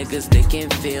little niggas, they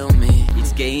can't feel me.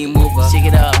 It's game over. Shake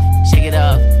it up, shake it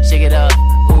up, shake it up.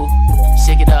 Ooh,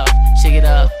 shake it up, shake it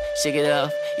up, shake it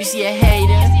up. You see a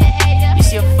hater, you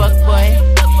see a fuckboy.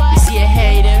 You see a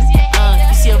hater,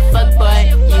 you see a fuckboy.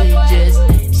 You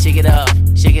just shake it up,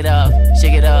 shake it up,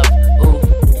 shake it up. Ooh,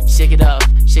 shake it up,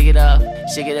 shake it up,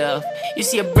 shake it up. You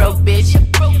see a broke bitch,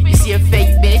 you see a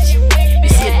fake bitch, you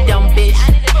see a dumb bitch,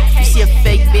 you see a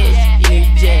fake bitch. You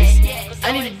just,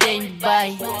 I need a day to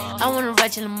buy. I wanna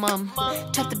ride your mom,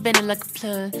 trap the bender like a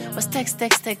plug. What's text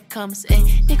comes,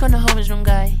 ayy. Nick on the homies wrong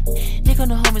guy, Nick on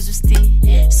the homies with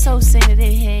Steve. So saying that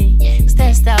they hate, cause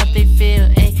that's how they feel,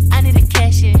 ayy. I need to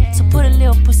cash it, so put a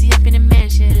little pussy up in the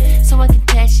mansion, so I can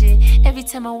cash it. Every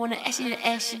time I wanna ask you to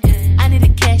action, I need to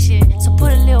cash it, so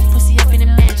put a little pussy up in the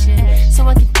mansion, so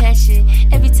I can cash it.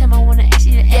 Every time I wanna ask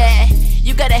you to action.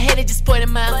 You got a hater, just point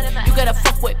him out. You got a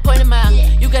fuckwit, point him out.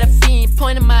 You got a fiend,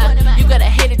 point him out. You got a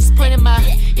hater, just point him out.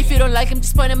 If you don't like him,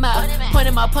 just point him out. Point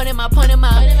him out, point him out, point him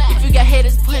out. If you got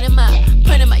haters, point him out.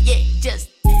 Point him out, yeah, just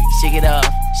shake it up,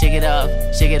 shake it up,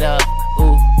 shake it up.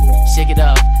 Ooh, shake it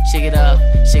up, shake it up,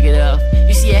 shake it up.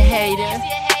 You see a hater,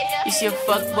 you see a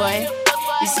fuckboy.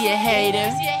 You see a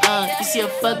hater, you see a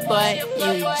fuckboy.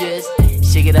 You just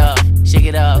shake it up, shake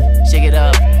it up, shake it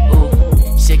up.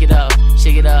 Ooh, shake it up,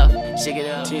 shake it up, shake it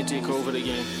up. TNT COVID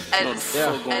again.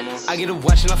 I get a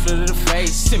watch and I feel it in the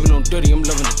face. Sipping on dirty, I'm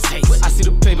loving the taste. I see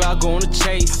the paper, I go on the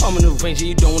chase. I'm in the range,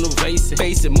 you don't wanna race it.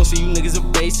 Face it, most of you niggas are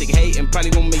basic. Hating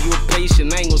probably gon' make you a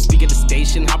patient. I ain't gon' speak at the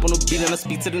station. Hop on the beat and I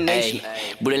speak to the nation.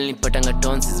 Bure nilipatanga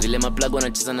tonsils, vile maplug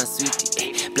wanacheza na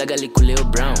sweetie. Plug alikuleo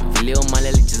brown, vileo mali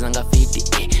alichezanga fiti.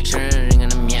 Shana ringa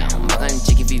na meow, mpaka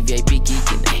ncheki VIP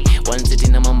kicking. One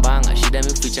city na mambanga, shida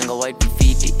mifichanga white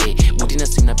fiti. Butina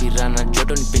simna pirana,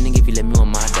 joto nipeningi vile miwa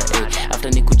mada.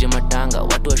 After nikuje matanga,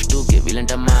 watu washtuke vile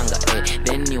ntamanga.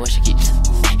 Then ni washiki,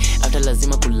 after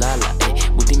lazima kulala.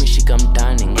 Buti mishika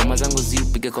mtani, ngoma zangu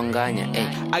ziupige konganya.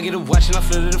 I get a watch and I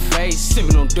feel it in the face.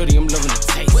 Sipping on dirty, I'm loving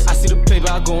the taste. I see the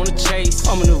paper, I go on the chase.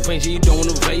 I'm in the range, you don't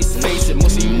wanna race it. Face it,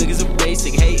 most of you niggas are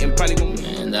basic. Hating probably gon'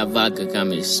 Man, that vodka got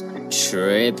me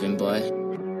tripping, boy.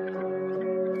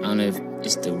 I don't know if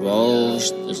it's the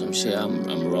rolls or some shit.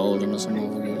 I'm rolling or some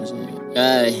motherfuckers.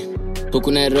 Hey,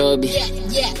 huku Nairobi,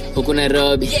 huku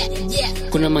Nairobi.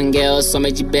 Kuna mangeo so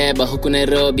amejibeba huku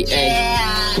Nairobi,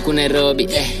 huku Nairobi,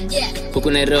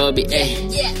 huku Nairobi,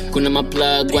 kuna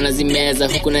maplug wanazimeza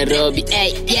huku Nairobi,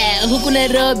 huku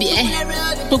Nairobi,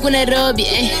 huku Nairobi,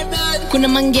 kuna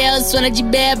mangeo so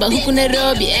wanajibeba huku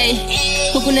Nairobi,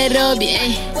 huku Nairobi,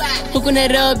 huku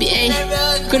Nairobi,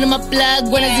 kuna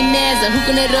maplug wanazimeza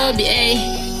huku Nairobi,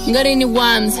 ngori ni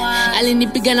Wams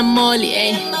alinipiga na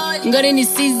Molly, ngori ni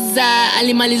Caesar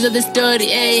alimaliza the story,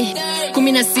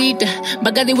 16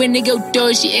 bagadhi we nigga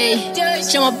utoshi,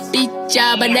 chama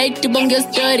picha baadaye tubonge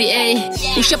story,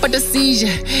 ushapata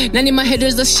seizure nani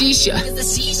maheaders za shisha,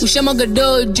 ushamwaga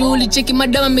doju ulicheki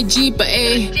madama mejipa,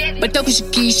 bata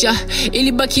kushikisha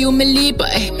ili baki umelipa,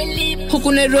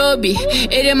 huku Nairobi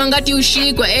area mangati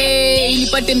ushikwa,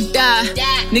 ilipate mtaa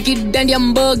nikidandia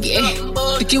mbogi,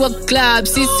 tukiwa club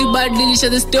sisi badilisha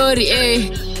the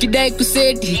story, kidai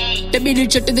kuseti tabidi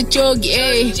chote the chogi,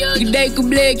 kidai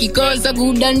kubleki kosa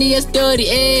kudandia story,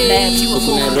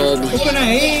 huku Nairobi,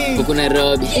 huku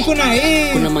Nairobi,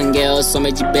 kuna mangeo so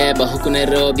amejibeba huku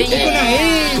Nairobi,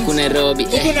 huku Nairobi,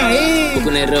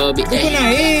 huku Nairobi,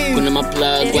 kuna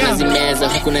maplug wanazimeza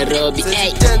huku Nairobi,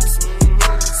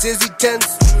 Says he tense.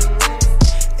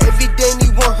 Every day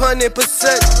need 100%.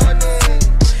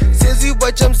 Says he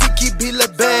watch him keep bila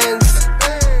bands.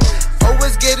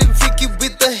 Always getting freaky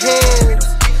with the hands.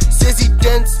 Says he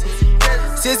dance.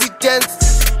 Says he dance.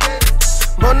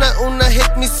 Mona una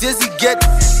hit me, says he get.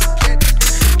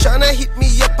 Tryna hit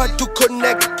me up, I do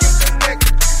connect.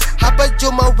 Hapa jo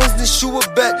my wins, the shoe a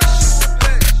bet.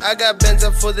 I got bands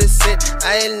up for the set.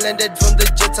 I ain't landed from the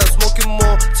jets. I'm smoking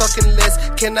more, talking less.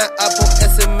 Can I up on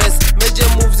SMS? Major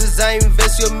moves is I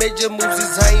invest. Your major moves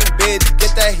is I in bed.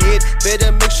 Get that head.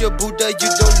 Better make sure Buddha you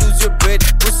don't lose your bread.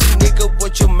 Pussy nigga,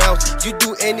 watch your mouth. You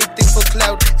do anything for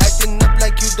clout. Acting up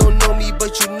like you don't know me,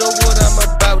 but you know what I'm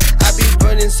about. I be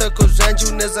running circles round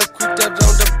you as I quick that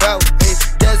roundabout. Hey,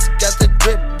 that's got the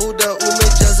drip. Buddha ume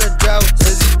just a drought.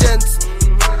 Says he tense.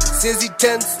 Says he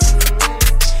tense.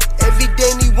 Every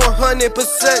day need 100%.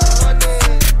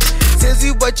 Says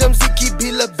he watch him keep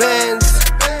bila bands.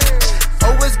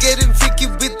 Always getting freaky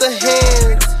with the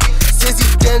hands. Says he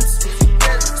dance.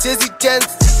 Says he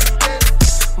dance.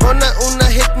 Mona una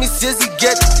hit me, says he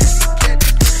get.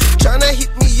 Tryna hit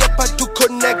me up, I do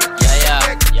connect.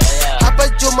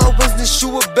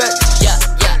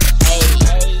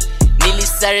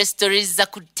 share stories za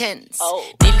kutense.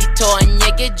 Nilitoa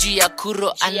nyege juu ya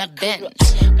kuro ana bench.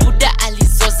 Buda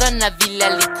alizoza na vile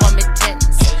alikuwa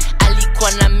metense.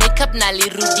 Alikuwa na makeup na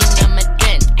alirudi na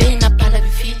madent. Bei napanda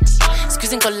vifiti,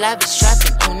 squeezing kwa lavish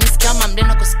trapping. Unisi kama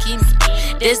mdena kwa skimi,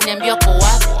 days niambia kwa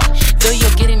wapo. Though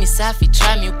you're getting ni safi,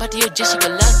 try me, upati yo jeshi kwa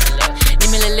laki.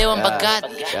 Nimelelewa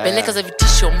Mbagathi, peleka za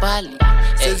vitisho mbali.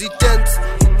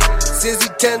 Says he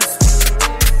tense.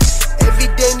 Every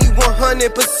day need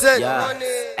 100%.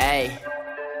 Hey.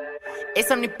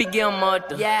 Esa mnipige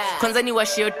moto, kwanza ni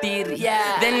washio tiri,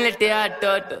 then niletea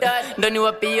watoto, ndo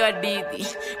niwape hiyo hadithi.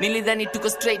 Nilidhani tuko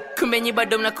straight, kumbe nyi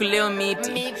bado mnakuleo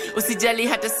miti. Usijali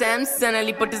hata Samson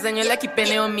alipoteza nywele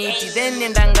kipeneo miti. Then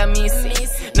niendanga misi,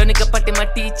 ndo nikapate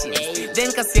matichi.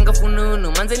 Then kasienga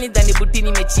fununu, manze nidhani buti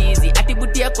nimechizi. Ati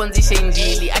buti ya kuanzisha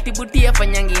injili, ati buti ya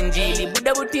fanyangi injili.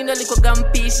 Buda buti ndo alikuwa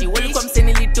gampishi, walikuwa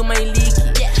mseni lituma iliki.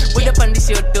 Buda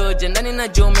pandishe otoja, ndani na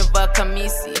jo umevaa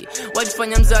kamisi.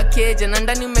 Wajifanya mzo wa keja, na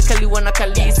ndani umekaliwa na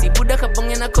kalisi. Buda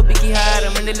kabonge na kobi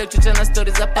kihara, mwendeleo chucha na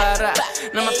story za para.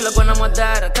 Na maflagwa na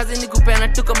mwadhara, kazi ni kupeana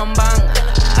tuko mambanga.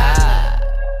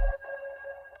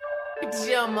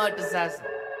 Pitishia moto sasa.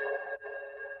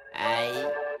 Ai.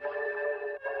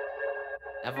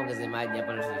 Nafunga maji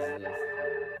hapa na sisi.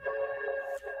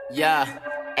 Yeah,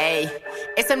 hey,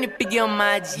 esa mnipigia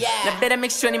maji, na better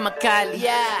make sure ni makali.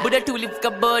 Buda tulivuka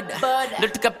boda, ndo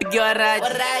tukapigia waraji.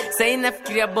 Sai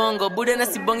nafikiria bongo, buda na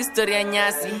sibongi story ya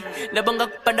nyasi. Na bonga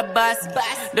kupanda basi,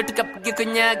 ndo tukapigia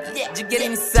konyagi. Jigeri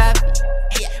ni safi,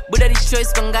 buda ni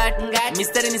choice kwa ngati.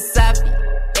 Mistari ni safi,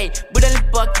 hey, buda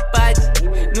lipoa kipaji.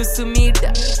 Nusu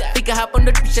mita, fika hapo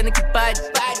ndo tupishane kipaji.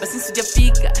 Basi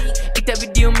sijafika,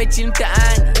 itabidi umechill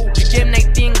mtaani. Game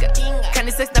nightinga,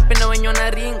 kani sex napenda wenye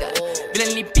wanaringa. Vile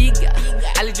nilipiga,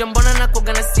 alijombona na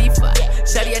kuoga na sifa.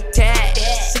 Shawty attack,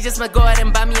 she just might go out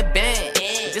and buy me a band.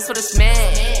 Just for the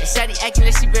smash, shawty acting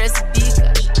like she very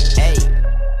Siddiqa. Hey,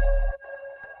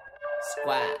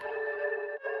 squad,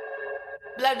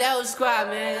 blow that whole squad,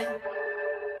 man.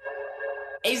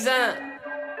 Hey, son.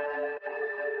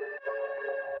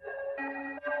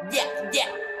 Yeah.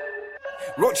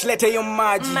 Roach leta hiyo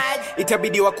maji,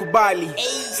 itabidi wakubali.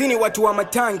 Sini watu wa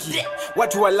matangi,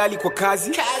 watu walali kwa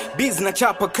kazi. Biz na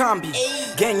chapa kambi,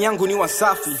 gang yangu ni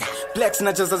wasafi. Plex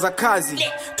na jaza za kazi,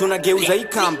 tunageuza hii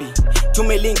kambi.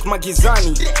 Tumelink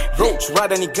magizani, Roach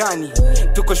rada ni gani?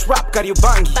 Tuko shrap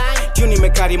Kariobangi, tuni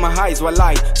mekari mahais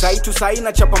walai. Saitu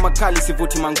saina chapa makali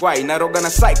sivuti mangwai. Naroga na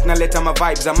psych na leta ma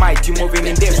vibes za mic. You moving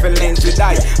in different lanes with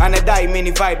die. Anadai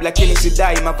mini vibe lakini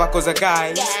sidai mavako za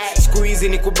guy. Squeezy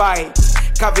ni kubai,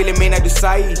 kavile mena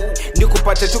dusai. Ndi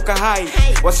kupata tuka high,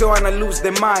 wase wana lose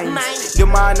their minds. Ndio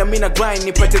maana mina grind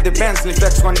nipate the bands ni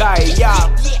flex one die. Yeah.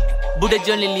 Buda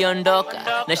John liliondoka,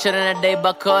 na shara na dai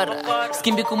bakora.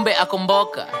 Skimbi kumbe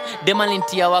akomboka, dema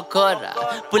lintia wakora.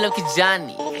 Pula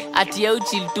kijani, ati ya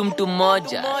uchi tu mtu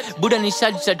moja. Buda ni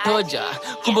shaju cha toja,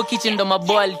 kumbo kitchen ndo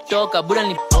maboa alitoka. Buda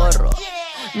ni poro,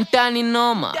 mtani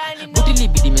noma. Buti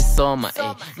libidi mesoma,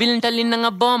 vile nitalina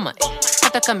ngaboma,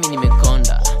 hata kami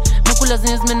nimekonda. Mukula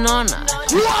zenye zimenona.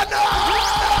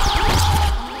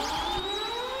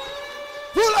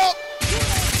 Pull up.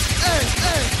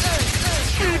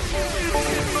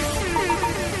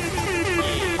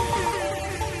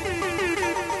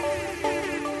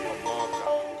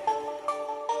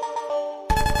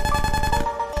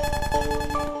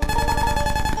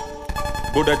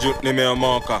 Buda juu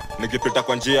nimeomoka, nikipita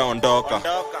kwa njia ondoka.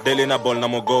 Deli na ball na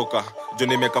mogoka, juu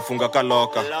nimekafunga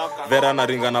kaloka. Vera na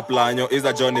ringa na planyo,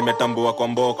 iza jo nimetambua kwa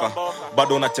mboka.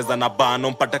 Bado unacheza na bano,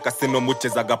 mpata kasino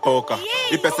mucheza gapoka.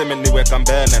 Ipese meniweka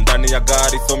mbele, ndani ya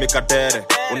gari so mikadere.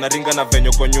 Unaringa na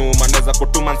venyo kwa nyuma, neza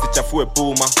kutuma nsichafue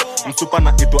puma. Msupa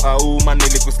na itu auma,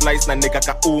 nilikuslice na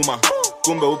nikakauma.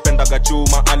 Kumbe upendaga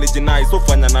chuma, alijinai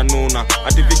sofanya na nuna.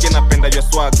 Ati vike napenda yo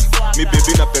swag, mi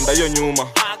baby napenda yo nyuma.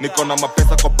 Niko na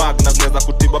mapesa kwa bag, na zineza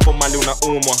kutiba po mali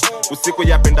unaumwa. Usiku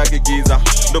yapenda gigiza,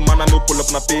 ndo maana mi pull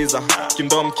up na pizza.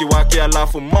 Kindom kiwaki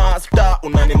alafu master,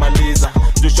 unanimaliza.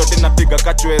 Juu shoti napiga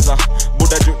kachweza,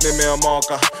 buda juu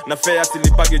nimeomoka. Na fea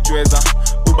silipagi chweza,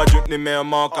 buba juu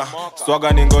nimeomoka.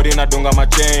 Swaga ni ngori na dunga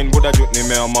machain, buda juu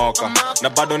nimeomoka. Na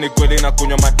bado ni kweli na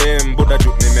kunywa madem, buda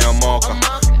juu nimeomoka.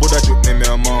 Buda juu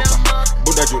nimeomoka,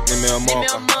 buda juu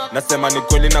nimeomoka. Nasema ni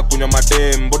kweli na kunywa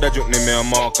madem, buda juu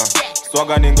nimeomoka.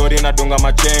 Swaga ni ngori na dunga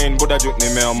machain, buda juu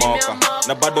nimeomoka.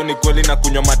 Na bado ni kweli na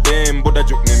kunywa madem, buda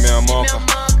juu nimeomoka.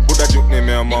 Buda juu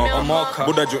nimeomoka,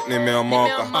 buda juu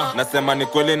nimeomoka. Nasema ni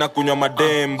kweli na kunywa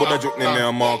madem, buda juu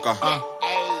nimeomoka.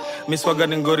 Miswaga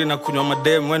ni ngori na kunywa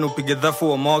madem, wenu upige dhafu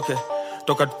uomoke.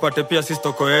 Toka tupate pia sisi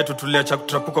toko yetu, tuliacha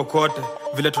kutrapuko kote.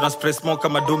 Vile tuna spray smoke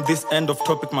kama doom, this end of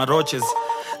topic maroches.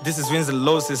 This is wins and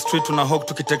losses. Street tuna hawk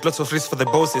tukitake lots of risks for the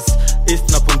bosses. East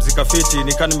na pumzika fiti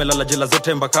nikani melala jela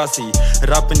zote Embakasi.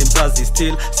 Rap ni mzazi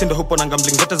still sindo hupo na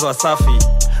gambling zote za Wasafi.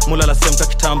 Mula la semka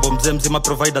kitambo mzee mzima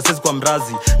provider sisi kwa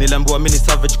mrazi. Niliambiwa mimi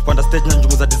savage kupanda stage na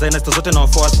njumu za designers zote na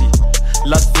wafuasi.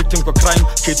 Last victim kwa crime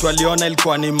kitu aliona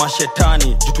ilikuwa ni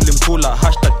mashetani. Tulimkula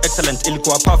 #excellent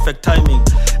ilikuwa perfect timing.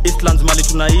 Eastlands mali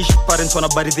tunaishi parents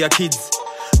wanabury their kids.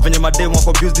 Venye mademu wako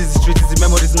abuse these streets hizi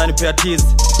memories na nipea tears.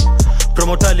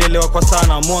 Promoter alielewa kwa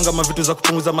sana mwanga mavitu za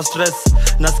kupunguza ma stress.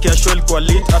 Nasikia show ilikuwa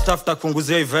lit hata after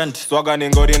kunguzia event. Swaga ni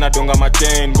ngori na dunga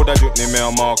machain buda juu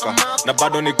nimeomoka. Na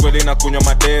bado ni kweli na kunywa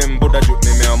madem buda juu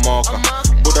nimeomoka.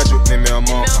 Buda juu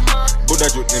nimeomoka. Buda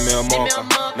juu nimeomoka.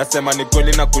 Nasema ni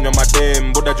kweli na kunywa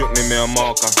madem buda juu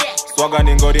nimeomoka. Swaga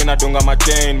ni ngori na dunga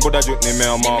machain buda juu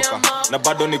nimeomoka. Na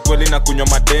bado ni kweli na kunywa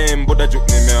madem buda juu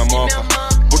nimeomoka.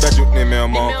 Buda juu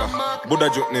nimeomoka. Buda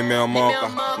juu nimeomoka.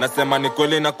 Nasema ni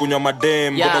kweli na kunywa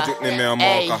madem buda juu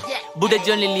nimeomoka. Buda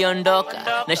juu niliondoka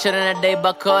na shara na dai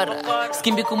bakora.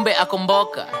 Skimbi kumbe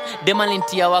akomboka dema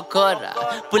lintia wakora.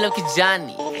 Pula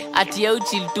kijani atia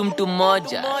uchil tu mtu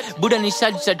moja. Buda ni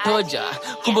shaju cha toja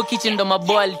kumbo kitchen ndo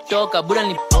maboa alitoka. Buda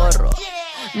ni poro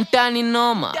mtani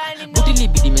noma buti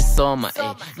libidi mesoma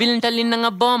vile nitalina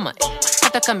ngaboma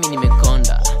hata kama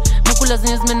nimekonda mukula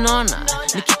zenye zimenona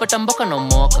nikipata mboka na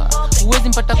moka uwezi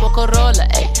mpata kwa Corolla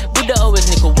Buda always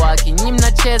niko waki nyinyi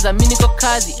mnacheza mimi niko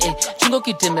kazi chungo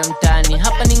kitembea mtani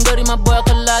hapa ni ngori maboya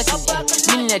kwa lucky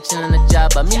mimi niachana na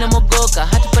jaba mimi namogoka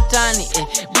hatupatani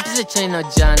buti za China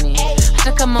jani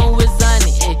hata kama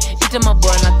uwezani ita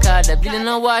maboya na kada vile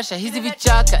nawasha hizi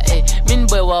vichaka mimi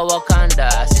boy wa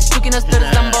Wakanda sisi tukina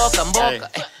stories za mboka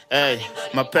Hey,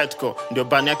 mapetko ndio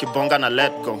bani ya kibonga na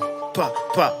let go.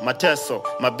 Mateso,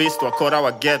 mabistu wakora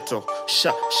wa ghetto.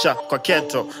 Kwa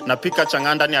keto, napika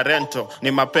changanda ni rento.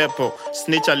 Ni mapepo,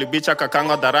 snitch alibicha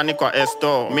kakango dharani kwa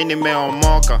esto. Mimi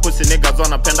nimeomoka, pusi niggas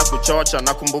wanapenda kuchocha.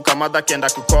 Nakumbuka mother kienda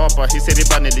kukopa, hisi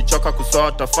riba nilichoka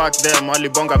kusota. Fuck them,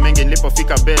 walibonga mengi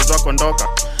nilipofika base wakondoka.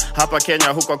 Hapa Kenya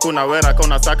huko kuna wera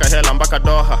kuna saka hela mpaka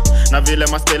Doha. Na vile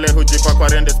maskele hujipa kwa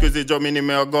rende squeeze jo mimi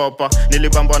nimeogopa.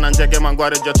 Nilibambwa na njege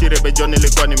mangware jotire bejo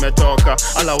nilikuwa nimetoka.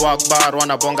 Ala wakbar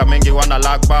wanabonga mengi wana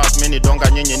lag bars. Mimi donga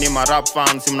nyinyi ni ma rap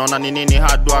fans. Mnaona ni nini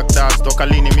hard work does. Toka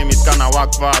lini mimi skana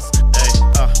work fast.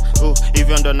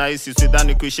 Hivyo ndo naisi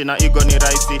sidhani kuishi na ego ni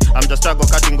raisi. I'm just struggle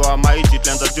cutting go amaiti.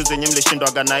 Tuanza juzi nyimle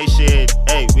shindwa ganaishi.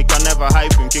 Hey, we can never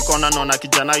hype him. Kikona nona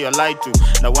kijana you lie to.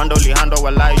 Na wanda uli handle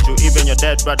wa lie to. Even your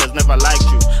dead brothers never liked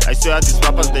you. I swear these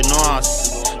rappers they know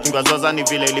us. Kingazoza ni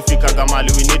vile ilifika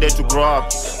gamali. We needed to grow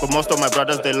up. But most of my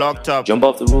brothers they locked up. Jump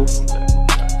off the roof.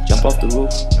 Jump off the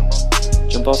roof.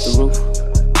 Jump off the roof.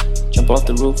 Jump off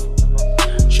the roof.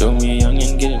 Show me young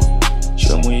and get it.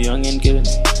 Show me young and get it.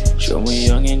 Show me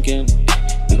young and get it.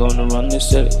 We gonna run this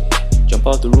city. Jump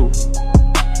off the roof.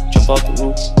 Jump off the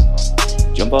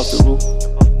roof. Jump off the roof.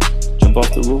 Jump off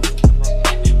the roof.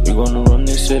 We gonna run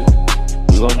this city.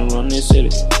 We gonna run this city.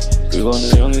 We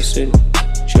gonna run this city.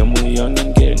 Show me young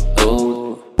and get it.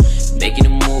 Oh, making a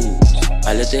move.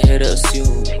 I let the hater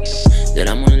assume that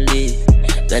I'm gonna leave.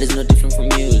 That is no different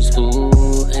from you.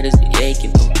 Ooh, haters be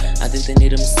aching. Oh, I think they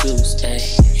need a masseuse.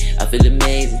 I feel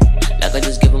amazing, like I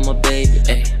just gave him a baby.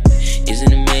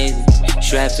 Isn't amazing?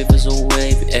 Strap paper so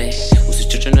wavy.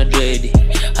 Usichocho na dready.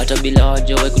 Hata bila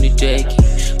haja wewe kuniteki.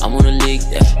 I'm on a league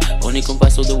there. Only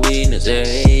compass all the winners.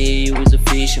 You was a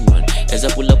fisherman. As I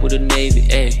pull up with the Navy.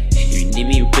 You need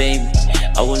me, you pay me.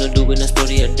 I wanna do it na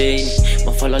story a day.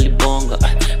 Mafala libonga.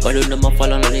 Bado na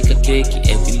mafala na nika keki.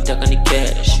 Nilitaka ni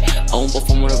cash. I won't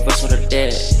perform on a verse on a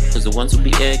dead. Cause the ones who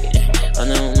be egging. I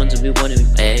know I'm meant to be wanting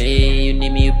me. You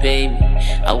need me, you pay me.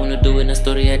 I wanna do it na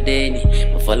story a day.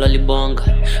 Mafala libonga.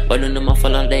 Bado na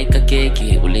mafala na nika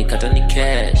keki. Ulikata ni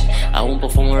cash. I won't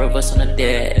perform on a verse on a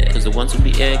dead. Cause the ones who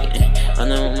be egging. I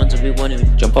know I'm meant to be wanting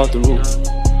me. Jump off the roof.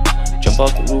 Jump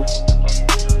off the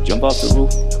roof. Jump off the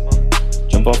roof.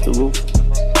 Jump off the roof.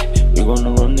 We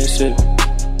gonna run this city.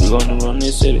 We gonna run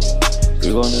this city.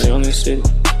 We gonna run this city.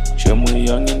 Show me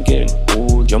young and get it.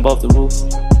 Oh, jump off the roof.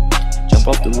 Jump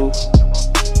off the roof.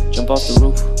 Jump off the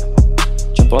roof.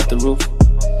 Jump off the roof.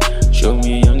 Show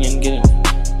me young and get it.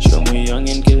 Show me young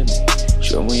and get it.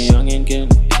 Show me young and get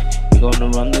it. We gonna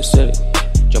run this city.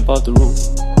 Jump off the roof.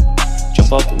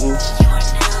 Jump off the roof.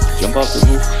 Jump off the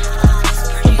roof.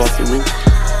 Jump off the roof.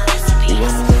 We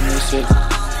gonna run this city.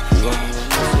 We gonna run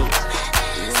this city.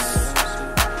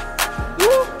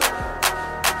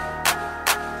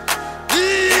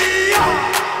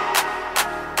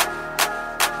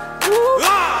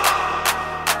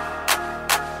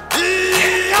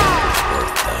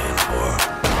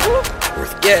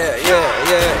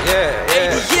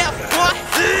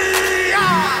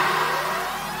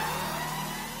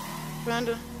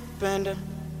 panda,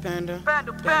 panda,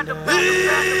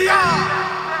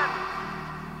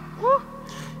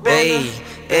 Hey,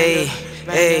 hey,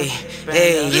 hey,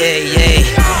 hey, yeah.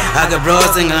 I got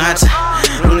bros in ngata,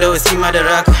 mundo wesi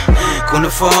madaraka. Kuna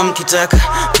form kitaka,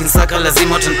 kinsaka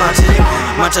lazima utanipata.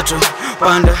 Matatu,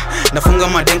 panda, nafunga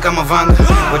madenka mavanga.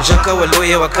 Wajaka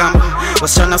waloye wakamba,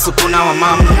 wasichana supuna wa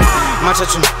mama.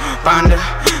 Matatu, panda,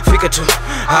 fika tu,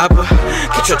 hapa,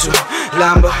 kichwa tu,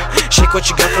 lamba. Shake what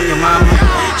you got from your mama.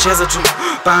 Cheza tu,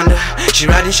 panda, she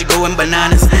riding, she going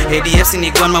bananas. ADFC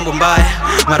ni gone mambo mbaya,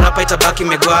 marapa itabaki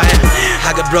megwaya.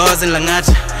 I got bros in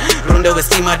Langata, runda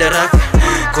westi madaraka.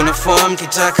 Kuna form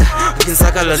kitaka,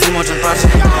 ukinsaka lazima utanipata.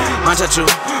 Matatu,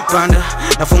 panda,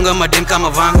 nafunga madem kama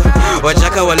vanga.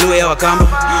 Wajaka waluya wakamba,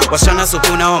 wasichana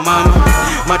supuna wa mama.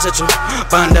 Matatu,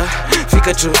 panda,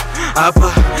 fika tu,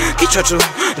 hapa, kichwa tu,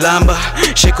 lamba.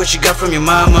 Shake what you got from your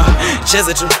mama.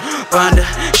 Cheza tu, panda,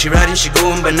 she riding, she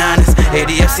going bananas.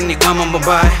 ADFC ni kwa mambo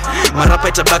mbaya, marapa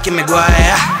itabaki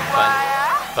megwaya.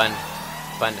 Panda,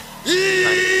 panda,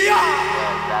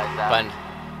 panda,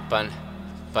 panda,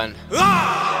 panda,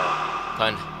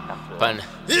 panda, panda,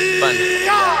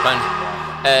 panda,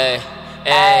 hey,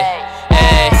 hey,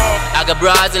 hey. I got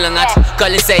bras in Langata,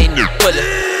 call it say no, pull it.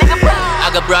 I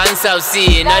got bras in South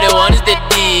Sea, now the one is the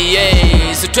D,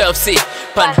 yeah. So 12C,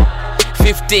 panda,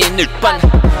 15, panda.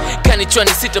 Kani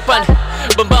 26 panda,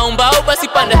 bambao basi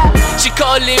panda. She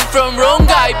calling from wrong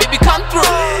guy, baby come through,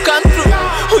 come through.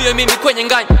 Huyo mimi kwenye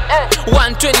nganya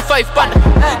 125 panda,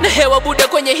 na hewa buda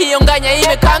kwenye hiyo nganya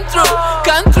ime come through.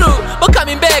 But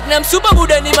coming back na msupa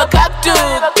buda ni makaptu,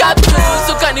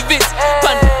 so kani vis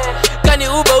panda, kani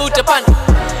uba utapanda,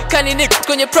 kani nick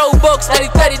kwenye pro box na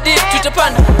 30 deep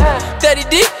tutapanda, 30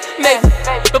 deep maybe,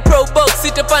 but pro box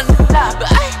itapanda,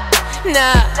 but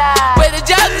nah, where the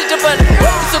jobs itapanda,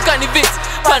 so kani vis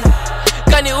panda,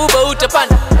 kani uba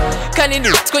utapanda, kani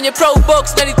nick kwenye pro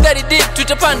box na 30 deep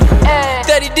tutapanda,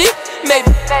 30 deep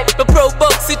maybe, but pro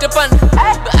box itapanda,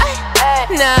 but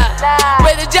nah,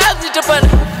 where the jobs itapanda.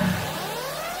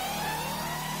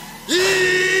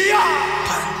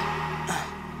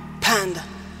 Panda.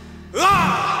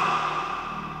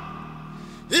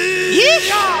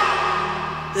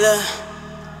 Look.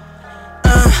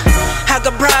 I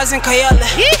got bras in Kayala,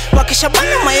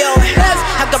 wakishabana mayowe.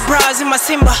 I got bras in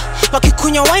Masimba,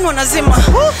 wakikunywa wine wanazima.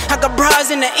 I got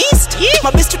bras in the east,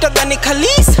 mabisi tutagani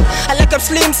kalis. I like a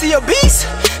slim, see your beast,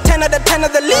 10 out of 10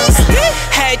 of the least.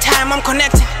 Hey time I'm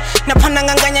connecting, napanda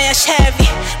nganganya ya Chevy.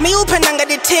 Mi upendanga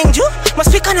ditingju,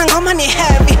 maspika na ngoma ni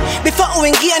heavy. Before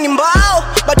uingia ni mbao,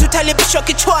 but utalipishwa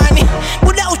kichwani.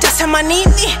 Buda utasema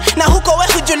nini, na huko we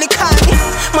hujulikani.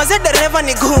 Maze dereva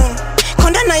ni goon,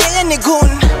 konda na yeye ni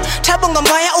goon. Tabonga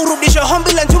mbaya urudishwe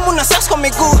hombi la njumu na sas kwa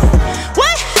miguu.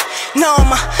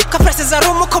 Noma, kaprese za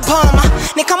rumu kobama.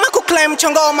 Ni kama kuclaim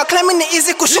chongoma, claiming ni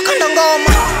easy kushuka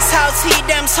ndongoma. South Sea,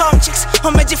 them some chicks,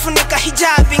 wamejifunika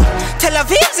hijabi. Tel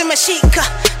Aviv zimeshika,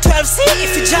 12C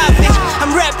if you jabbing.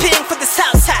 I'm rapping for the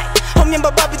south side, homie and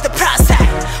Bobby the proud side.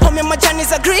 Homie my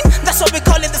Johnny's are green, that's what we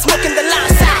call it, the smoke in the loud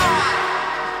side.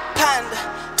 Panda,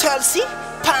 12C,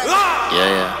 panda.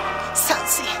 Yeah. South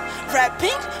Sea,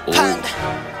 rapping, panda.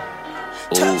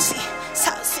 12C,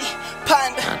 South Sea,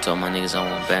 panda. I told my niggas I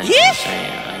want bang. Yeah. You know what I'm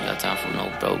saying? I ain't got time for no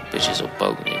broke bitches or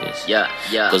broke niggas.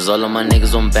 Yeah. Cause all of my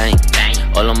niggas on bang.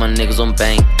 All of my niggas on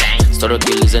bang. Start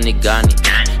Achilles and Nigani.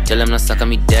 Tell them not suck on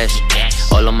me dash.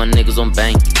 All of my niggas on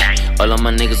bang. All of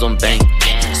my niggas on bang.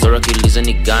 Start Achilles and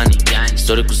Nigani.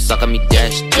 Story could suck on me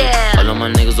dash. All of my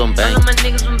niggas on bang.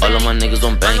 All of my niggas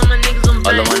on bang.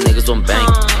 All of my niggas on bang.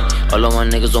 All of my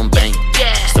niggas on bang.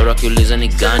 Start Achilles and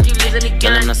Nigani.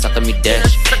 Tell them not suck on me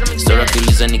dash. Start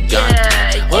Achilles and Nigani.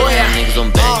 All of my niggas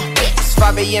on bang. It's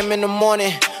 5 a.m. in the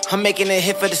morning, I'm making a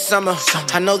hit for the summer.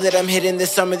 I know that I'm hitting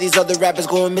this summer, these other rappers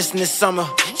going missing this summer.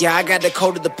 Yeah, I got the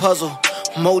code of the puzzle,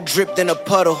 more drip than a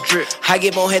puddle. I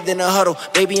get more head than a huddle.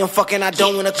 Baby, I'm fucking, I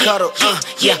don't wanna cuddle.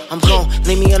 Yeah, I'm gone,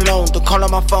 leave me alone. Don't call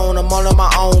on my phone, I'm all on my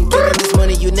own. Getting this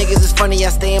money, you niggas is funny. I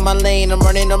stay in my lane, I'm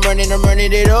running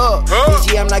it up.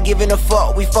 This year I'm not giving a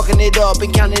fuck, we fucking it up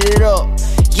and counting it up.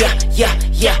 Yeah.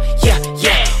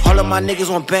 All of my niggas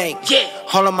want bank.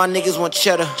 All of my niggas want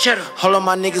cheddar. All of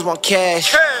my niggas want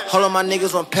cash. All of my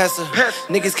niggas want pesa.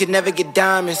 Niggas could never get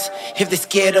diamonds if they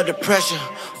scared of the pressure.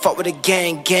 Fuck with a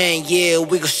gang, yeah,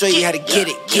 we gon' show you how to get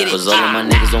it. Cause all of my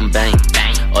niggas on bang.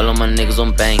 All of my niggas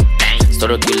on bang.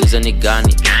 Start Achilles and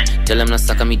Nigani. Tell them not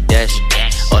suck on me dash.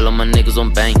 All of my niggas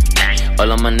on bang.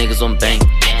 All of my niggas on bang.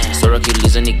 Start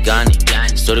Achilles and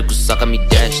Nigani. Story could suck on me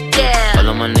dash. All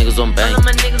of my niggas on bang.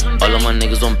 All of my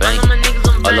niggas on bang.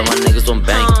 All of my niggas on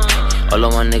bang. All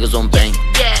of my niggas on bang.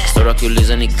 Start Stora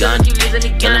kiuliza ni gani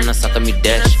Kila mnasaka mi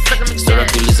dash Stora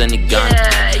kiuliza ni gani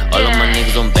All of my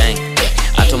niggas on bank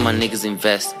I told my niggas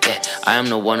invest I am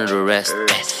no one of the rest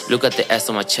Look at the ass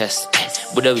on my chest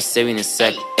Buddha we saving in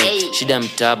sec Shida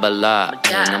mtaa bala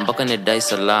Na mpaka nedai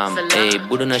salam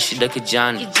Buddha na shida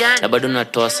kijani Na bado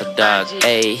natoa sadag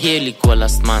Hii ilikuwa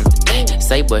last month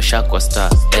Saibo ya shakwa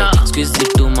star Squeeze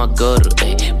tu magoro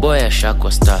Boy ya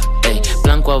shakwa star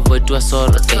Plan kwa avoid tu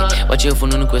asoro Wache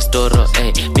ufununi kwa storo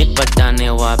Meet patane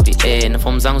wapi Na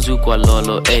form zangu zui kwa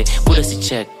lolo Buddha si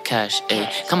check cash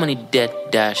Kama ni dead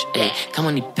dash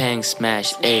Kama ni pang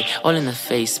smash All in the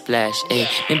face splash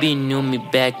Maybe you knew me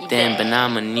back then But now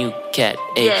I'm a new cat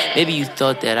Maybe you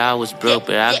thought that I was broke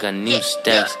But I got new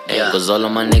stacks Cause all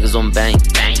of my niggas on bank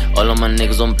All of my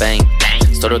niggas on bank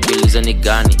Stora kiuliza ni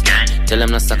gani Tell them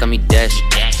nasaka mi dash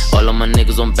All of my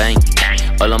niggas on bank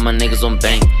All of my niggas on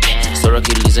bank Stora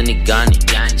kiuliza ni gani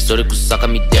Stora kusaka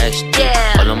mi dash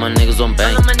All of my niggas on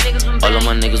bank All of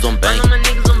my niggas on bank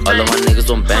All of my niggas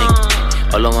on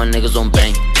bank All of my niggas on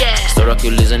bank Stora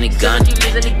kiuliza ni gani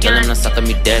Tell them nasaka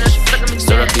mi dash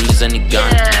Stora kiuliza ni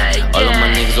gani All of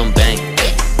my niggas on bank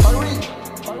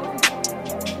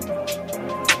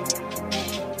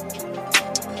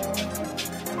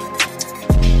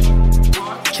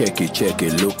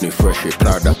Checky, look ni fresh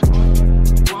Prada.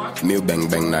 Mew bang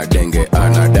bang na denge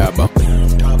anadaba.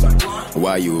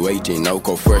 Why you waiting now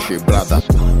ko fresh brother?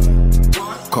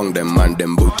 Kong them man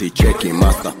them booty checky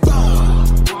master.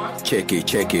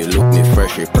 Checky, look ni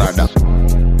fresh Prada.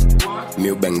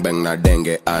 Mew bang bang na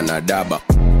denge anadaba.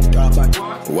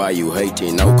 Why you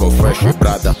hating now ko fresh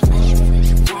brother?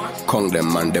 Kong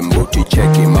them man them booty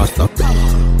checky master.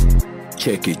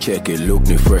 Checky, look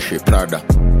ni fresh Prada.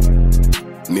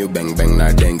 Mew bang bang na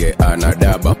denge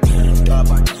anadaba.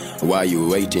 Why you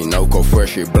waiting now ko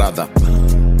fresh brother?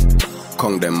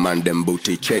 Kong them man them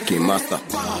booty checky master.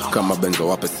 Kama benzo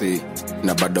wapesi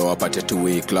na bado wapate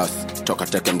 2 class. Toka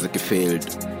teke mziki field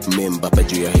Mimba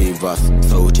peju ya hivas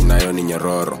Sauti nayo ni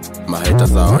nyororo Maheta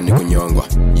sawa ni kunyongwa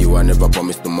You are never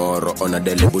promised tomorrow Ona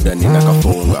deli buda nina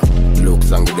kafunga Look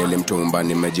zangu deli mtumba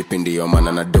Nimejipindi yo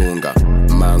mana na dunga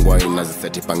Mangwa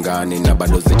inaziseti pangani Na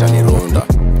bado zita nirunda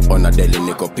Ona deli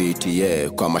niko PTA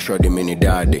Kwa mashodi mini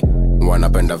daddy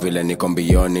Wanapenda vile niko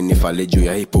mbioni Nifali juu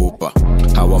ya hipupa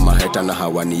Hawa maheta na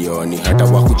hawa nioni Hata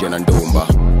wakuje na ndumba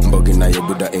Mbogi na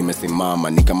yobuda imesimama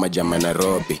Ni kama jama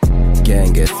Nairobi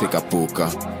Genge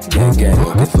sikapuka Genge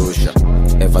ukizusha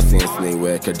Ever since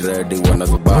niweke dready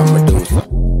Wanazuba medusa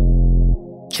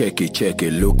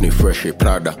Checky, look ni fresh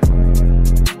Prada.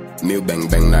 Mew bang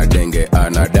bang na denge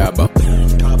anadaba.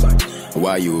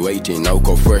 Why you waiting now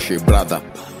ko fresh brother?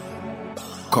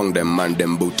 Kong them man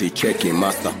them booty checky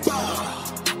master.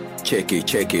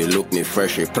 Checky, look ni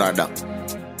fresh Prada.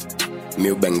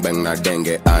 Mew bang bang na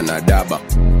denge anadaba.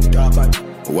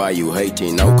 Why you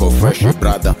hating now ko fresh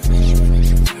brother?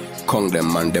 Kong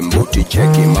them man them booty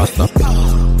checky master.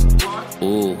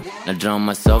 Ooh, na drown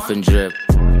myself in drip.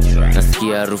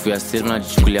 Nasikia harufu ya siri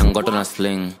najichukulia ngoto na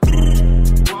sling.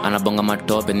 Anabonga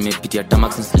matope nimepitia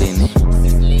tamax na slini.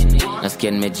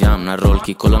 Nasikia nimejam na roll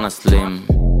kikolo na slim.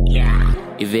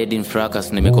 Evading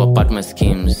fracas nimekuwa part my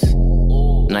schemes.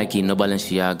 Nike no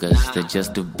Balenciagas, they're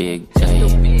just too big.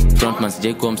 Frontman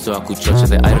sijai kuwa mso wa kuchocha,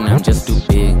 the iron I'm just too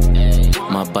big.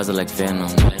 My buzz are like Venom,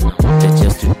 they're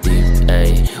just too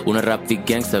deep. Una rap the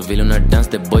gangster vile una dance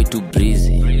the boy too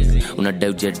breezy. Una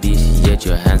doubt your dish, yet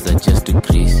your hands are just too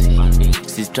greasy.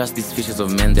 See trust these fishes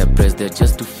of men, their breasts they're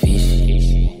just too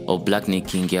fishy. All black ni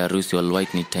king ya Rusi, all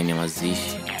white ni time ya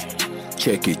mazishi.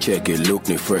 Checky, look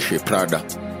ni fresh Prada.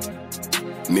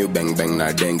 Mew bang bang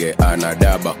na denge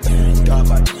anadaba.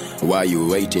 Why you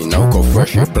waiting now ko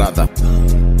fresh brother?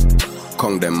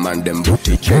 Kong them man them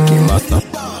booty checky master.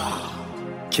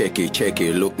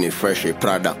 Checky, look ni fresh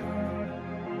Prada.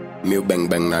 Mew bang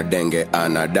bang na denge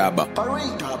anadaba.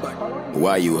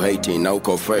 Why you hating now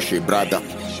ko fresh brother?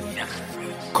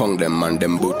 Kong them man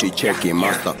them booty checky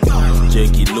master.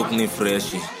 Checky look ni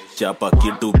fresh. Chapa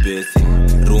kitu pesi.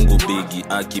 Rungu bigi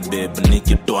akibeb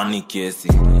nikitoa ni kesi.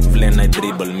 Flena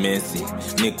dribble Messi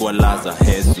Nikwa laza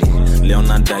hesi.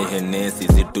 Leona dai Hennessy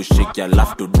Zitushiki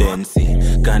alafu to densi.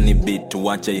 Kani beat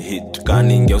wacha hit.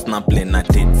 Kani ingeus na play na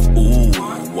tits.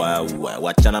 Wow,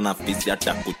 wachana na fisi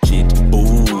hata kucheat.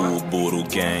 Buru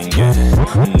genge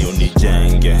Niu ni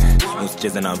jenge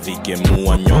Usicheze na vike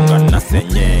muwa nyonga na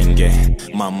senyenge.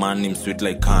 Mama ni msweet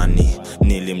like honey.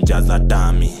 Nilimjaza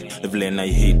dami Vile na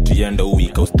hit yendo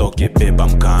wika ustoke beba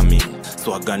mkami.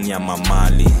 Swagani ya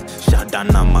mamali Shada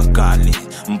na makali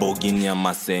Mbogini ya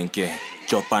masenke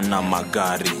Chopa na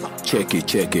magari.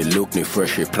 Checky, look ni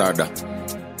fresh Prada.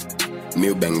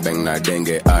 Mew bang bang na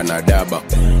denge anadaba.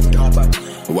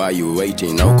 Why you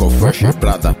waiting? Now go fresh,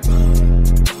 brother.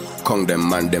 Kong them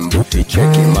man, them booty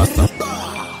checky master.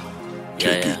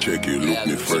 Checky, look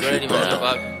me fresh,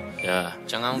 brother. Yeah,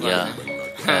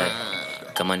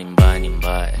 kama ni mbaya ni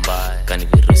mbaya, kani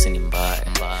virusi ni mbaya,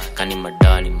 kani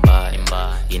madani mbaya,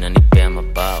 inanipea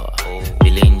mabawa,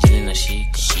 vile injili na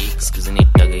shika, sikuzi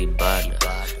nitaga ibada.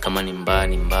 Kama ni mbaya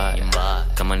ni mbaya,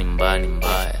 kama ni mbaya ni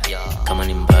mbaya, kama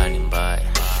ni mbaya ni mbaya,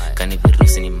 kani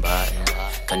virusi ni mbaya,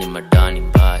 kani madani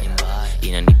mbaya,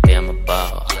 inanipea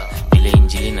mabawa, vile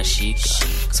injili na shika,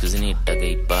 sikuzi nitaga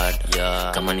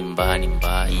ibada. Kama ni mbaya ni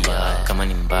mbaya, kama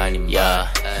ni mbaya ni mbaya,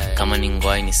 kama ni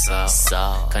ngwai ni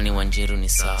sawa, kani wanjiru ni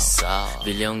sawa.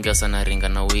 Vile ongea sana ringa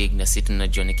na wig na situ na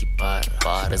joni kipara,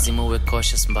 lazima uwe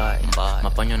cautious mbaya,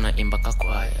 mapanyo na imba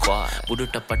kakwaya, budu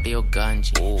tapate yo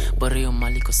ganji, bora yo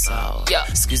maliko sawa.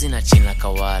 Sikuzi na china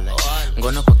kawala,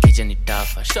 ngono kwa keja ni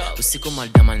tafash, usiku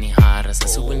madama ni hara,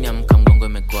 sasubu ni amka mgongo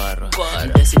imegwarwa,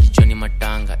 mdesi di joni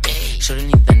matanga, shori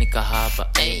ni dhani kahaba,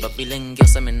 babile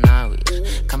ngiosa menawi.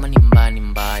 Kama ni mbaya ni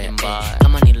mbaya,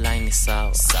 kama ni line ni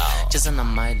sawa, cheza na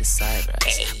Miley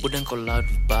Cyrus, buda nko loud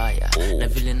vibaya, na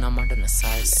vile na mando na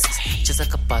size, cheza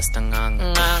kapasta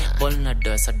nganga, ball na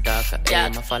doa sadaka,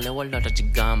 mafale wala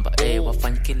watajigamba,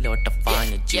 wafanya kile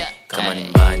watafanya juu. Kama ni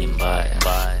mbaya ni mbaya,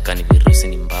 kani virusi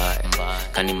ni mbaya,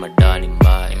 kani madani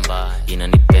mbaya,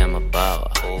 inanipea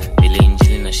mabawa, vile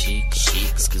injili na shika,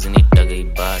 sikuzi nitaga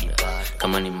ibada.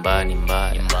 Kama ni mbaya ni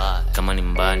mbaya, kama ni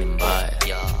mbaya ni mbaya,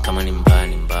 kama ni mbaya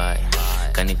ni mbaya,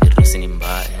 kani virusi ni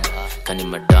mbaya, kani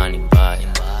madani mbaya,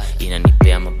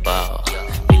 inanipea mabawa,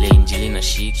 vile injili na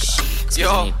shika,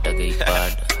 sikuzi nitaga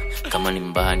ibada. Kama ni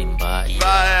mbaya ni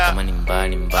mbaya, kama ni mbaya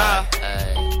ni mbaya.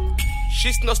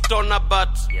 She's no stoner but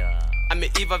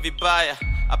ameiva vibaya,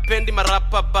 apendi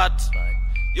marapa but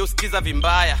yo skiza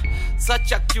vimbaya,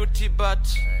 such a cutie but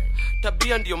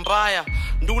tabia ndio mbaya,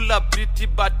 ndula pretty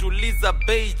but uliza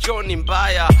bei Johnny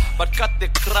mbaya, but cut the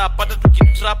crap, hata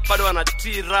tukitrap bado ana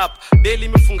T-rap, daily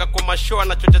mifunga kwa mashow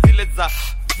anachocha zile za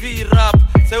V-rap.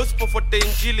 Sasa usipofuata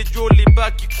injili juu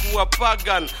libaki kuwa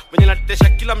pagan, wenye natesha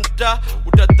kila mtaa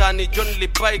utadhani John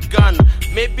Libai gun.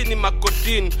 Maybe ni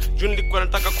makodin, juu nilikuwa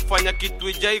nataka kufanya kitu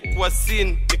ijai kuwa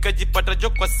sin, nikajipata jo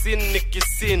kwa sin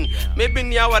nikisin. Maybe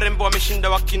ni hawa rembo wameshinda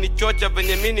wakinichocha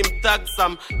venye mini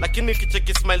mtagsam, lakini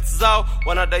kicheki smiles zao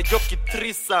wanadai joki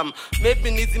threesome.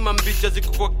 Maybe ni hizi mambicha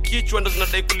ziko kwa kichwa ndo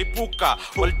zinadai kulipuka,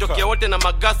 walitokea wote na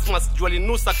magasmas juu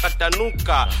walinusa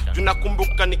katanuka. Juu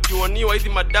nakumbuka nikioniwa hizi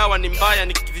madawa ni mbaya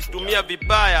nikizitumia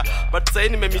vibaya, but sasa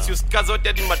nimemiss kazi wote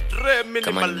hadi madre mimi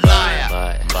ni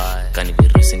malaya. Kani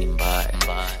virusi ni mbaya,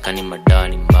 kani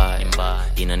madani mbaya,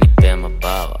 inanipea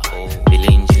mabawa, vile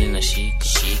injili na shika,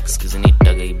 sikuzi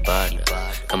nitaga ibada.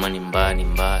 Kama ni mbaya ni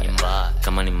mbaya,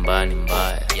 kama ni mbaya ni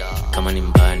mbaya, kama ni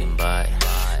mbaya ni mbaya,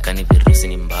 kani virusi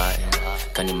ni mbaya,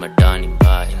 kani madani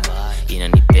mbaya,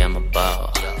 inanipea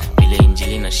mabawa, vile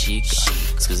injili na shika,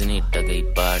 sikuzi nitaga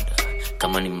ibada.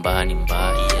 Kama ni mbaya ni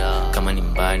mbaya, kama ni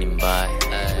mbaya ni mbaya,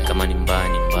 kama ni mbaya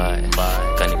ni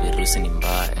mbaya, kani virusi ni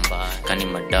mbaya, kani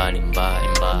madani mbaya,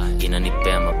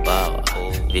 inanipea mabawa,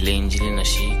 vile injili na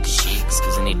shika,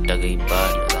 sikuzi nitaga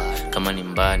ibada. Kama ni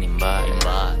mbaya ni mbaya,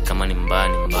 kama ni mbaya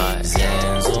ni mbaya.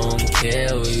 Zans won't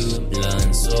kill you,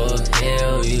 blunts will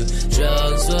heal you,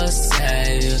 drugs will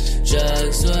save you,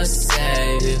 drugs will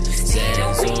save you.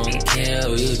 Zans won't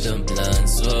kill you, them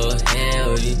blunts will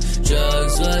heal you,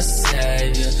 drugs will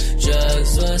save you,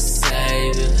 drugs will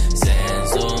save you.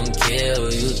 Zans won't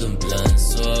kill you, them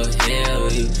blunts will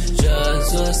heal you,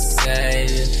 drugs will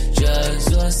save you, drugs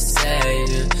will save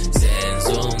you.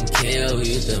 Zans won't kill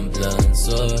you, them blunts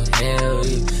will heal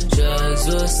you, drugs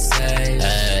will save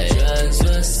you, drugs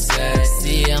will save.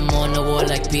 See, I'm on the wall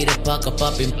like Peter Parker,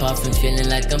 popping, puffing, feeling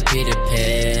like I'm Peter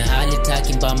Pan. Highly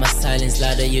talking about my silence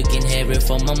louder, you can hear it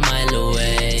from a mile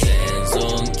away. Zans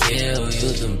won't kill you,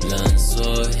 them blunts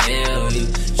will heal you,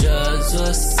 drugs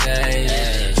will save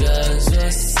you, drugs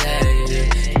will save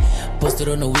you. Posted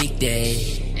on a weekday,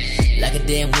 like a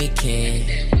damn weekend.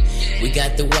 We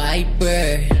got the white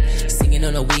bird, singing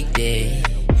on a weekday.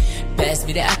 Pass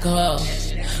me the alcohol,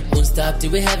 won't stop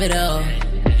till we have it all.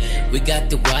 We got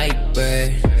the white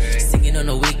bird, singing on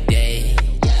a weekday.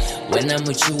 When I'm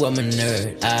with you, I'm a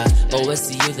nerd. I always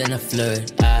see you, then I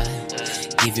flirt. I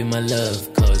give you my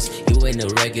love, cause you ain't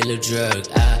a regular drug.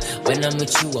 When I'm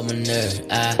with you, I'm a nerd.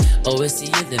 I always see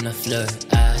you, then I flirt.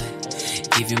 I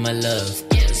give you my love,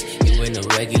 cause you ain't a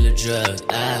regular drug.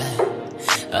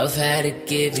 I've had to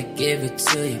give it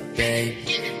to you, babe.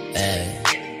 Hey,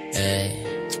 hey,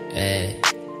 hey.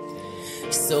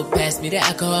 So pass me the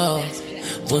alcohol,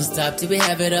 Won't stop till we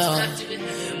have it all.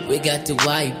 We got the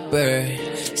white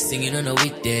bird singing on a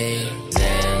weekday.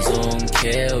 Zans won't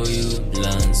kill you,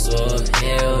 blunts will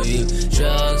heal you,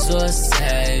 drugs will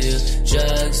save you,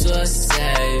 drugs will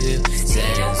save you.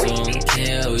 Zans won't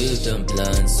kill you, the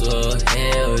blunts will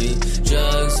heal you,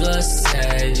 drugs will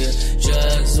save you,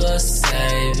 drugs will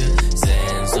save you.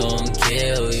 Zans won't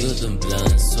kill you, the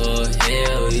blunts will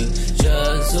heal you,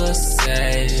 drugs will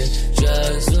save you,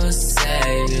 drugs will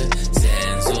save you.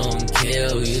 Zans won't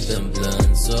kill you, the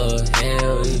blunts will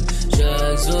heal you,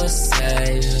 drugs will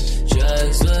save you,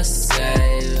 drugs will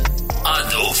save you.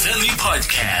 Ado Philly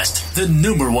Podcast, the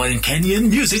 #1 Kenyan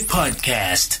music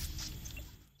podcast.